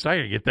 Jesus Christ, I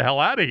gotta get the hell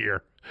out of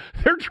here.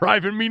 They're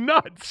driving me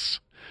nuts.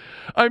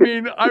 I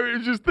mean, I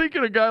was just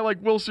thinking a guy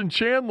like Wilson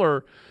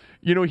Chandler,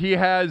 he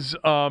has,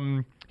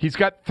 he's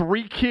got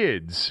 3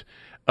 kids,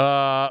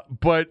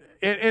 but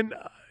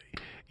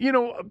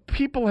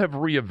people have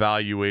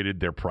reevaluated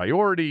their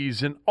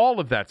priorities, and all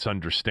of that's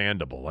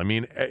understandable. I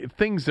mean,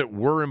 things that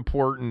were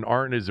important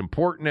aren't as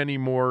important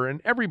anymore,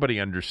 and everybody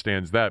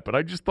understands that. But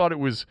I just thought it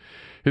was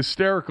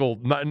hysterical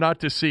not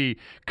to see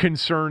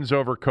concerns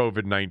over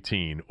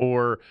COVID-19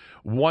 or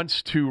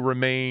wants to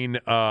remain,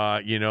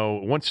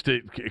 wants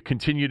to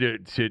continue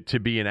to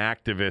be an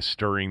activist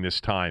during this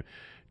time,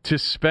 to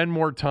spend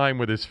more time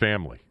with his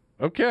family.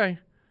 Okay.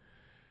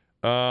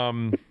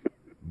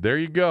 There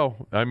you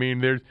go. I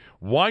mean,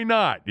 why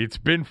not? It's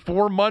been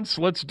 4 months.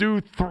 Let's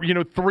do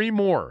 3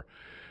 more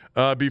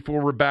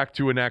before we're back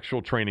to an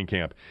actual training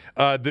camp.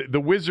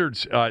 The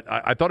Wizards,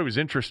 I thought it was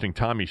interesting,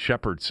 Tommy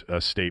Shepard's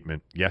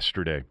statement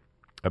yesterday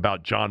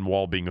about John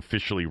Wall being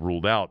officially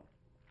ruled out,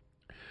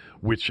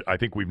 which I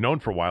think we've known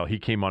for a while. He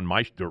came on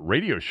my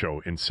radio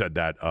show and said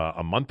that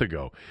a month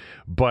ago.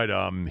 But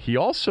he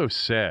also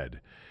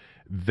said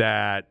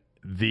that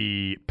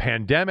the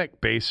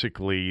pandemic,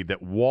 basically,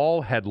 that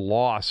Wall had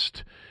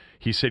lost,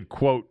 he said,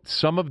 quote,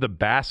 some of the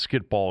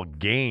basketball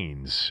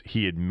gains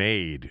he had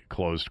made,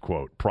 closed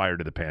quote, prior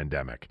to the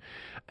pandemic.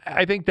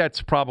 I think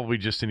that's probably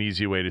just an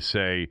easy way to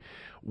say,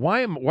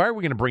 why are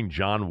we going to bring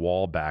John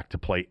Wall back to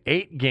play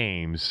 8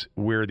 games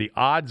where the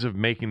odds of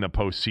making the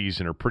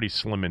postseason are pretty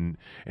slim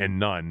and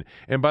none?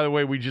 And by the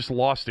way, we just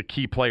lost a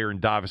key player in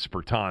Davis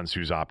Bertans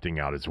who's opting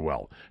out as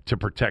well to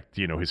protect,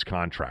 his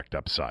contract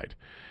upside.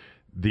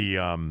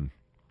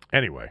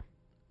 Anyway,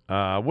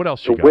 what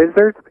else you got?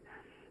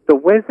 The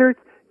Wizards.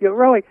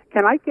 Roy,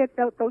 can I get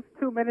those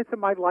 2 minutes of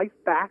my life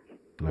back?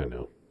 I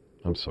know.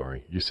 I'm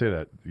sorry. You say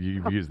that.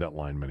 You've used that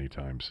line many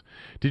times.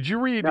 Did you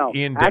read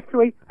Ian?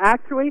 Actually,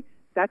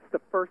 that's the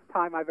first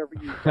time I've ever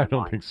used that line. I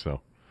don't think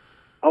so.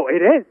 Oh,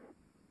 it is.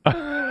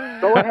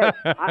 Go ahead.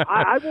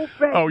 I will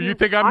bet. Oh, you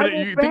think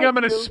I'm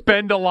gonna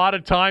spend a lot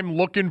of time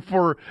looking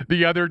for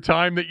the other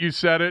time that you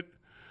said it?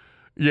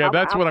 Yeah,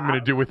 that's what I'm going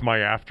to do with my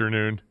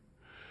afternoon.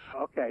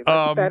 Okay,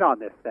 let's bet on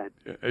this then.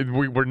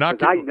 We're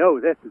not. I know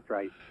this is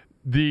right.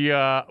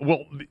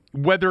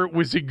 Whether it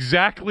was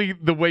exactly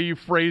the way you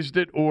phrased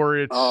it or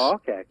it's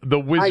okay. The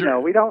Wizard. I know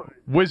we don't.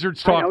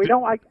 Wizards talk. We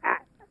don't like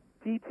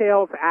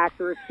details,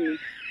 accuracy.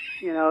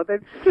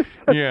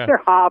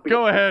 They're hobbies.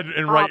 Go ahead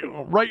and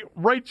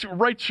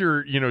write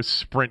your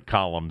sprint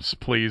columns,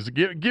 please.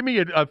 Give me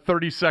a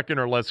 30-second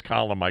or less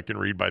column I can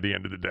read by the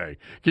end of the day.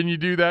 Can you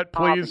do that,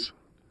 please?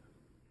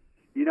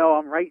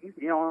 I'm writing.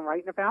 What I'm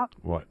writing about?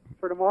 What?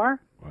 For tomorrow?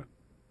 What?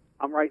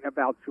 I'm writing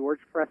about George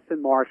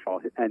Preston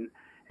Marshall and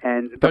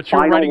the But you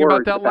were writing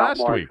about that last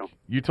Marshall. week.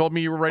 You told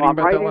me you were writing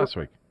about that last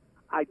week.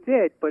 I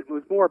did, but it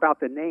was more about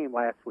the name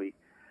last week.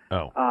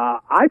 Oh.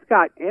 I've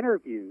got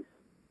interviews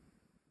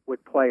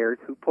with players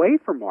who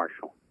played for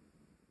Marshall.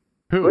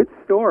 Who? Good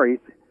stories.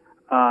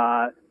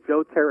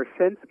 Joe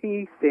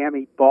Tereshinski,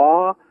 Sammy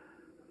Baugh,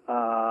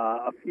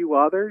 a few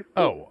others.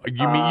 Oh,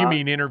 you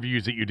mean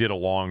interviews that you did a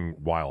long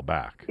while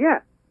back? Yeah.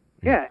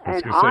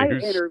 And I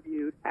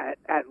interviewed at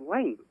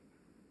length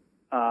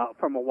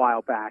from a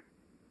while back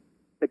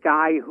the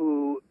guy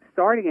who,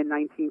 starting in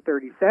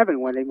 1937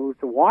 when they moved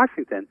to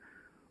Washington,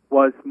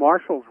 was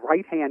Marshall's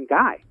right-hand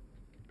guy.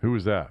 Who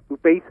was that? Who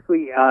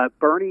basically,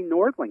 Bernie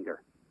Nordlinger.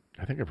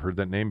 I think I've heard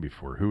that name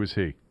before. Who is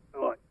he?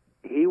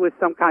 He was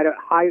some kind of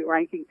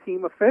high-ranking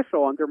team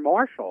official under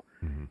Marshall,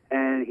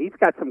 and he's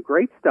got some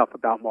great stuff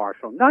about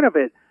Marshall. None of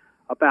it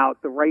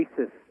about the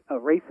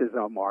racism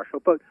of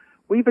Marshall, but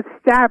we've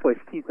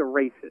established he's a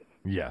racist.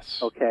 Yes.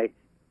 Okay?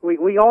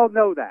 We all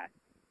know that.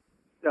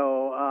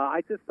 So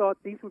I just thought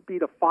these would be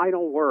the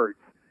final words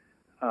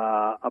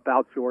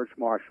about George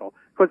Marshall.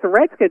 Because the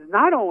Redskins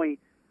not only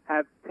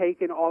have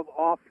taken him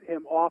off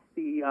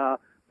the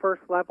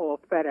first level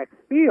of FedEx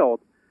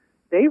Field,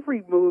 they've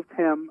removed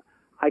him,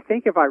 I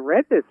think if I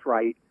read this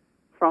right,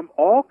 from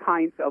all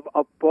kinds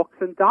of books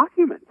and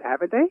documents,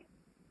 haven't they?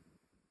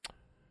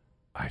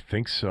 I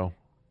think so.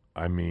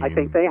 I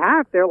think they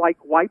have. They're like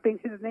wiping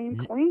his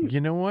name clean. You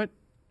know what?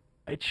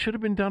 It should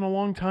have been done a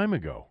long time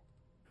ago.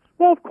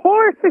 Well, of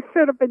course it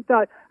should have been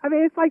done. I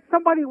mean, it's like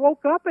somebody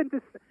woke up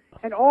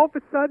and all of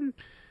a sudden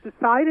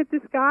decided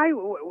this guy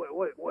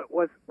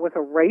was a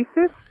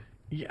racist.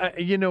 Yeah,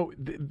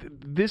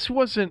 this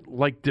wasn't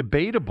like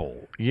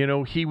debatable.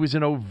 He was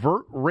an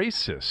overt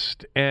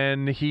racist,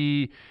 and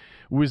he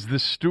was the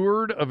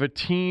steward of a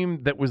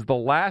team that was the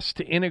last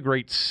to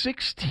integrate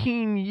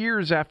 16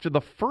 years after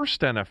the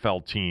first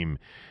NFL team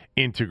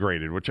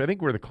integrated, which I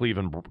think were the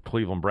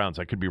Cleveland Browns.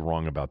 I could be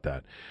wrong about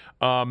that.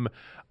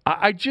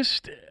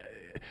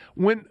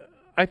 When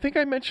I think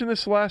I mentioned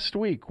this last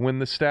week when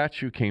the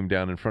statue came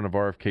down in front of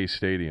RFK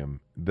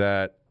Stadium.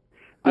 That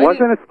it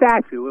wasn't a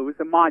statue; it was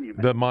a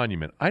monument. The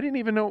monument. I didn't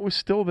even know it was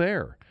still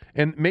there,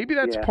 and maybe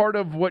that's part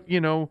of what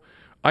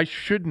I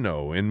should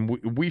know, and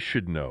we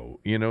should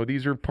know.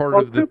 These are part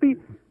of the.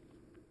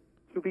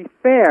 To be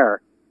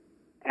fair,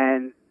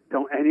 and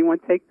don't anyone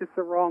take this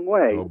the wrong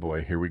way. Oh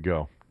boy, here we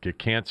go. Get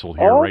canceled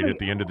here at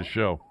the end of the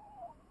show.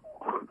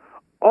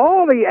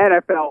 All the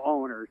NFL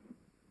owners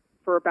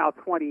for about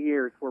 20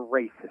 years were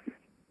racist.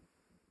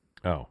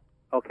 Oh.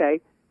 Okay?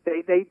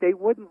 They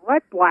wouldn't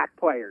let black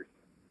players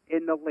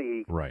in the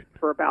league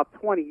for about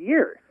 20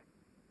 years.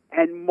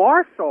 And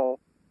Marshall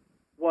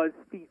was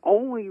the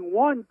only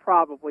one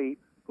probably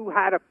who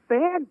had a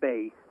fan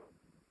base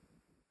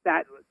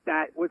that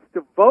was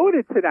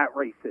devoted to that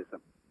racism.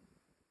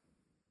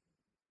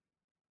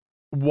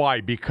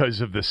 Why?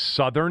 Because of the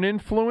Southern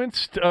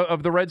influence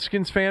of the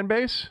Redskins fan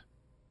base?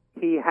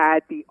 He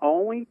had the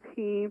only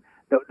team,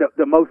 the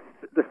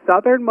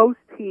southernmost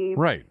team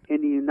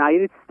in the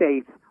United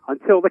States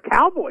until the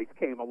Cowboys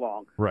came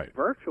along. Right.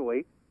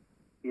 Virtually,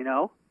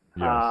 Yes.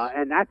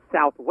 And that's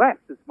Southwest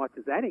as much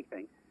as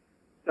anything.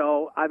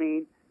 So, I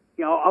mean,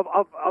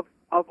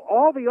 of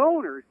all the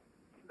owners,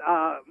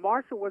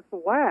 Marshall was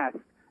the last,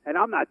 and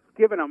I'm not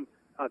giving him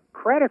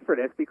credit for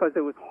this because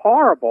it was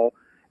horrible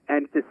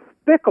and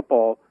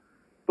despicable,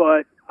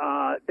 but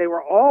they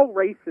were all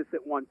racist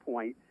at one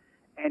point,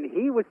 and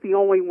he was the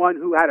only one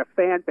who had a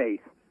fan base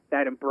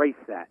that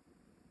embraced that.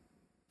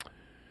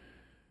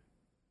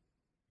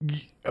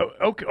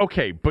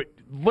 Okay, but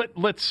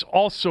let's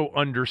also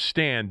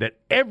understand that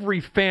every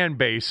fan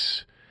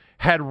base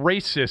had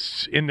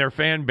racists in their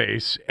fan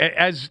base,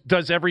 as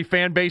does every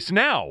fan base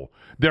now.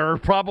 There are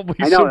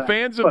probably some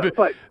fans of it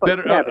that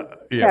are.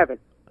 Kevin,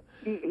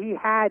 he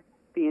had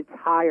the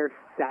entire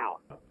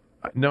South.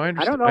 No, I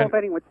understand. I don't know if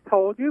anyone's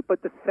told you,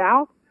 but the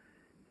South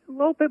is a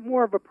little bit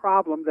more of a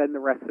problem than the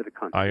rest of the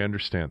country. I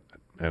understand that.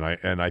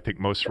 And I think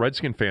most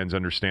Redskin fans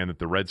understand that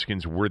the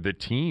Redskins were the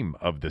team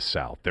of the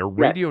South. Their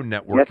radio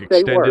network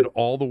extended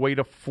all the way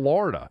to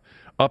Florida,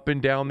 up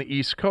and down the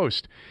East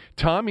Coast.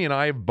 Tommy and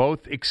I have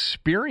both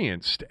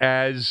experienced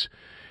as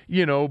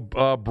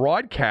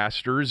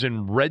broadcasters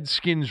and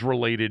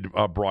Redskins-related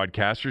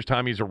broadcasters.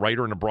 Tommy's a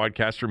writer and a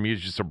broadcaster. Me is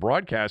just a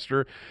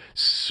broadcaster.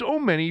 So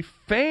many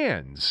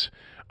fans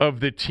of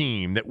the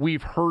team that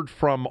we've heard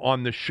from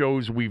on the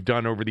shows we've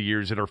done over the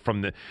years that are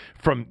from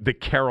the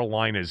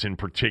Carolinas in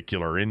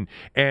particular and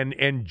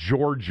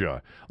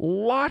Georgia.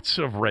 Lots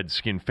of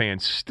Redskin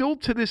fans still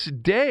to this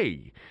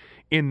day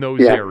in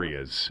those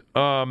areas.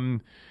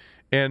 And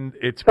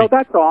it's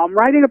that's all. I'm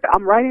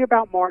writing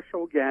about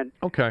Marshall again.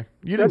 Okay,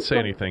 you didn't say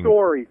anything.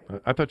 Stories.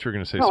 I thought you were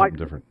going to say something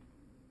different.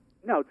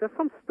 No, just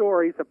some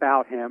stories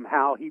about him.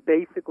 How he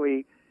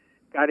basically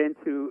got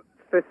into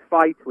fist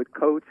fights with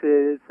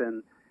coaches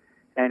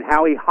and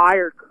how he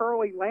hired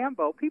Curly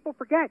Lambeau. People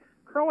forget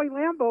Curly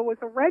Lambeau was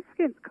a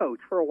Redskins coach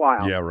for a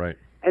while. Yeah, right.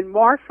 And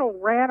Marshall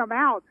ran him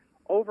out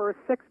over a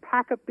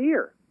 6-pack of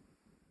beer.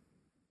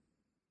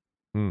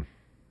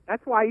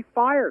 That's why he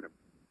fired him.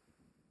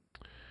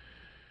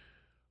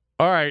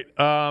 All right.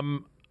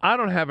 I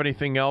don't have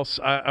anything else.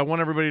 I want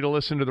everybody to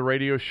listen to the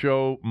radio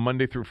show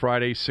Monday through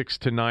Friday, 6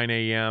 to 9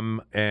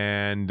 a.m.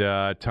 And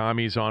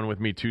Tommy's on with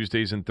me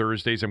Tuesdays and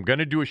Thursdays. I'm going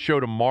to do a show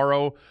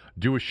tomorrow,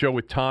 do a show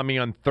with Tommy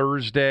on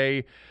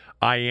Thursday.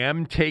 I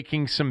am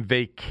taking some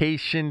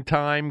vacation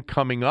time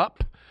coming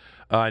up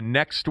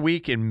next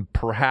week and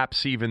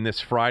perhaps even this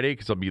Friday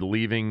because I'll be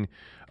leaving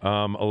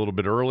a little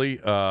bit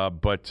early.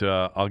 But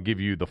I'll give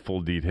you the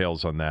full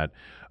details on that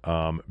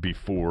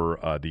before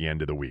the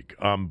end of the week.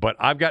 But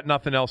I've got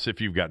nothing else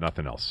if you've got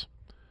nothing else.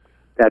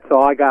 That's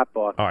all I got,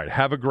 boss. All right.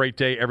 Have a great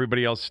day.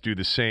 Everybody else do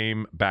the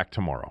same. Back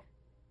tomorrow.